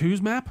 Red Dead 2's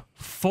map,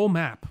 full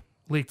map,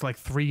 leaked like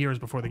 3 years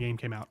before the game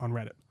came out on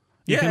Reddit.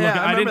 You can look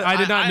at- I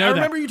did not know I that.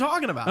 remember you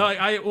talking about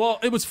it. Well,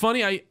 it was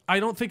funny. I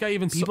don't think I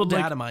even People saw,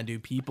 like, data mine,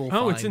 dude. People.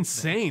 Oh, it's find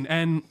insane,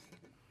 and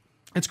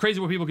it's crazy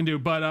what people can do.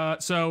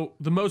 But so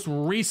the most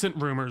recent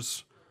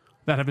rumors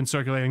that have been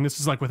circulating, this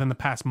is like within the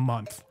past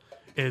month,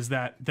 is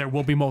that there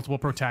will be multiple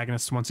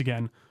protagonists once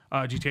again.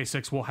 GTA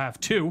 6 will have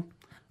two,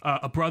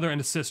 a brother and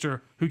a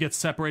sister who get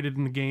separated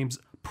in the game's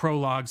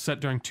prologue set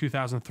during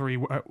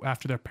 2003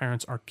 after their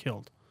parents are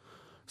killed.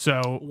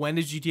 So When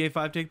did GTA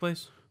 5 take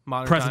place?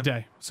 Modern present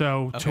time? day.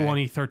 So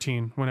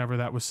 2013, whenever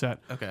that was set.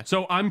 Okay.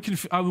 So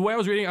the way I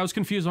was reading, I was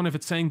confused on if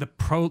it's saying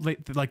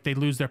like they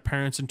lose their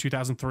parents in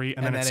 2003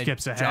 and then it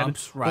skips ahead,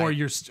 jumps,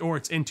 right. or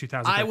it's in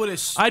 2000. I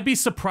would I'd be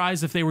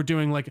surprised if they were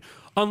doing like,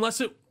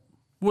 unless it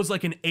was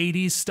like an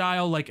 80s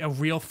style, like a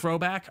real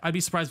throwback. I'd be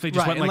surprised if they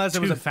just went like unless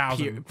it was a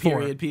 2000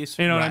 period piece.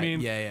 You know what I Right.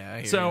 mean? Yeah, I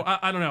hear So you.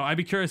 I don't know. I'd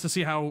be curious to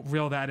see how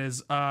real that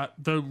is.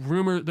 Those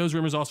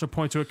rumors also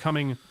point to it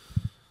coming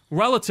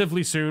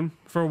relatively soon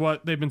for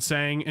what they've been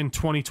saying in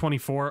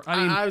 2024. I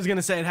mean, I was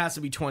gonna say it has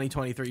to be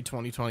 2023,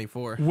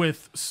 2024.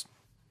 with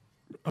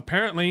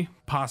apparently,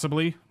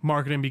 possibly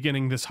marketing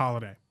beginning this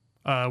holiday.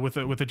 With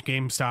a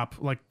GameStop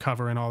like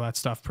cover and all that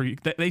stuff.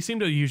 They seem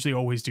to usually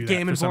always do that.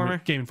 Game for some Informer?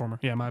 reason. Game Informer.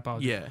 Yeah, my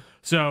apologies. Yeah.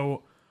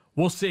 So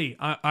we'll see.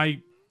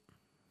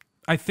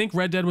 I think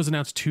Red Dead was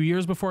announced 2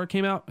 years before it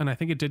came out, and I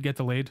think it did get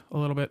delayed a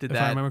little bit. Did if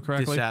that I remember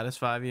correctly.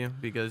 dissatisfy you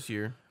because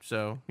you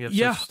have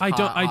Yeah, such I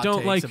don't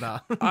hot like. takes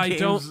about I games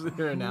don't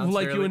that are announced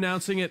like you early?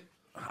 announcing it.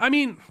 I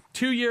mean,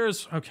 2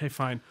 years. Okay,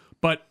 fine.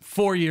 But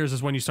 4 years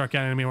is when you start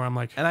getting to me where I'm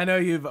like, And I know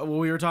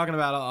we were talking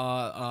about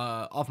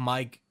off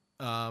mic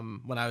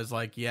when I was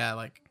like, yeah,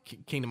 like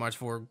Kingdom Hearts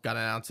 4 got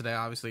announced today.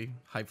 Obviously,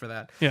 hype for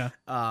that. yeah,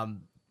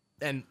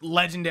 And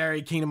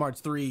legendary Kingdom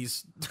Hearts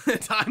 3's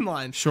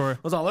timeline sure.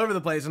 was all over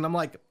the place, and I'm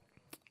like,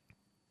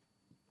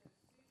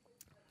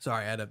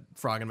 sorry, I had a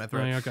frog in my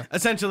throat. Oh, yeah, okay.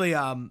 Essentially,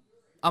 I'm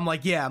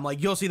like,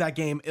 you'll see that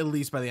game at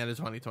least by the end of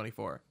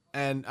 2024.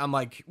 And I'm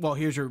like, well,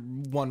 here's your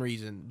one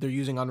reason. They're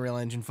using Unreal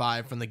Engine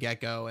 5 from the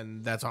get-go,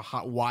 and that's a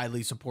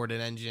widely supported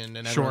engine,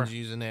 and Sure. everyone's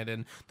using it,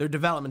 and their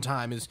development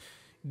time is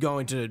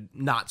going to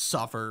not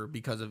suffer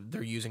because of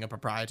they're using a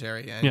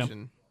proprietary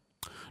engine.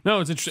 No,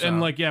 it's interesting. And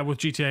So- like, yeah, with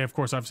GTA, of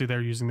course, obviously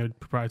they're using their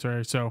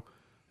proprietary. So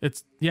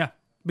it's, yeah,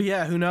 But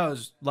yeah, who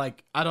knows?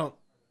 Like,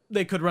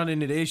 they could run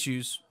into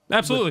issues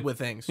Absolutely. with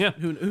things. Yeah.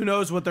 Who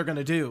knows what they're going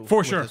to do for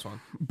with sure. this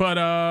one.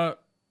 But,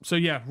 so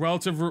yeah,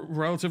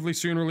 relatively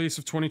soon release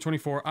of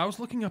 2024. I was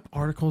looking up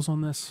articles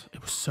on this.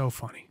 It was so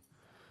funny.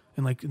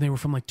 And like, they were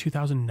from like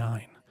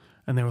 2009.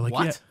 And they were like,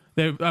 What?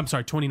 yeah, I'm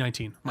sorry,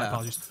 2019. My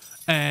apologies.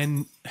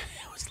 And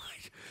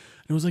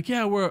it was like,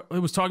 yeah, it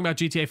was talking about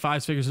GTA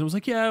 5's figures, and it was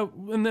like, yeah,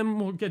 and then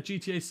we'll get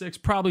GTA 6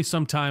 probably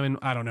sometime in,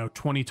 I don't know,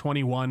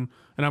 2021.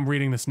 And I'm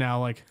reading this now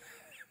like,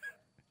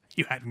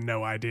 you had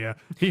no idea.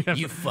 You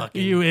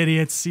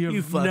idiots. You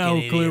have fucking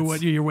no clue idiots.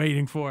 what you're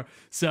waiting for.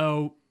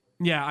 So,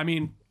 yeah, I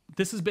mean,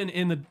 this has been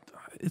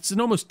it's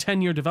an almost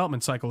 10-year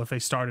development cycle if they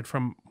started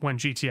from when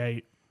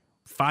GTA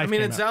 5 I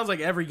mean, came it out. sounds like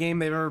every game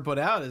they've ever put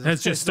out Has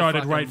just just a started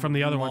fucking right from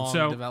the other one. long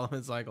So-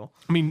 development cycle.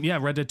 I mean, yeah,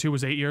 Red Dead 2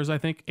 was 8 years, I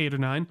think, 8 or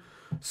 9.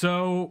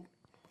 So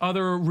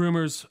other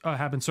rumors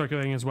have been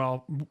circulating as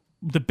well.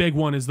 The big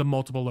one is the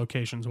multiple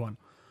locations one.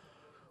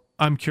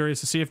 I'm curious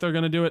to see if they're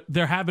going to do it.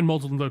 There have been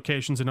multiple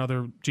locations in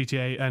other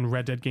GTA and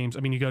Red Dead games. I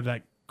mean, you go to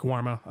that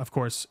Guarma, of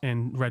course,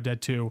 in Red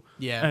Dead 2.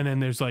 Yeah. And then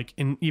there's like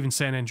in even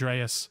San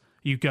Andreas,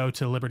 you go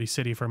to Liberty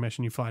City for a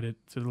mission. You fly to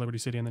Liberty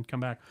City and then come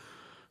back.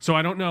 So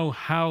I don't know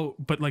how,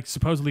 but like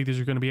supposedly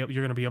you're going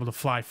to be able to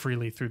fly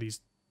freely through these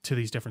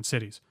different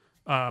cities.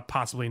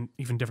 Possibly in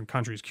even different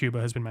countries.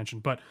 Cuba has been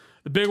mentioned, but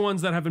the big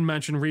ones that have been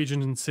mentioned,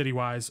 region and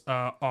city-wise,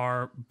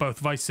 are both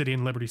Vice City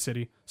and Liberty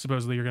City.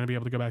 Supposedly, you're going to be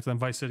able to go back to them.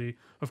 Vice City,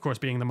 of course,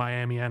 being the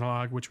Miami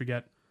analog, which we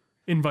get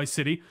in Vice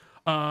City.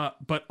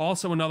 But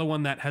also another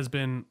one that has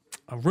been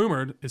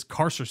rumored is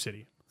Carcer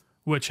City,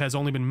 which has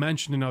only been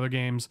mentioned in other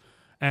games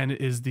and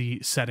is the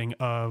setting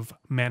of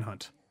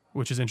Manhunt,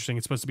 which is interesting.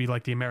 It's supposed to be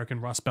like the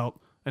American Rust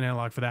Belt, an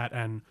analog for that.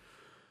 And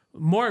the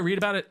more I read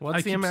about it,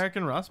 What's the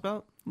American Rust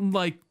Belt?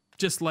 like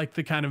just like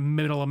the kind of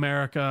middle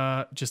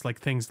America, just like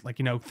things like,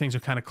 things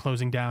are kind of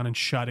closing down and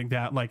shutting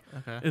down. Like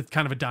it's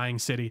kind of a dying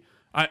city.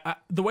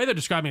 The way they're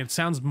describing it, it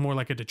sounds more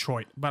like a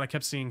Detroit, but I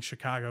kept seeing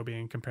Chicago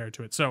being compared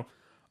to it. So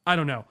I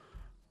don't know.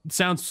 It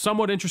sounds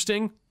somewhat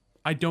interesting.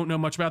 I don't know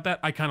much about that.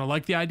 I kind of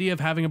like the idea of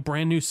having a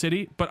brand new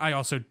city, but I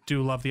also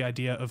do love the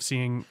idea of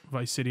seeing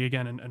Vice City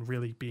again and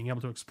really being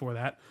able to explore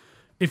that.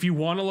 If you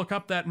want to look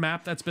up that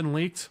map that's been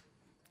leaked,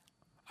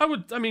 I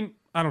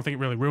don't think it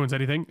really ruins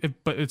anything,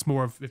 but it's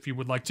more of if you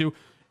would like to.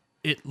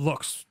 It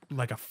looks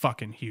like a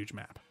fucking huge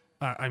map.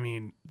 I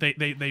mean,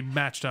 they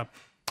matched up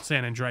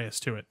San Andreas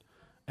to it,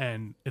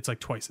 and it's like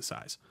twice the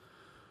size.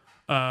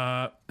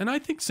 And I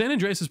think San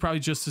Andreas is probably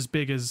just as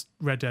big as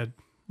Red Dead,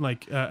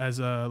 as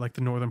the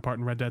northern part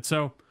in Red Dead.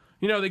 So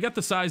they get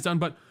the size done,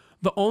 but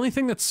the only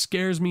thing that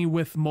scares me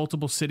with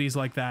multiple cities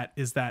like that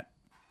is that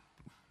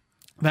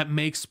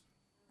makes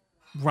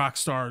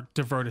Rockstar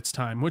divert its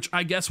time, which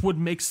I guess would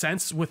make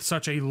sense with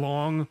such a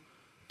long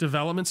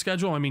development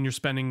schedule. I mean, you're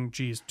spending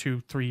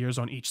 2-3 years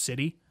on each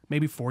city,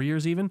 maybe 4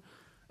 years even,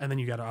 and then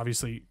you got to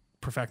obviously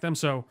perfect them.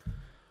 So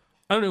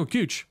I don't know,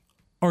 Gooch,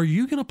 are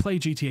you gonna play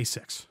GTA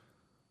 6?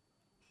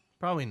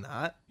 Probably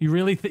not. You're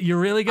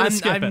really gonna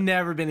skip I've it?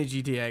 never been a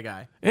GTA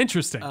guy.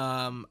 Interesting.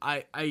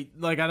 I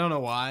don't know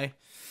why.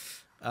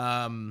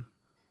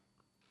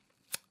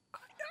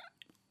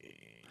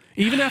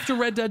 Even after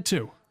Red Dead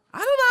 2, I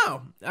don't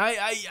know.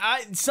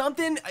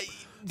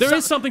 there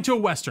is something to a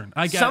Western.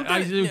 I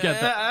do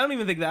get that. I don't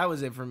even think that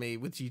was it for me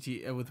with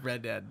with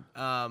Red Dead.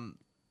 I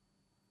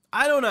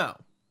don't know.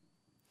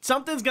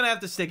 Something's gonna have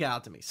to stick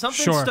out to me.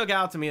 Something Sure. stuck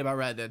out to me about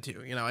Red Dead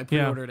 2. You know, I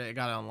pre-ordered it,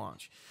 got it on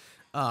launch.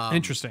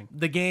 Interesting.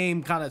 The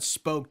game kind of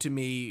spoke to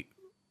me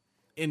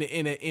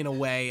in a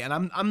way, and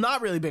I'm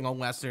not really big on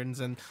westerns,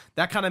 and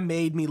that kind of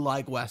made me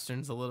like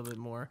westerns a little bit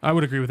more. I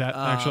would agree with that,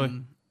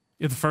 actually.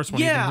 Yeah, the first one.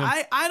 Yeah,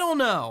 even, I don't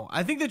know.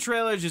 I think the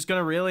trailer is just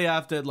gonna really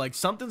have to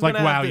something's Like,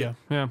 gonna wow have to you.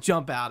 Yeah.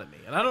 jump out at me,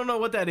 and I don't know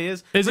what that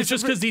is. Is it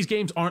just because these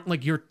games aren't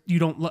like you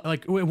don't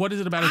like? What is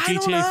it about a I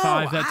don't GTA know.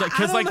 5 that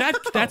because I like don't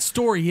know. that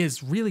story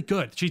is really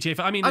good. GTA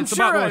 5. I mean, I'm it's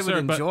sure about I what would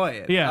served, but enjoy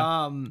it. Yeah.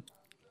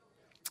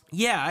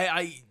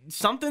 I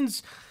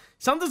something's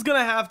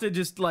gonna have to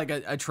just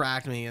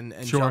attract me and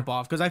Sure. jump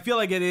off, because I feel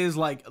like it is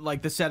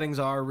like the settings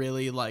are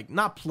really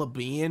not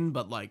plebeian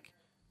but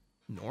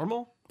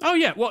normal. Oh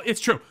yeah. Well,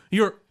 it's true.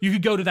 You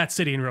could go to that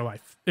city in real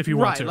life if you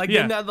want Right, to.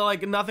 Yeah.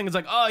 nothing is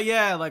oh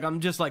yeah, I'm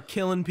just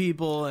killing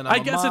people, and I'm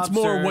I guess it's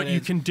more what you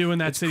can do in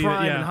that city.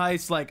 crime Yeah. and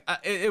heists.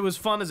 It was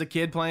fun as a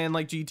kid playing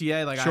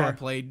GTA. Sure. I had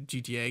played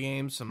GTA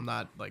games. I'm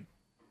not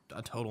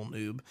a total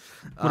noob.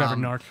 Whatever,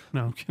 narc.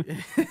 No. I'm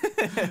kidding.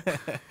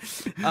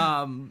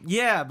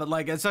 Yeah,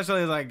 but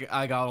especially as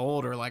I got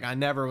older, I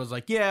never was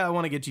I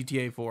want to get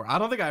GTA 4. I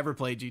don't think I ever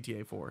played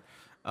GTA 4.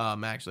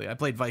 Actually, I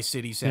played Vice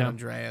City, San Yeah.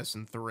 Andreas,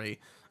 and 3.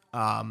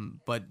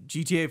 But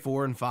GTA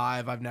 4 and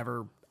 5, I've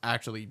never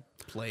actually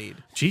played.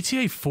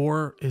 GTA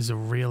 4 is a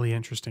really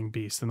interesting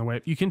beast in the way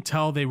you can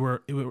tell it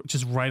were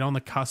just right on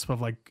the cusp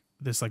of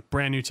this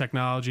brand new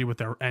technology with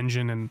their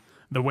engine and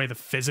the way the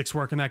physics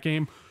work in that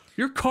game.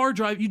 Your car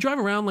you drive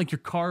around like your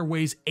car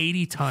weighs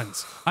 80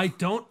 tons. I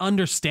don't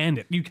understand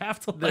it. You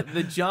have to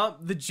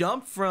The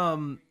jump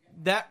from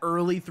that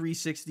early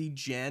 360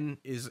 gen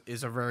is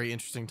a very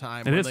interesting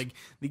time. It where, is.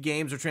 The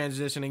games are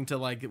transitioning to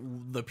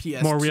the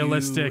PS2, More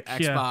realistic,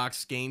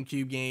 Xbox, yeah.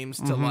 GameCube games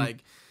to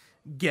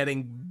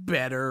getting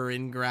better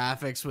in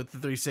graphics with the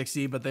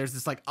 360, but there's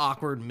this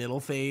awkward middle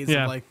phase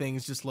Yeah. of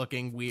things just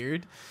looking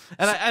weird,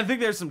 and I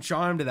think there's some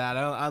charm to that.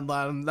 I'm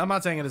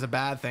not saying it is a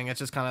bad thing. It's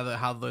just kind of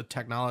how the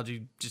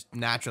technology just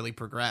naturally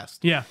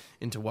progressed Yeah.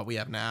 into what we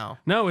have now.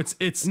 No,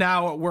 it's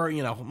Now we're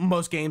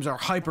most games are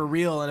hyper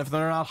real, and if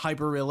they're not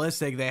hyper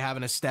realistic, they have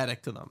an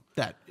aesthetic to them.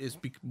 That is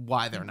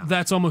why they're not.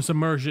 that's almost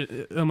immersive.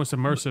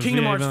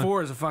 Kingdom Yeah, Hearts even-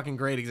 4 is a fucking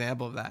great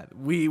example of that.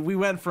 We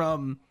went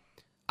from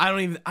I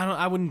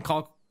wouldn't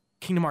call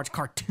Kingdom Hearts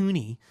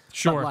cartoony,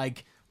 Sure.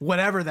 but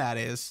whatever that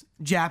is,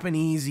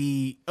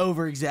 Japanesey,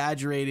 over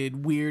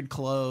exaggerated, weird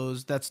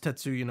clothes. That's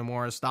Tetsuya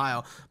Nomura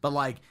style.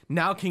 But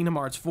now Kingdom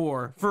Hearts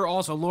 4, for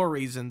also lore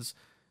reasons,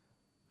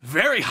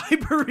 very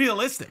hyper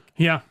realistic.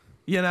 Yeah.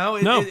 No,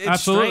 it's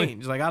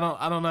absolutely. strange. I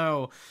don't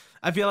know.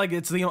 I feel like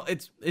it's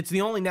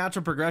the only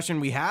natural progression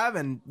we have,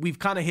 and we've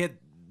kind of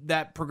hit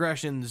that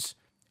progression's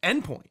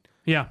endpoint.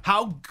 Yeah.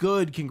 How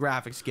good can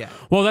graphics get?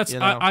 Well, that's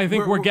I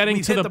think we're getting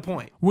we've to hit the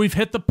point. We've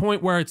hit the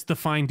point where it's the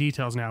fine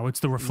details now. It's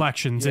the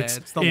reflections. Yeah,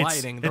 it's the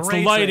lighting, the it's ray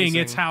the lighting. tracing.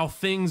 It's how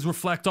things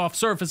reflect off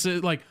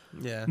surfaces.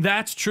 Yeah.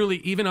 That's truly.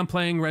 Even I'm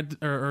playing Red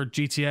or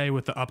GTA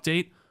with the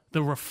update.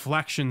 The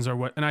reflections are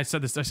what. And I say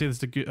this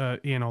to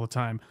Ian all the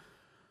time.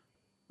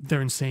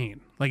 They're insane.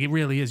 It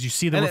really is. You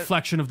see the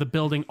reflection of the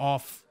building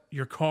off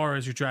your car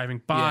as you're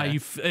driving by.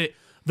 Yeah.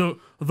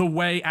 The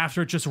way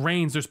after it just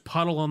rains, there's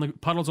puddles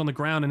on the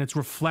ground, and it's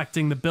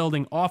reflecting the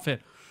building off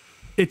it.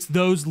 It's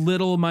those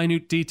little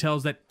minute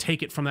details that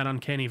take it from that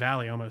uncanny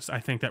valley almost. I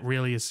think that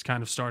really is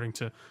kind of starting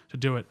to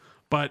do it.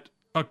 But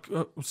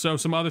so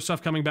some other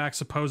stuff coming back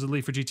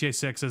supposedly for GTA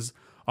 6 is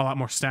a lot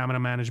more stamina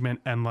management,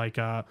 and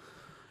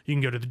you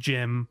can go to the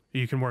gym,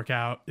 you can work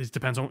out. It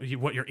depends on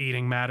what you're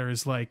eating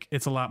matters.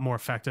 It's a lot more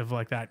effective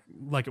like that,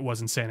 like it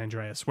was in San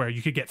Andreas, where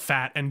you could get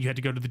fat and you had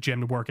to go to the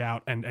gym to work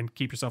out and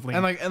keep yourself lean.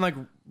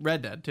 And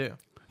Red Dead too.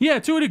 Yeah,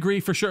 to a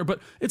degree for sure.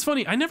 But it's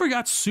funny, I never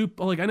got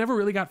I never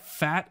really got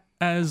fat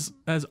as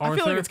Arthur. I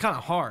feel like it's kind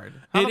of hard.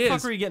 How the fuck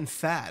is. are you getting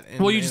fat?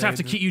 Well, you just have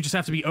to keep. You just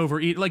have to be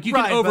overeat. You Right,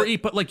 can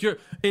overeat, but you're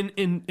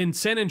in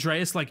San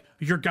Andreas,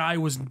 your guy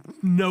was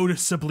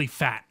noticeably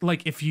fat.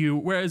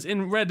 Whereas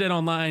in Red Dead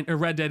Online or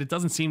Red Dead, it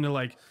doesn't seem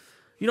to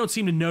you don't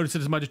seem to notice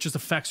it as much. It just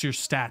affects your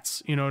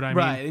stats. You know what I mean?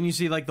 Right, and you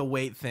see the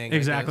weight thing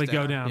Exactly, that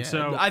goes go down. Yeah.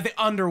 So I think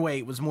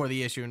underweight was more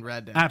the issue in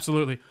Red Dead.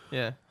 Absolutely.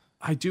 Yeah.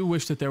 I do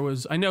wish that there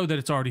was. I know that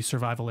it's already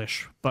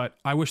survival-ish, but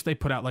I wish they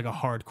put out a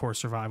hardcore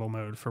survival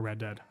mode for Red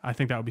Dead. I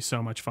think that would be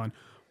so much fun.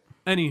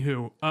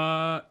 Anywho,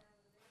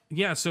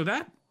 yeah. So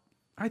that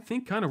I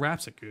think kind of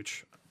wraps it,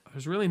 Gooch.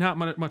 There's really not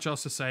much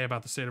else to say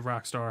about the state of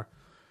Rockstar.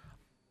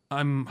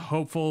 I'm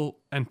hopeful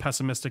and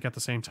pessimistic at the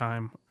same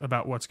time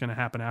about what's going to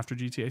happen after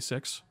GTA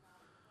 6.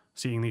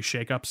 Seeing these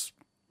shakeups,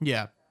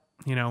 Yeah.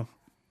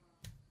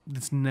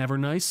 It's never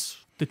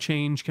nice. The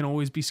change can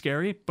always be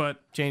scary,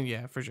 but Jane,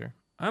 yeah, for sure.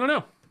 I don't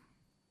know.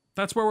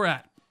 That's where we're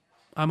at.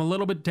 I'm a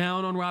little bit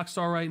down on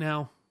Rockstar right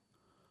now,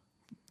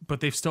 but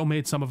they've still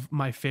made some of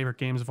my favorite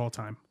games of all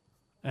time.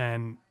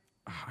 And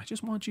I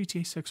just want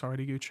GTA 6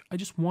 already, Gooch. I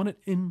just want it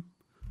in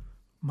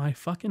my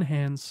fucking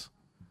hands.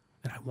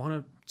 And I want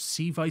to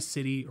see Vice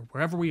City or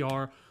wherever we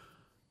are.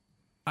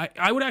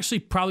 I would actually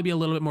probably be a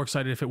little bit more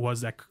excited if it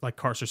was that like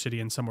Carcer City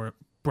and somewhere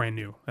brand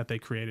new that they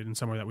created and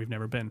somewhere that we've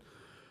never been.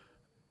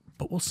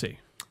 But we'll see.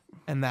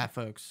 And that,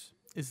 folks,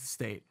 is the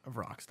state of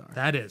Rockstar.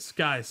 That is.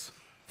 Guys,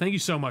 thank you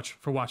so much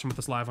for watching with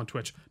us live on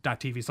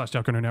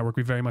twitch.tv/Delco Network.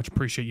 We very much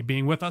appreciate you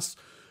being with us.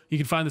 You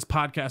can find this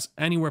podcast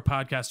anywhere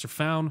podcasts are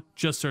found.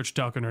 Just search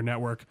Delco Nerd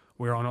Network.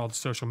 We're on all the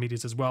social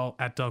medias as well,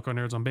 at Delco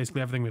Nerds on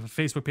basically everything. We have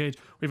a Facebook page.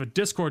 We have a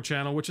Discord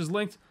channel, which is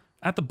linked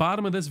at the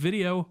bottom of this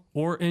video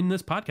or in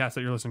this podcast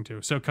that you're listening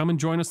to. So come and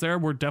join us there.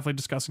 We're definitely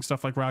discussing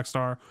stuff like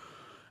Rockstar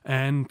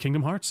and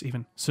Kingdom Hearts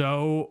even.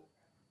 So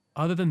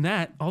other than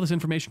that, all this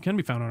information can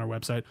be found on our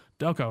website,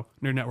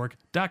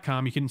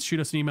 DelcoNerdNetwork.com. You can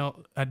shoot us an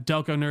email at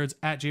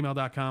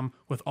DelcoNerds@gmail.com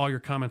with all your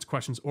comments,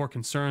 questions, or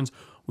concerns.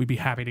 We'd be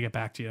happy to get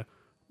back to you.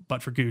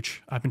 But for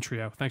Gooch, I've been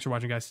Trio. Thanks for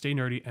watching, guys. Stay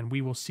nerdy, and we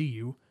will see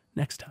you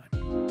next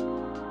time.